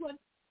we'll get this one.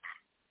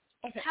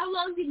 Okay. How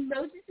long did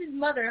Moses'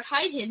 mother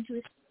hide him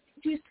to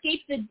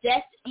escape the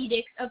death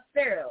edicts of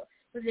Pharaoh?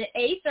 Was it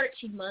A,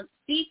 13 months,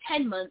 B,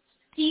 10 months,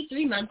 C,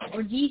 3 months,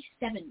 or D,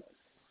 7 months?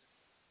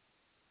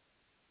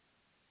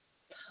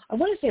 I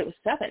want to say it was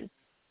 7.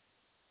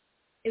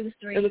 It was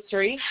 3. It was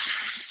 3?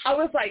 I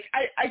was like,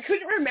 I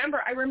couldn't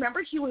remember. I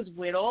remembered he was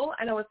little,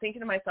 and I was thinking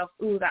to myself,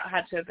 ooh, that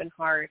had to have been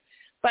hard.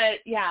 But,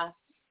 yeah,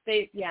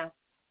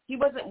 he he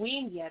wasn't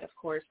weaned yet, of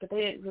course, but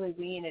they didn't really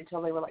wean until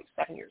they were like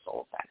 7 years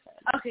old back then.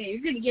 Okay, you're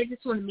going to get this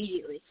one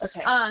immediately. Okay.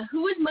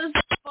 Who was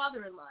Moses'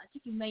 father-in-law? I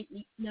think you might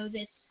know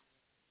this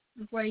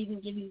before I even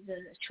give you the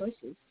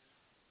choices.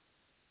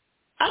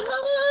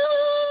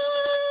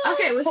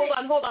 Okay,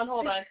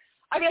 hold on.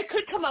 I mean, I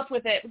could come up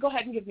with it, but go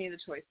ahead and give me the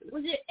choices.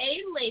 Was it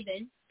A,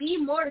 Laban, B,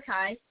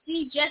 Mordecai,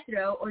 C,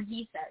 Jethro, or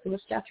D, Sarah? It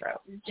was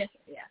Jethro.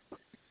 Yeah.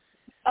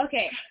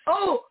 Okay.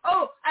 Oh,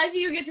 I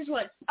think you'll get this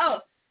one. Oh,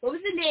 what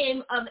was the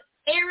name of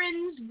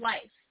Aaron's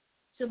wife?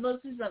 So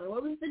Moses' mother.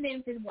 What was the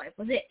name of his wife?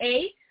 Was it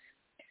A,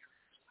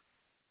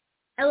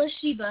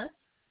 Elisheba,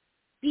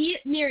 B,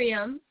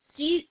 Miriam,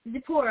 C,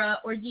 Zipporah,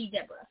 or D,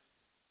 Deborah?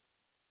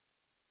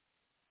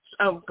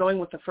 Oh, going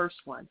with the first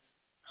one.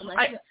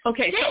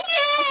 Okay,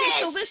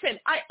 so listen,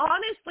 I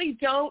honestly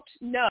don't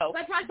know,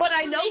 but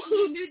I know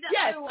who.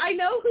 Yes, I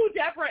know who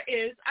Deborah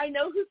is. I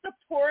know who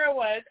Zipporah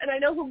was, and I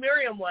know who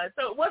Miriam was.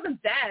 So it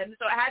wasn't them.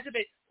 So it had to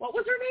be. What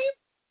was her name?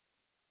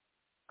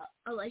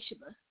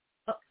 Elisheba.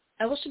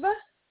 Elisheba?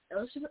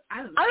 I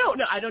don't know. I don't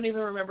know. I don't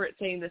even remember it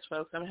saying this,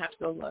 folks. I'm gonna have to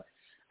go look.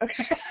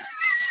 Okay.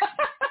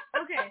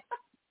 Okay.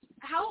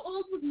 How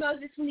old was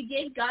Moses when he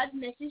gave God's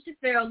message to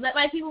Pharaoh? Let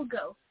my people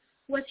go.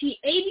 Was he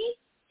 80,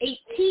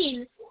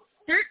 18,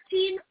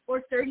 13,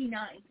 or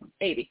 39?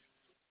 80.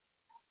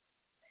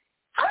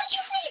 How did you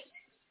think?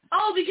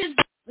 Oh, because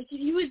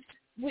he was.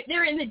 They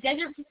were in the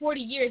desert for 40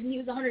 years, and he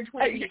was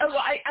 120.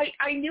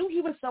 I knew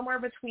he was somewhere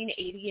between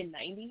 80 and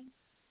 90.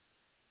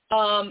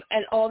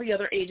 And all the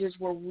other ages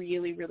were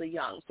really, really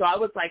young. So I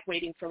was like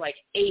waiting for like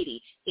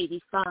 80,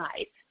 85,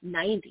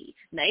 90,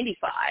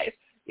 95,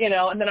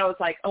 and then I was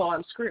like, oh,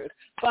 I'm screwed.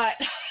 But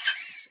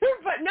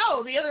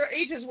no, the other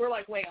ages were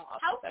like way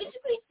off. How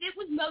physically fit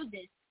was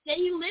Moses that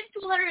he lived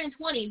to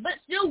 120 but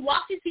still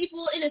walked his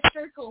people in a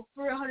circle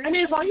for 100? I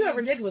mean, if all you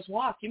ever did was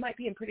walk, you might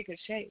be in pretty good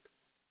shape.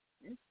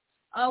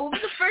 What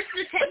was the first of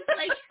the 10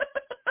 plagues?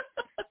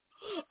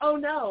 Oh,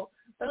 no.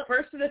 The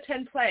first of the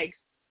 10 plagues.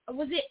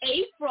 Was it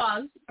A,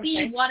 frogs,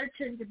 B, water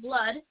turned to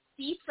blood,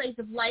 C, plagues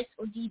of lice,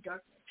 or D,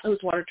 darkness? It was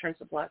water turns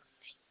to blood.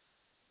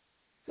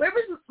 Where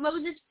was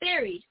Moses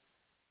buried?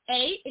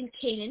 A, in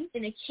Canaan,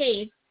 in a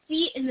cave,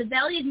 C, in the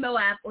valley of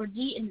Moab, or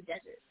D, in the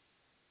desert?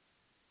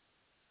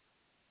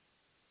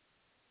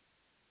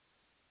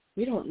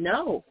 We don't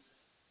know.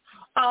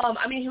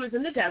 I mean, he was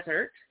in the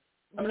desert.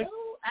 We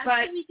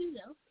do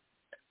know.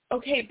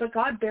 Okay, but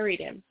God buried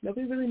him.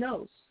 Nobody really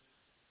knows.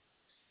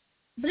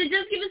 But it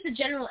does give us the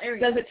general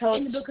area. Does it tell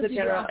us the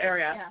general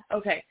area? Yeah.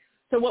 Okay.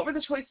 So what were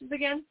the choices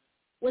again?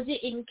 Was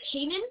it in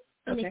Canaan,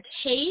 in a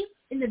cave,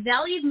 in the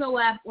valley of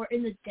Moab, or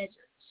in the desert?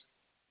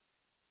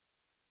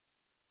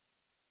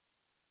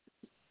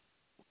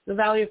 The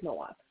valley of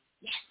Moab.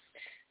 Yes.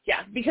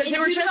 Yeah, because they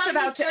were just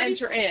about to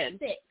enter in.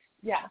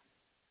 Yeah.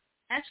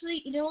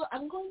 Actually, you know what?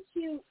 I'm going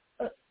to...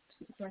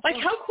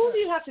 how cool do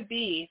you have to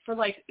be for,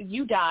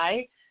 you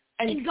die...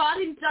 And God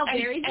himself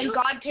buries you? And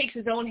God takes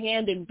his own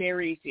hand and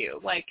buries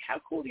you.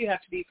 How cool do you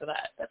have to be for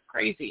that? That's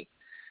crazy.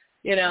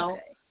 Okay.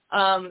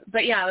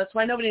 But yeah, that's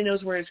why nobody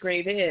knows where his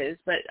grave is.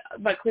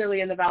 But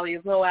clearly in the Valley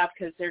of Moab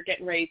because they're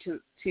getting ready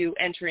to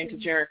enter into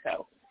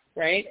Jericho,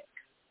 right?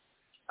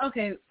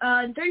 Okay.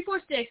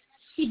 34:6.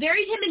 He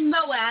buried him in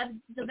Moab,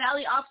 the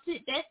valley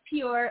opposite Beth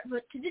Peor,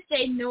 but to this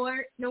day,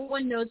 no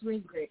one knows where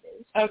his grave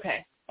is.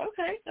 Okay.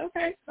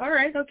 All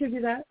right, I'll give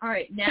you that. All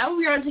right, now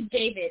we're on to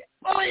David.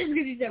 Oh, this is going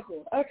to be so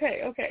cool.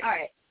 Okay. All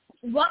right.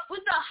 What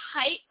was the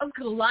height of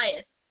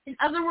Goliath? In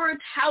other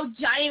words, how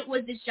giant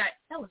was this giant?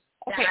 That was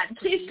bad.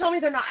 Please tell me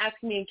they're not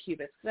asking me in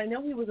cubits, because I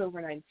know he was over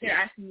 9 feet. They're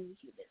asking me in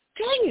cubits.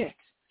 Dang it.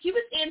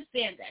 Cubits and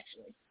spans,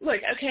 actually.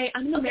 Look, okay,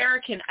 I'm an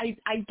American.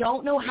 I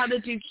don't know how to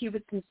do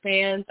cubits and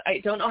spans.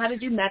 I don't know how to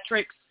do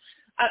metrics.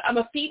 I'm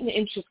a feet and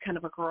inches kind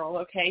of a girl,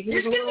 okay?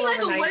 There's going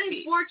to be a 1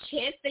 in 4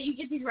 chance that you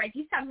get these right.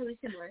 These sound really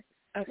similar.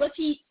 Okay. Was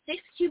he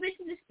 6 cubits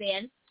in the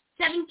span,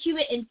 7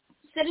 cubits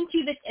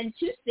and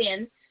 2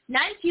 spans,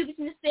 9 cubits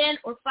in the span,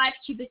 or 5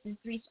 cubits and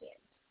 3 spans?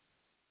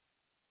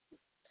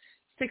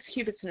 6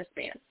 cubits in a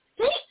span.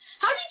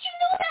 How did you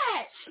know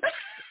that?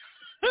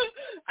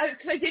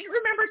 Because I didn't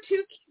remember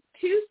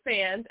two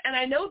spans, and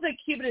I know the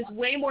cubit is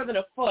way more than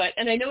a foot,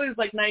 and I know it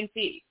was 9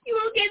 feet. You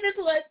won't get this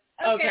one.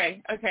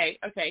 Okay.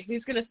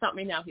 He's going to stump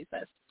me now, he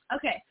says.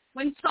 Okay.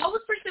 When Saul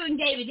was pursuing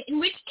David, in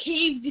which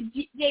cave did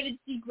David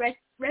seek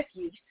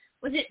refuge?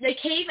 Was it the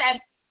cave at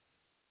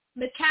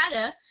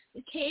Makeda,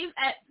 the cave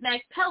at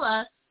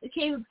Machpelah, the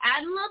cave of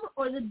Adullam,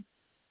 or the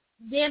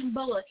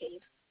Dambola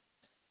cave?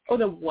 Oh,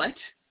 the what?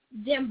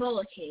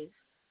 Dambola cave.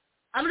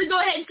 I'm going to go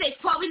ahead and say it's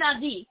probably not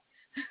D.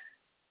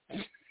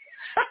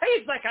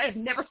 He's like, I have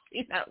never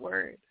seen that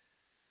word.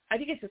 I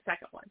think it's the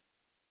second one.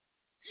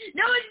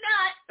 No, it's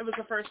not. It was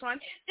the first one?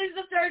 It's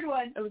the third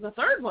one. It was the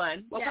third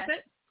one? What was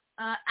it?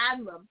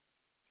 Adullam.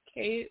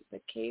 The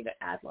cave at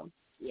Adullam.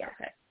 Yeah.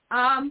 Okay.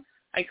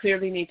 I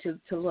clearly need to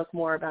look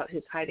more about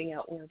his hiding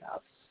out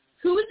whereabouts.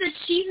 Who was the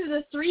chief of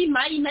the 3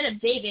 mighty men of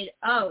David?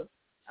 Oh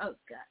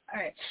God. All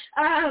right.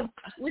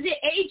 Was it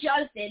A,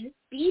 Jonathan,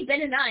 B,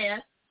 Benaniah,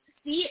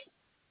 C,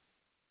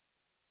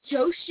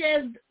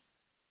 Josheb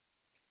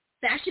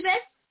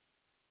Bashabeth,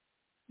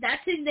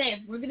 That's his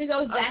name. We're gonna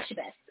go with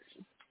Bashabeth.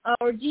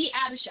 Or D.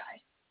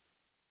 Abishai.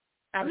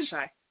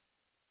 Abishai.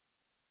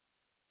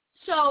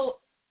 So,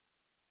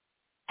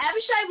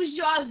 Abishai was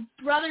Joab's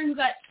brother who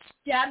got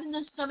stabbed in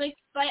the stomach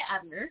by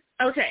Abner.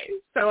 Okay,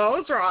 so I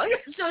was wrong.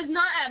 So it's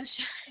not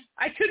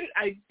Abishai.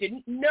 I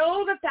didn't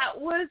know that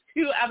was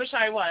who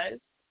Abishai was.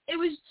 It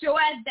was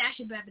Joab,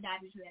 Bashabeth, and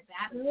Abishai.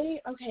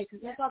 Really? Okay,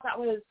 because I thought that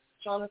was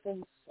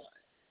Jonathan's son.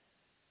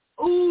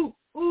 Ooh.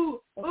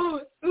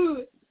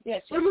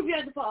 Yes. We're moving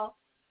on to Paul.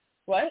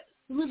 What?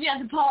 We're moving on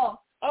to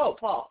Paul. Oh,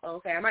 Paul.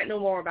 Okay, I might know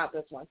more about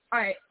this one. All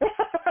right.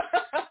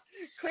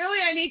 Clearly,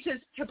 I need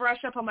to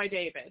brush up on my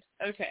David.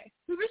 Okay.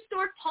 Who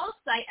restored Paul's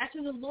sight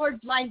after the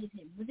Lord blinded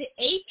him? Was it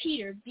A.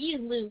 Peter, B.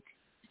 Luke,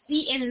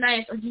 C.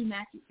 Ananias, or D.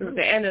 Matthew?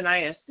 Okay,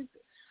 Ananias.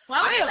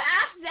 Why would you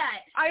ask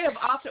that? I have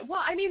often.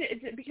 Well, I mean,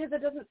 because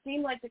it doesn't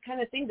seem like the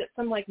kind of thing that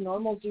some like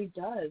normal dude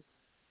does.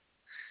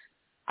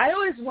 I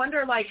always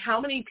wonder like how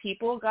many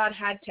people God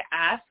had to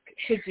ask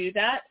to do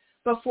that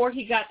before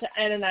he got to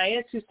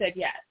Ananias, who said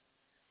yes.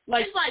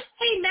 Like, it's like,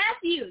 hey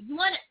Matthew, you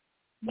want to?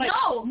 Like,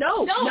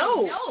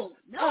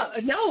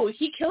 No,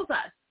 he kills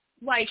us.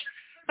 Like,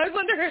 I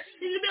wonder.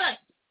 He's gonna be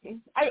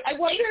like, I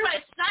wonder.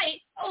 My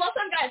sight. Oh, well,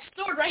 some guy's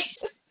sword, right?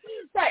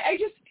 Right.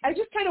 I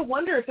just kind of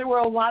wonder if there were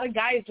a lot of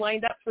guys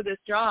lined up for this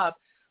job,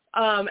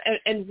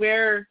 and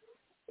where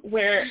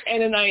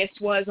Ananias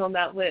was on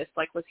that list.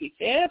 Like, was he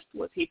 5th?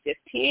 Was he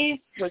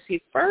 15th? Was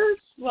he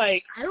 1st?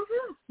 Like, I don't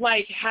know.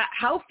 Like,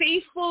 how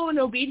faithful and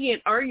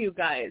obedient are you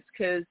guys?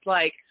 Because,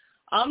 like,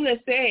 I'm going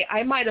to say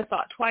I might have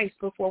thought twice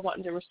before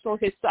wanting to restore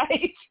his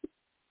sight.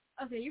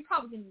 Okay, you're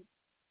probably going to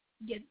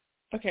get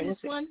this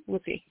one.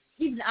 We'll see.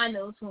 Even I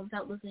know this one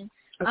without listening.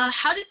 Okay.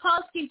 How did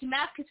Paul escape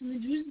Damascus when the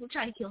Jews were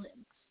trying to kill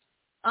him?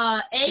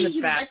 In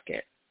a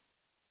basket.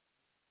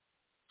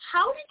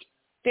 How did...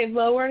 They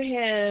lowered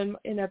him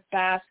in a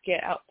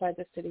basket outside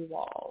the city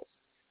walls.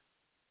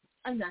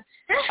 I'm done.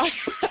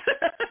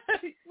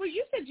 Well,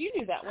 you said you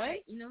knew that,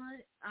 right? You know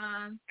what?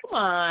 Come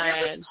on.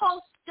 Where was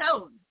Paul's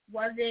stone?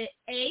 Was it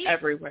A?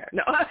 Everywhere.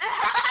 No.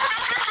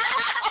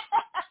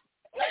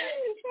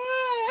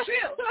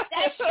 True.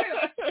 That's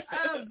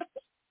true.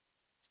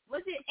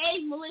 Was it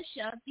A,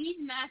 Militia, B,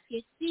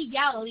 Damascus, C,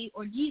 Galilee,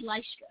 or D,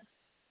 Lystra?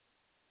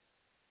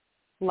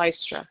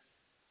 Lystra.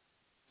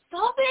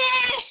 Stop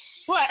it!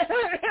 What?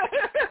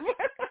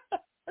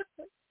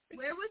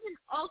 Where was an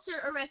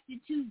altar erected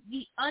to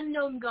the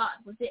unknown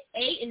God? Was it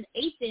A, in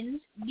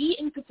Athens, B,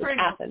 in Capernaum?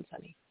 Athens,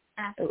 honey.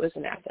 Athens. It was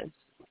in Athens.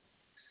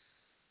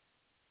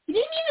 You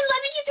didn't even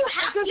let me get through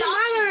half the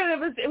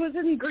option. It was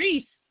in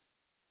Greece.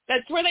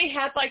 That's where they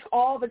had like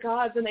all the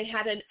gods, and they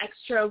had an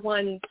extra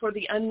one for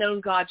the unknown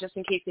God just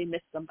in case they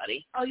missed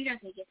somebody. Oh, you're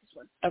not gonna get this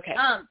one. Okay.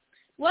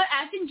 What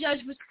Athens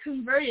judge was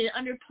converted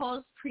under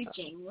Paul's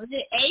preaching? Was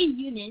it A,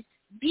 Eunice,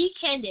 B,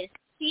 Candace,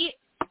 C,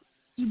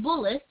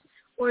 Eubulus,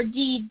 or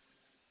D?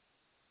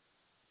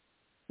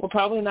 Well,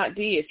 probably not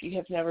D if you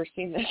have never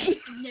seen this.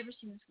 I've never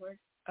seen this word.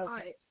 Okay. All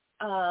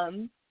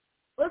right.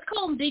 Let's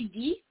call him Big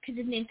D because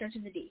his name starts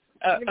with a D.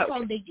 We're gonna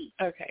call him Big D.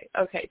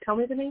 Okay. Tell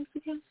me the names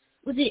again.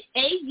 Was it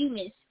A,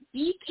 Eunice,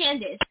 B,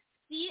 Candace,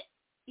 C,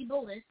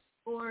 Eubulus,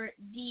 or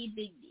D,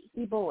 Big D?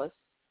 Eubulus.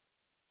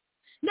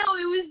 No,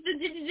 it was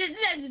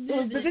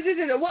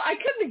the... Well, I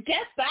couldn't have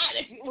guessed that.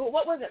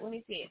 What was it? Let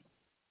me see.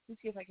 Let's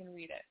see if I can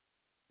read it.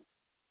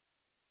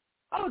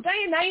 Oh,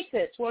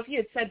 Dionysus. Well, if you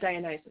had said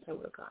Dionysus, I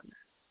would have gotten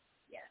that.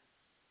 Yeah.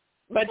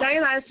 But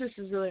Dionysus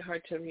is really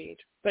hard to read.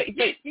 But you're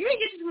going to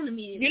get this one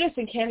immediately. Eunice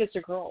and Candace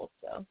are girls,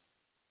 so.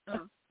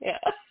 Oh. Yeah.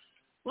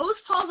 What was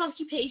Paul's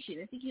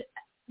occupation? I think he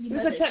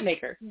was a tent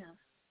maker. Yeah.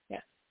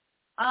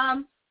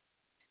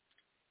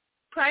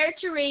 Prior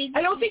to raising...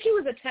 I don't think he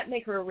was a tent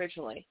maker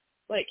originally.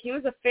 Like, he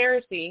was a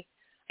Pharisee.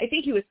 I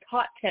think he was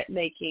taught tent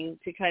making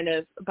to kind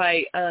of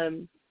by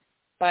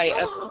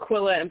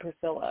Aquila and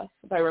Priscilla,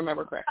 if I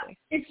remember correctly.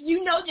 If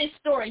you know this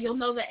story, you'll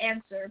know the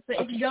answer. But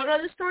if you don't know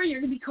the story,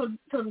 you're going to be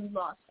totally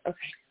lost. Okay.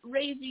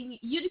 Raising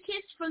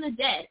Eutychus from the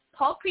dead,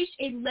 Paul preached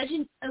a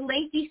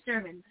lengthy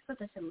sermon. I thought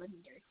that said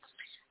legendary.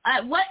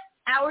 At what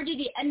hour did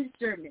he end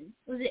the sermon?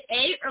 Was it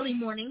A, early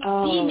morning,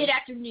 B,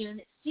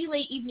 mid-afternoon, C,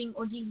 late evening,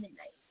 or D,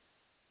 midnight?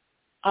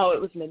 Oh,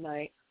 it was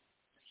midnight.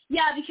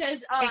 Yeah, because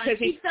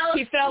he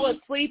fell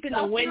asleep in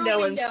the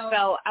window and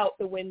fell out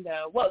the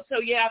window. Well,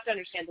 so you have to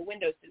understand the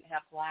windows didn't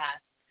have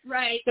glass.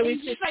 Right. So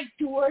he's just like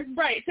doors.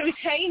 Right. So he's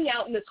hanging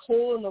out in this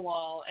hole in the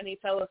wall, and he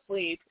fell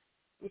asleep,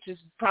 which is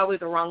probably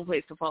the wrong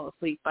place to fall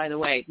asleep, by the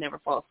way. Never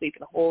fall asleep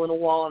in a hole in a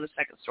wall in a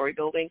second-story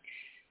building.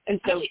 And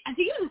so I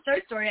think it was the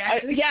third story,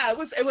 actually.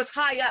 It was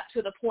high up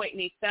to the point,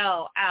 and he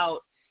fell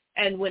out,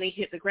 and when he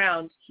hit the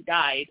ground, he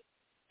died.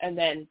 And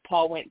then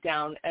Paul went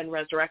down and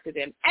resurrected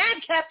him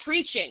and kept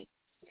preaching.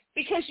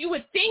 Because you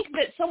would think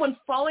that someone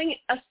falling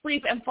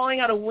asleep and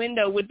falling out a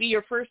window would be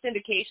your first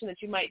indication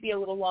that you might be a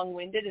little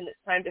long-winded and it's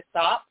time to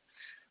stop.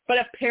 But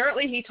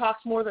apparently he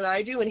talks more than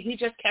I do, and he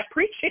just kept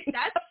preaching.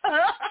 That's an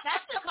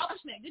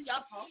accomplishment. Good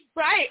job, Paul.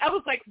 Right. I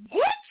was like,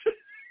 what?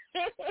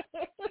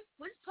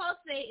 What does Paul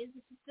say is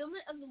the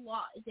fulfillment of the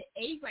law? Is it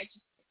A,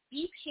 righteousness,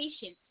 B,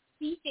 patience,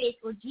 C, faith,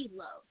 or D,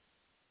 love?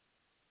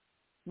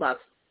 Love.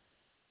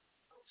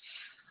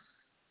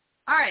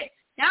 All right.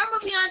 Now we're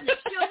moving on to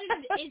the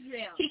children of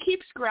Israel. He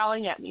keeps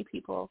growling at me,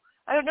 people.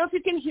 I don't know if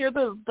you can hear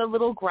the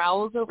little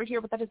growls over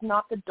here, but that is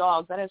not the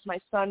dog. That is my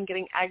son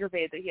getting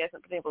aggravated that he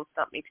hasn't been able to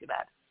stump me too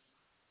bad.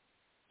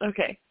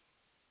 Okay.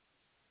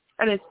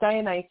 And it's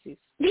Dionysus.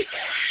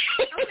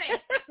 Okay,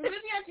 we're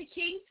moving on to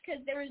kings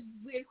because there was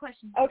weird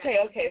questions. Okay.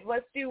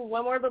 Let's do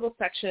one more little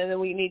section, and then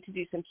we need to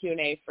do some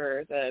Q&A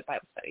for the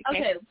Bible study.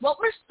 Okay, what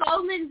were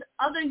Solomon's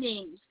other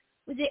names?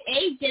 Was it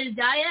A,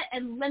 Jedediah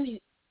and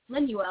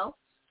Lemuel,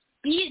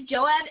 B,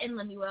 Joab and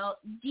Lemuel,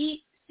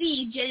 C,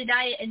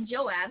 Jedediah and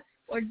Joab,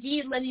 or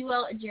D,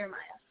 Lemuel and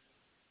Jeremiah?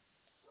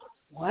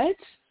 What?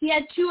 He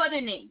had 2 other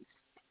names.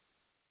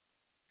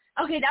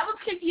 Okay, that was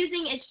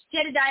confusing. It's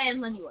Jedediah and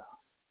Lemuel.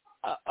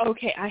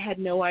 Okay, I had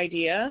no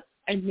idea,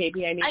 and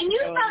maybe I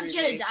knew about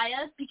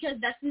Jedediah because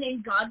that's the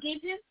name God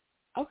gave him.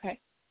 Okay.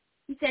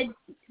 He said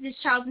this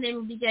child's name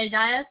will be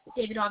Jedediah.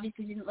 David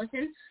obviously didn't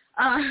listen.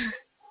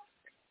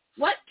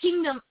 What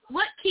king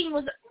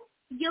was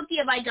guilty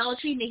of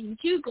idolatry, making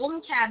 2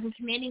 golden calves and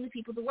commanding the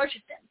people to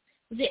worship them?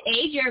 Was it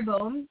A,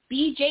 Jeroboam,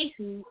 B,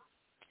 Jehu,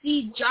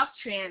 C,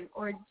 Joktran,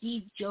 or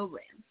D,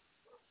 Joram?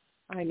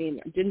 I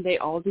mean, didn't they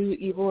all do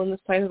evil in the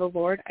sight of the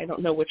Lord? I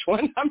don't know which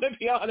one, I'm going to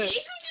be honest.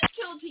 Jehu just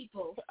killed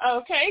people.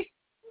 Okay.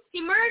 He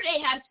murdered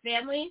Ahab's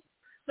family.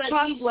 But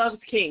Tom loves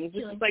kings.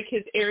 This is like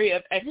his area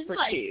of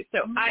expertise.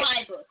 Like so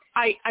book.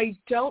 I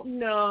don't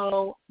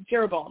know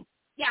Jeroboam.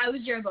 Yeah, it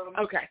was Jeroboam.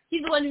 Okay.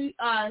 He's the one who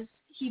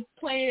he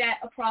pointed at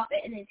a prophet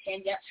and his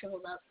hand got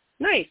shriveled up.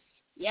 Nice.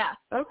 Yeah.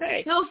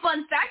 Okay. No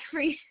fun fact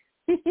for you.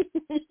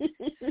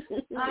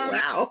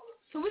 Wow.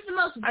 Who was the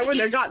most wicked? I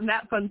wouldn't have gotten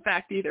that fun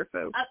fact either,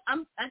 folks.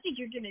 I think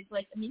you're gonna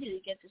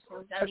immediately get this one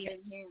without even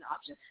hearing the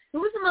option. Who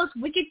was the most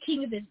wicked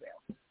king of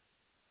Israel?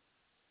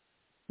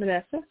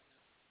 Manasseh.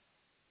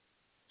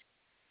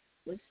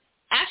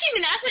 Actually,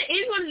 Manasseh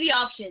is one of the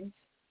options.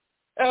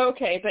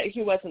 Okay, but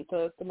he wasn't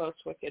the most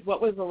wicked.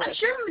 What was the list? I'm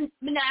sure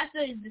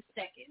Manasseh is the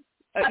second.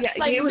 Yeah,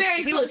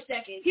 very close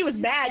second. He was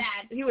bad.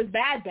 He was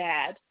bad.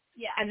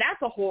 Yeah. And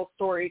that's a whole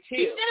story too.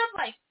 Instead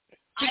of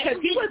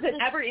because he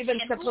wasn't ever even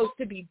supposed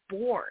to be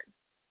born.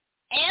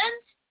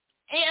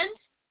 And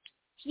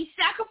he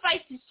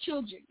sacrificed his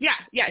children.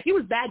 Yeah, he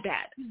was bad.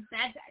 He was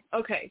bad.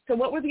 Okay, so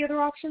what were the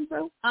other options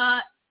though?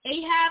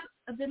 Ahab,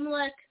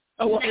 Abimelech.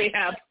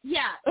 Ahab.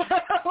 Yeah.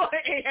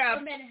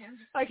 Ahab.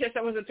 I guess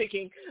I wasn't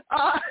thinking.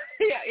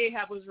 Yeah,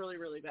 Ahab was really,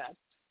 really bad.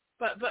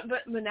 But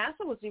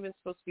Manasseh wasn't even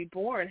supposed to be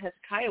born.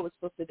 Hezekiah was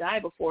supposed to die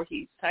before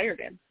he tired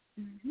him.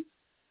 Mm-hmm.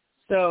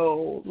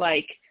 So,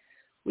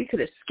 we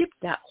could have skipped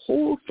that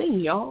whole thing,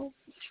 y'all.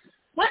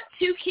 What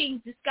 2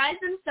 kings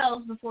disguised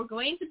themselves before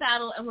going to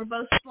battle and were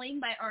both slain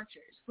by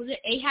archers? Was it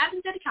Ahab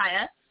and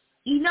Zedekiah,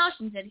 Enosh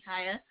and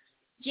Zedekiah,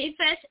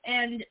 Japheth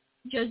and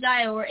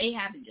Josiah, or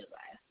Ahab and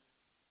Josiah?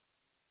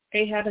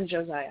 Ahab and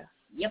Josiah.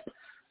 Yep.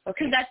 Okay.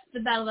 Because that's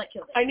the battle that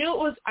killed him. I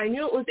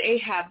knew it was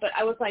Ahab, but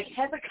I was like,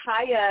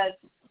 Hezekiah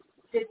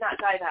did not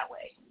die that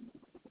way.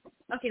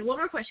 Okay, one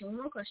more question.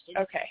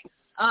 Okay.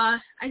 I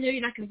know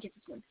you're not going to get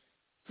this one.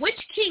 Which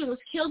king was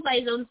killed by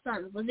his own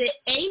sons? Was it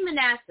A,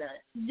 Manasseh,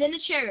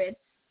 Sennacherib,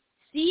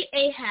 C,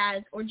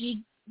 Ahaz, or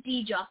D,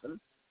 Jotham?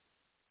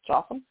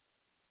 Jotham?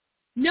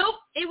 Nope,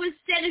 it was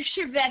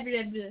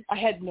Sennacherib. I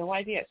had no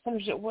idea.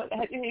 Sennacherib, what?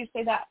 How did you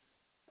say that?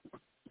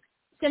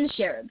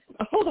 Sennacherib.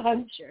 Hold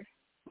on. Sure.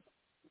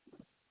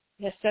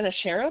 Yes,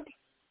 Sennacherib?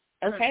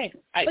 Okay.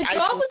 But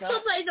Joab was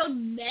killed by his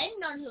own men,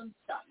 not his own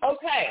sons.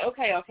 Okay.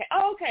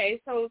 Oh,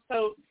 okay. So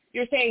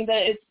you're saying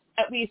that it's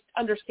at least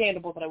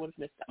understandable that I would have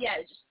missed that. Yeah,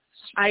 it's just...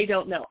 I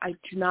don't know. I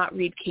do not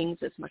read Kings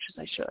as much as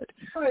I should.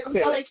 All right,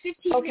 we've got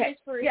 15 minutes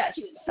for yes.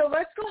 So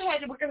let's go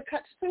ahead and we're going to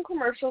cut to some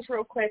commercials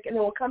real quick, and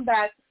then we'll come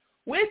back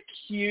with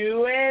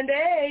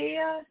Q&A.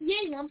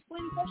 Yay, Mom's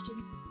plenty of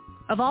questions.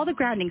 Of all the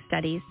grounding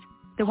studies,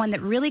 the one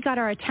that really got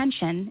our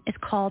attention is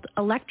called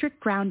Electric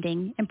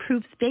Grounding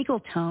Improves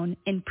Vagal Tone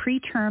in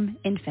Preterm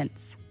Infants.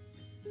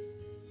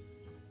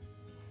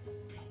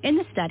 In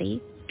the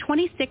study,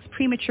 26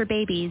 premature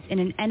babies in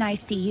an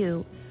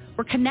NICU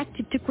were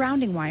connected to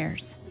grounding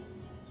wires.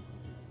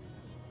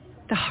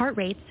 The heart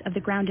rates of the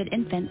grounded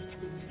infants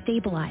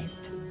stabilized,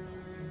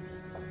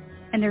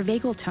 and their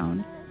vagal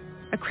tone,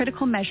 a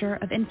critical measure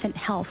of infant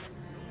health,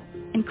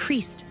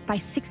 increased by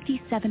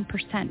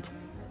 67%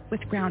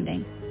 with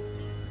grounding.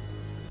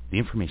 The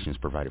information is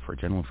provided for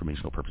general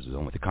informational purposes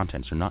only. The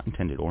contents are not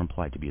intended or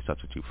implied to be a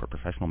substitute for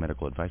professional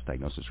medical advice,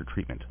 diagnosis, or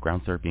treatment.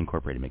 Ground Therapy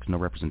Incorporated makes no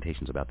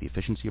representations about the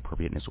efficiency,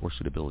 appropriateness, or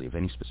suitability of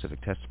any specific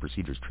tests,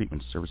 procedures,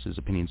 treatments, services,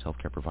 opinions,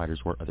 healthcare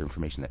providers, or other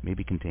information that may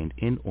be contained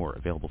in or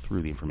available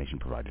through the information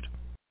provided.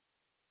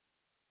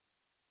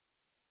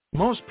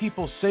 Most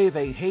people say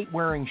they hate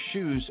wearing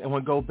shoes and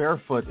would go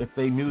barefoot if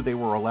they knew they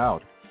were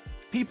allowed.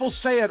 People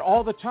say it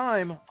all the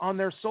time on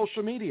their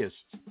social medias.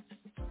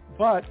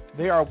 But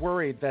they are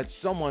worried that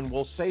someone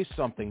will say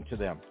something to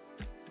them.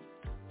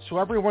 So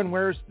everyone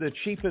wears the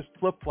cheapest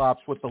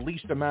flip-flops with the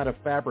least amount of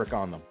fabric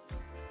on them.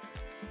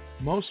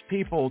 Most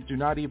people do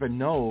not even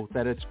know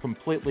that it's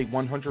completely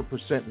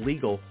 100%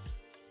 legal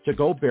to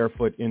go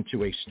barefoot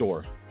into a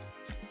store.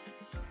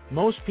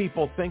 Most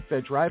people think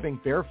that driving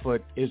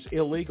barefoot is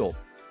illegal,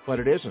 but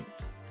it isn't.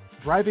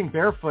 Driving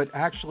barefoot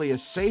actually is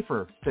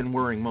safer than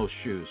wearing most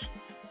shoes.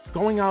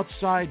 Going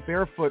outside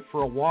barefoot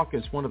for a walk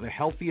is one of the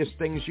healthiest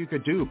things you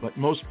could do, but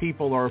most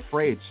people are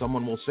afraid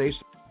someone will say so.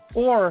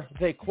 Or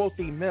they quote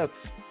the myths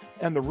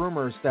and the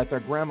rumors that their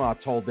grandma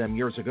told them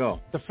years ago.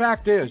 The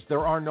fact is,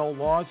 there are no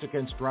laws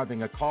against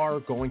driving a car,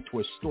 going to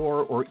a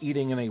store, or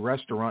eating in a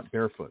restaurant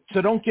barefoot.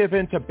 So don't give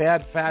in to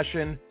bad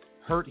fashion,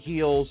 hurt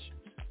heels,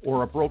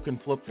 or a broken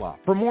flip-flop.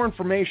 For more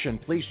information,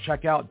 please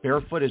check out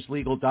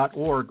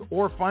barefootislegal.org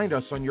or find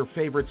us on your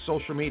favorite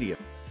social media.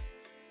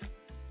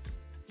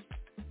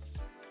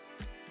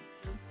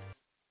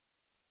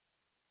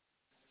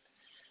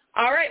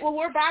 All right, well,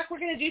 we're back. We're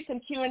going to do some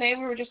Q&A.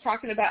 We were just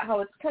talking about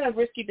how it's kind of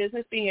risky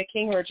business being a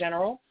king or a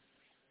general,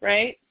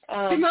 right?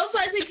 You're most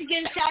likely to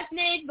get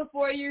assassinated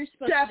before you're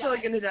supposed Definitely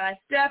to going to die.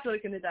 Definitely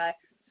going to die.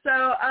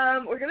 So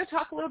we're going to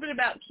talk a little bit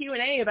about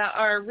Q&A, about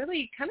our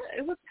really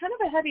it was kind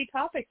of a heavy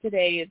topic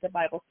today at the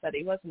Bible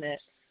study, wasn't it?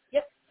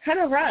 Yep. Kind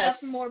of rough. I have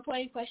some more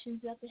pointy questions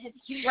about the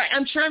heavy Q&A. Right,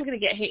 I'm sure I'm going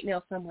to get hate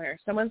mail somewhere.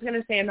 Someone's going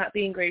to say I'm not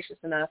being gracious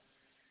enough.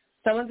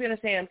 Someone's going to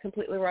say I'm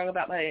completely wrong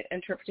about my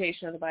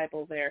interpretation of the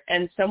Bible there.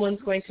 And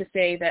someone's going to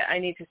say that I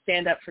need to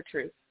stand up for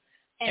truth.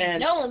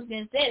 And no one's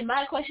going to say it.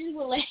 My questions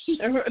were late.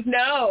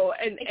 No.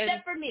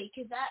 Except for me,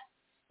 because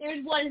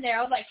there's one in there.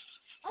 I was like,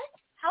 what?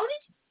 How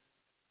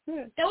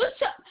did...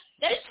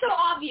 That is so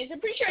obvious. I'm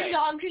pretty sure a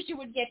non-Christian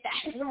would get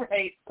that.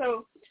 Right.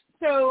 So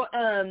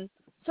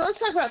let's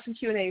talk about some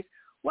Q&As.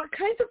 What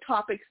kinds of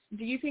topics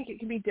do you think it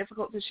can be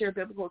difficult to share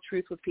biblical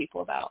truth with people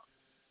about?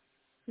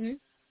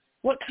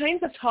 What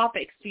kinds of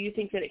topics do you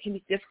think that it can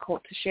be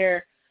difficult to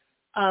share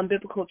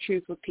biblical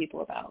truth with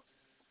people about?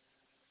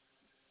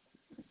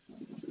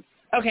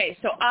 Okay,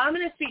 so I'm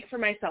going to speak for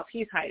myself.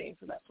 He's hiding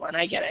for this one.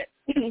 I get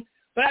it.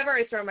 But I've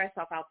already thrown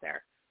myself out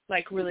there,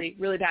 like really,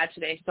 really bad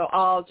today, so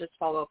I'll just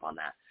follow up on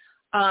that.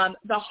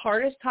 The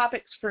hardest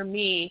topics for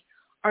me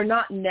are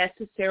not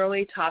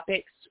necessarily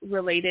topics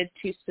related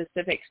to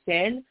specific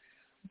sin,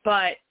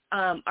 but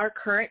our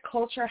current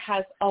culture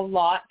has a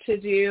lot to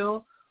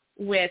do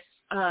with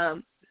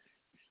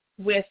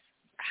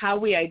how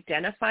we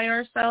identify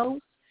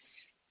ourselves.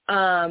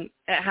 It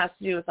has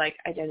to do with like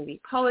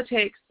identity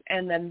politics,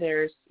 and then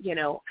there's,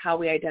 how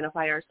we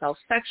identify ourselves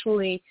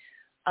sexually,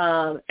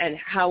 and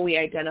how we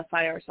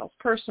identify ourselves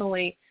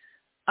personally.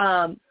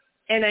 And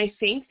I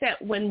think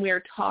that when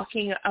we're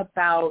talking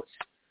about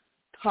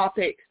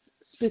topics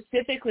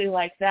specifically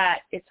like that,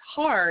 it's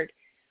hard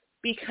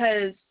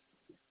because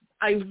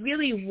I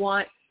really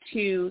want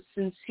to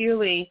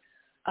sincerely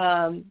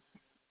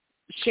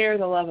share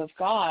the love of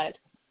God,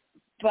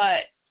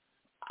 but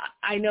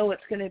I know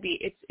it's going to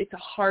be, it's a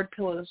hard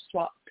pill to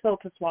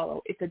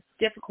swallow. It's a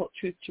difficult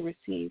truth to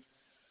receive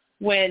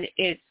when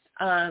it's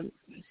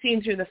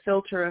seen through the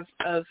filter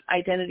of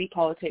identity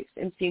politics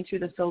and seen through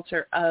the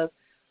filter of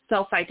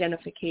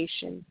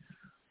self-identification.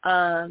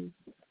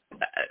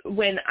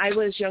 When I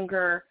was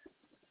younger,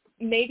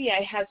 maybe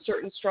I had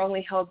certain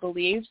strongly held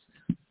beliefs,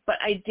 but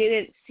I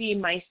didn't see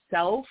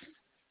myself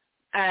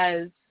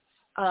as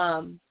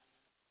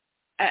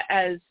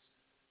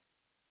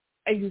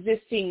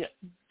existing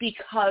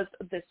because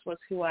this was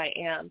who I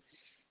am.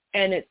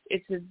 And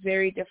it's a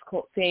very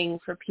difficult thing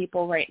for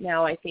people right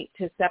now, I think,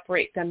 to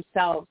separate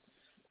themselves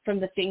from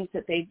the things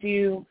that they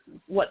do,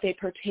 what they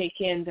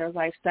partake in, their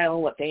lifestyle,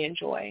 and what they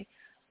enjoy.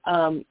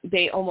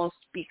 They almost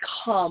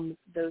become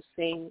those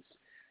things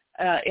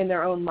in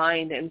their own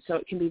mind, and so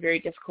it can be very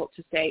difficult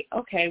to say,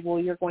 okay, well,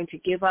 you're going to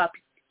give up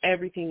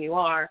everything you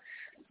are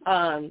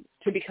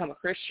to become a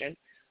Christian,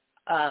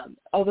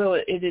 although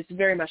it is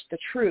very much the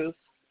truth,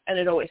 and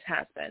it always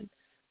has been.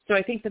 So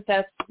I think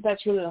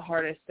that's really the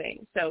hardest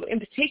thing. So in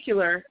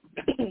particular,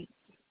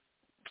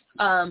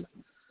 I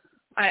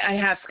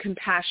have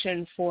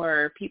compassion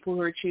for people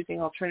who are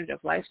choosing alternative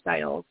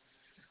lifestyles,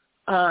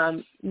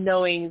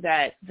 knowing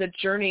that the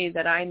journey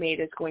that I made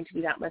is going to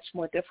be that much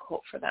more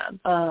difficult for them.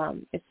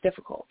 It's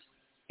difficult.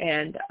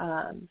 And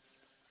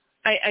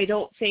I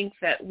don't think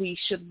that we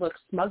should look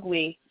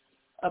smugly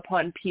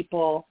upon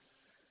people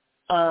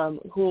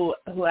who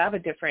have a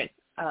different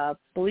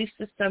belief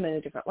system and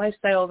a different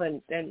lifestyle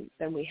than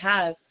we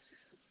have.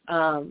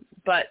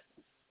 But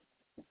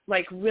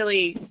like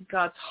really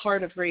God's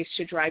heart of grace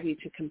should drive you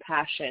to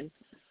compassion,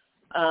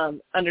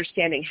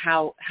 understanding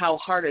how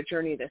hard a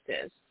journey this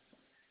is.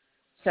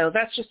 So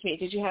that's just me.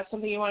 Did you have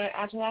something you want to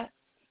add to that?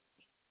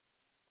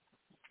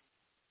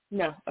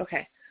 No?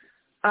 Okay.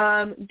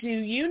 Do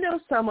you know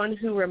someone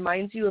who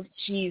reminds you of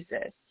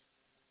Jesus?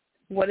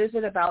 What is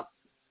it about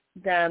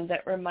them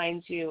that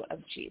reminds you of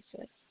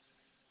Jesus?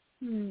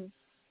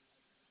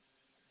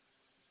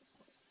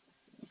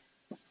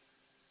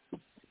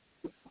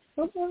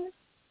 Help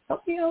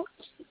me out.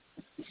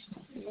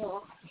 Yeah.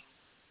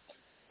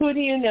 Who do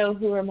you know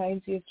who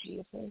reminds you of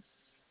Jesus?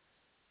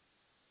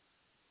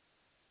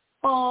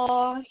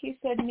 Aw, he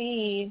said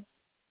me.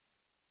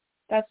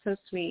 That's so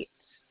sweet.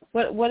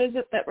 What is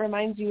it that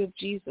reminds you of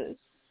Jesus?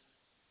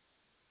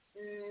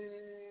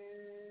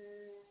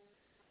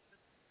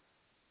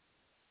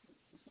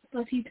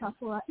 Both you talk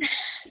a lot.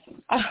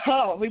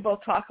 Oh, we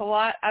both talk a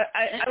lot.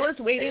 I was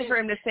waiting for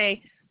him to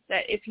say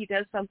that if he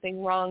does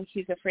something wrong,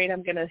 he's afraid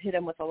I'm going to hit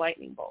him with a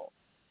lightning bolt.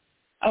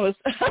 I was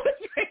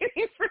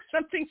waiting for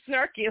something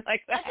snarky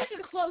like that. That took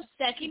a close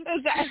second.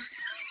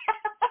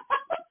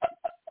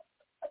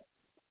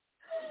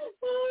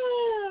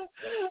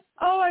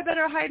 Oh, I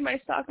better hide my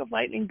stock of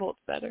lightning bolts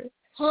better.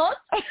 Huh?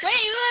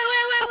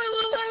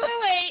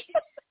 Wait.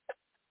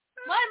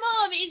 My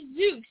mom is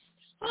Zeus.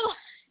 Oh.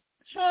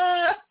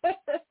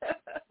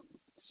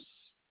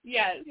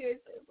 Yes.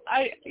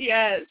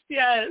 Yes.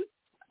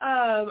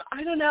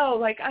 I don't know.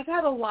 Like, I've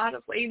had a lot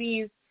of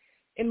ladies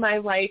in my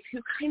life who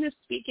kind of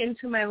speak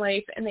into my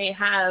life, and they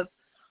have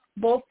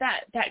both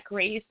that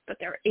grace, but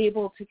they're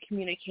able to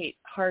communicate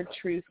hard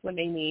truth when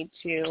they need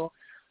to.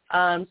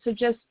 So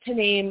just to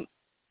name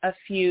a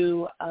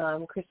few,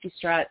 Christy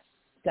Strutz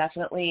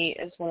definitely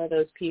is one of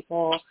those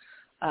people.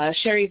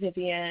 Sherry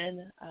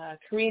Vivian,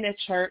 Karina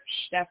Church,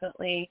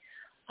 definitely.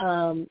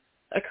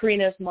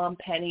 Karina's mom,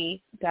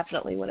 Penny,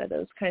 definitely one of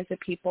those kinds of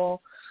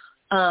people.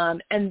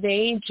 And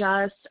they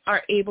just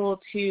are able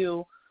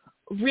to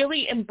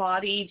really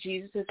embody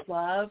Jesus'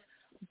 love,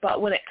 but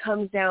when it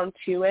comes down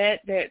to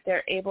it,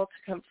 they're able to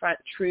confront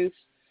truth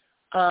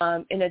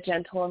in a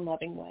gentle and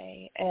loving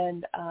way.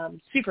 And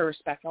super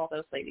respect all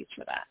those ladies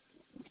for that.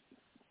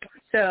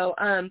 So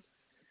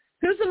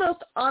who's the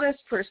most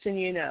honest person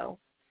you know?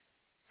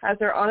 Has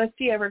their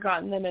honesty ever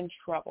gotten them in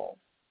trouble?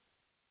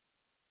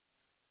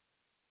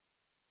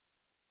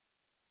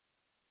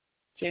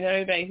 Do you know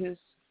anybody who's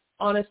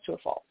honest to a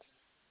fault?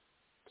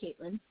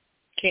 Caitlin.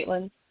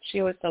 She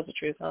always tells the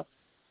truth, huh?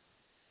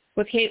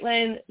 With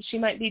Caitlin, she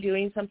might be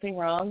doing something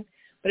wrong,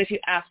 but if you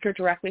ask her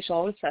directly, she'll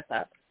always fess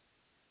up.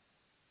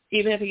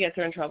 Even if it gets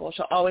her in trouble,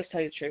 she'll always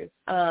tell you the truth.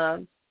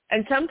 And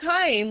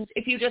sometimes,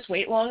 if you just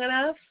wait long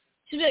enough,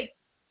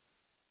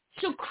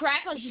 she'll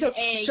crack on his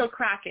egg. She'll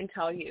crack and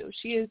tell you.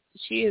 She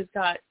has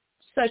got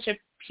such a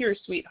pure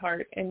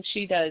sweetheart, and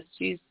she does.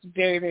 She's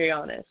very, very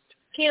honest.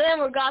 Caitlin,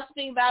 we're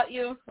gossiping about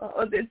you.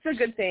 Oh, it's a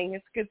good thing.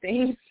 It's good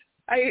things.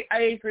 I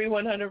agree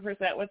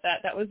 100% with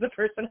that. That was the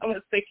person I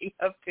was thinking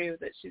of too.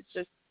 That she's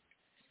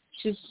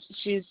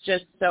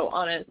just so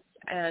honest,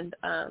 and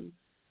I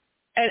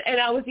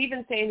was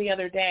even saying the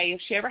other day, if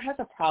she ever has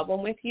a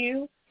problem with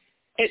you,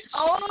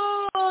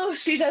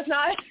 she does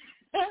not.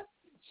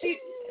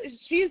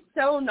 She's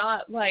so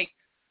not like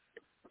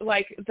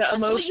the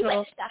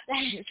emotional.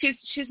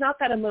 She's not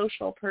that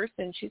emotional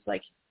person. She's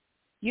like,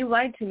 you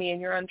lied to me and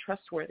you're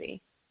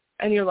untrustworthy,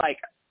 and you're like,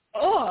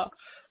 oh.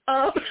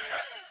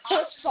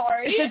 I'm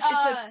sorry.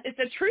 It's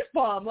a truth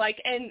bomb,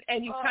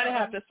 and you kind of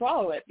have to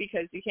swallow it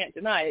because you can't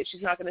deny it.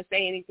 She's not going to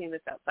say anything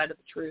that's outside of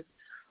the truth.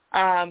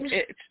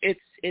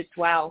 It's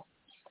wow.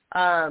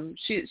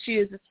 She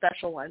is a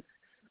special one.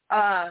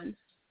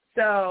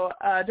 So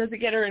does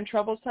it get her in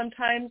trouble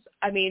sometimes?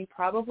 I mean,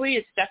 probably.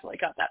 It's definitely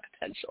got that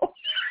potential.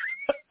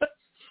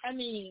 I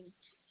mean,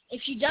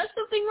 if she does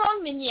something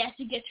wrong, then yes,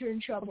 it gets her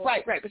in trouble.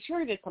 Right. But she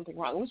already did something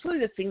wrong. It was really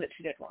the thing that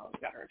she did wrong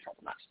that got her in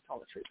trouble, not to tell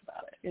the truth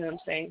about it. You know what I'm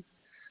saying?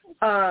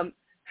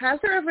 Has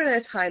there ever been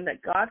a time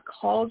that God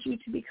called you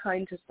to be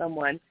kind to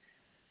someone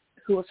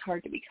who was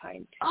hard to be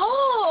kind to?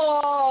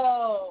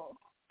 Oh.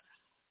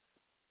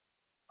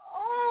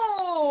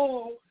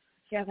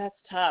 Yeah, that's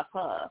tough,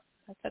 huh?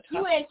 That's a tough.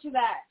 You answer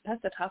that.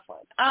 That's a tough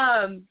one.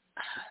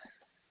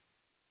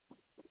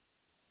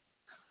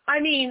 I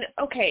mean,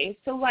 okay,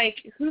 so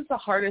who's the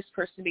hardest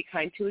person to be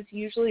kind to? It's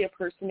usually a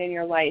person in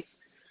your life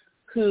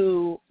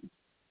who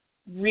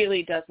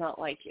really does not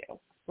like you,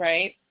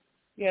 right?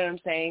 You know what I'm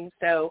saying?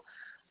 So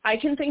I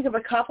can think of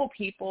a couple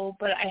people,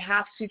 but I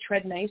have to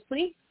tread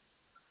nicely.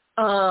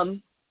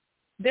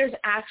 There's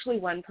actually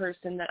one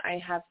person that I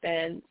have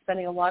been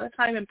spending a lot of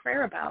time in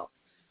prayer about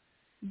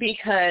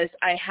because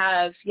I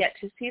have yet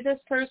to see this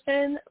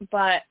person,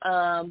 but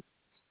I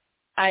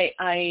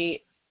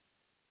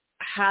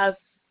have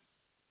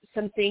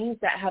some things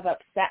that have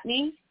upset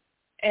me,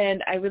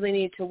 and I really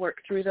need to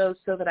work through those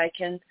so that I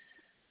can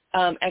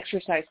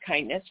exercise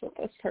kindness with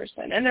this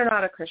person. And they're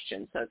not a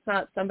Christian, so it's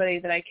not somebody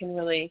that I can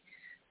really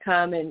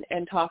come and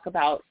talk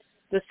about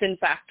the sin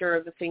factor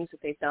of the things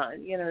that they've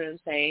done. You know what I'm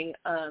saying?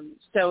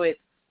 So it's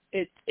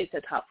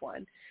a tough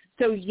one.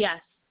 So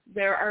yes,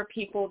 there are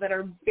people that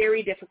are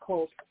very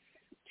difficult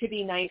to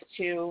be nice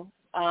to,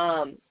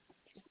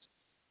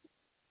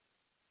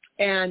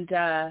 and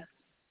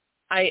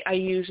I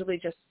usually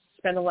just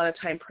spend a lot of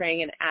time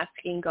praying and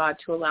asking God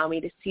to allow me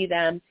to see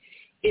them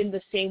in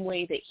the same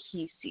way that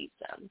he sees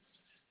them.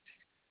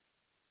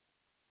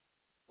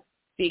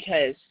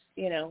 Because,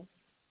 he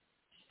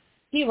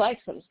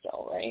likes them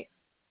still, right?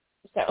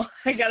 So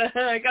I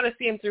gotta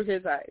see him through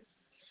his eyes.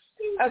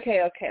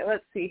 Okay,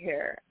 let's see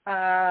here.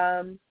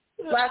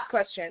 Last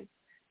question.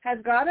 Has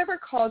God ever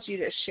called you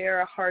to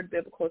share a hard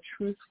biblical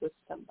truth with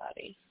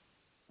somebody?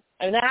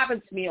 I mean, that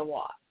happens to me a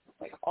lot,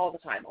 all the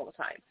time.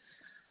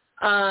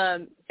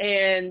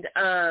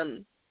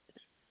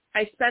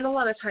 I spend a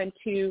lot of time,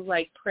 too,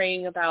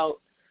 praying about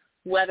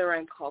whether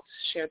I'm called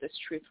to share this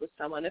truth with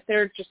someone. If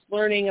they're just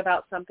learning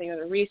about something or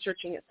they're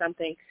researching at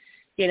something,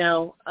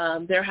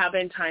 There have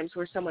been times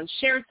where someone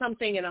shared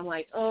something and I'm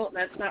like, oh,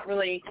 that's not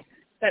really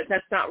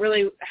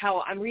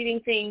how I'm reading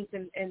things.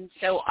 And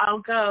so I'll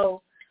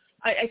go.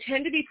 I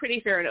tend to be pretty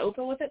fair and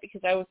open with it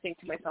because I always think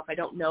to myself, I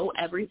don't know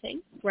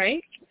everything,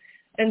 right?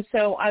 And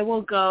so I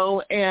will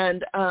go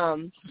and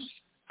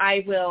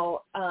I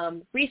will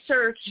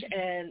research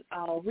and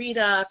I'll read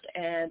up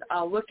and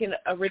I'll look in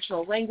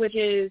original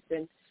languages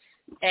and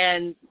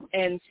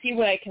see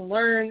what I can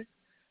learn.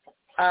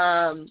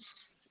 And,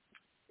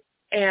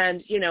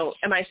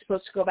 am I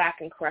supposed to go back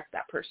and correct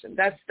that person?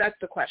 That's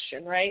the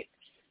question, right?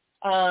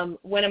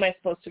 When am I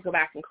supposed to go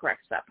back and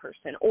correct that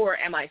person? Or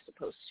am I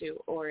supposed to?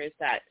 Or is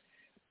that,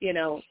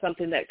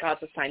 something that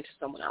God's assigned to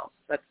someone else?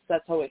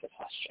 That's always a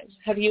question.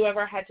 Have you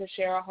ever had to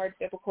share a hard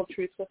biblical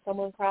truth with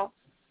someone, Carl?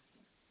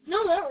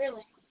 No, not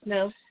really.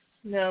 No,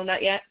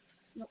 not yet?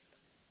 Nope.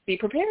 Be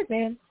prepared,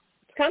 man.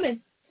 It's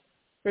coming.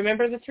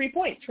 Remember the 3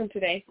 points from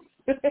today.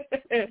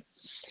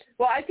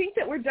 Well, I think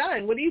that we're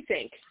done. What do you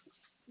think?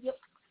 Yep.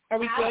 Are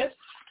we good?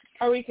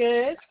 Are we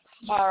good?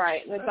 All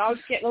right. The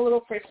dog's getting a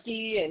little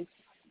frisky, and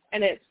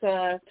it's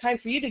time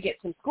for you to get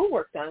some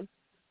schoolwork done.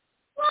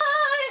 What?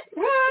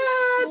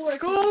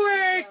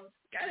 Schoolwork.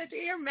 Got to do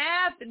your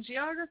math and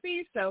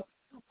geography. So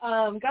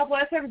God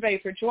bless everybody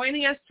for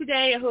joining us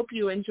today. I hope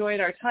you enjoyed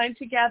our time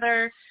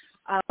together.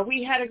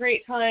 We had a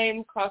great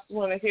time. Cross is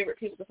one of my favorite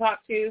people to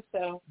talk to.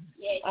 So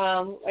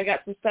I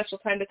got some special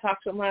time to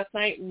talk to him last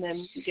night, and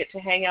then we get to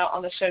hang out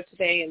on the show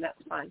today, and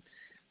that's fun.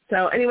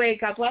 So anyway,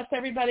 God bless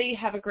everybody.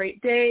 Have a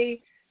great day,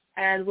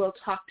 and we'll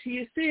talk to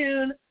you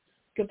soon.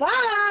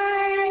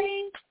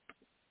 Goodbye.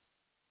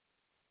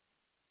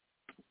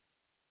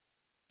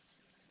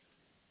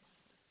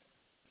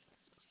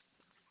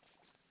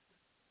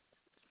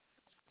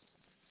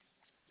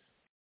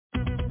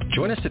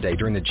 Join us today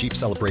during the Jeep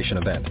Celebration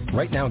event.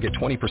 Right now, get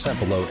 20%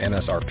 below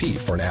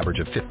MSRP for an average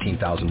of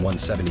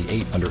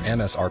 $15,178 under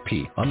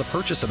MSRP on the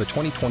purchase of a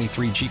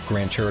 2023 Jeep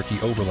Grand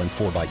Cherokee Overland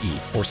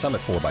 4xE or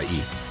Summit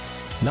 4xE.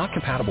 Not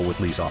compatible with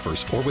lease offers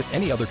or with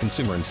any other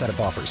consumer incentive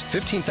offers.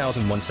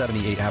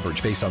 $15,178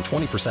 average based on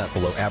 20%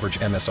 below average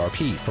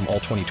MSRP from all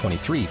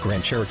 2023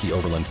 Grand Cherokee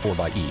Overland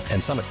 4xE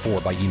and Summit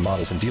 4xE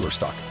models in dealer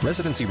stock.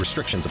 Residency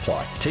restrictions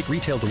apply. Take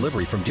retail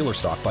delivery from dealer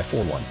stock by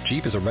 4/1.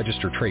 Jeep is a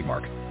registered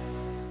trademark.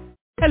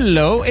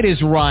 Hello, it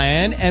is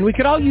Ryan, and we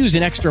could all use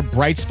an extra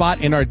bright spot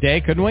in our day,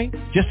 couldn't we?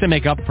 Just to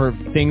make up for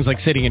things like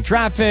sitting in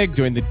traffic,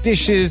 doing the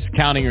dishes,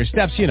 counting your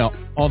steps,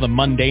 all the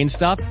mundane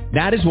stuff.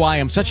 That is why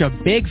I'm such a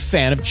big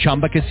fan of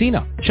Chumba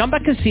Casino. Chumba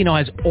Casino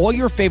has all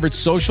your favorite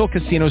social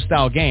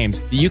casino-style games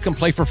that you can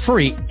play for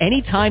free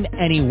anytime,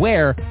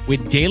 anywhere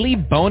with daily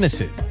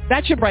bonuses.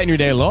 That should brighten your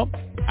day a little.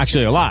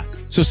 Actually, a lot.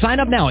 So sign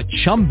up now at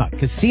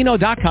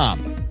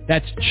ChumbaCasino.com.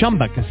 That's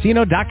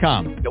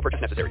ChumbaCasino.com. No purchase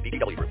necessary.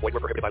 VGW Group. Void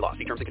where prohibited by law.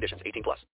 See terms and conditions. 18+.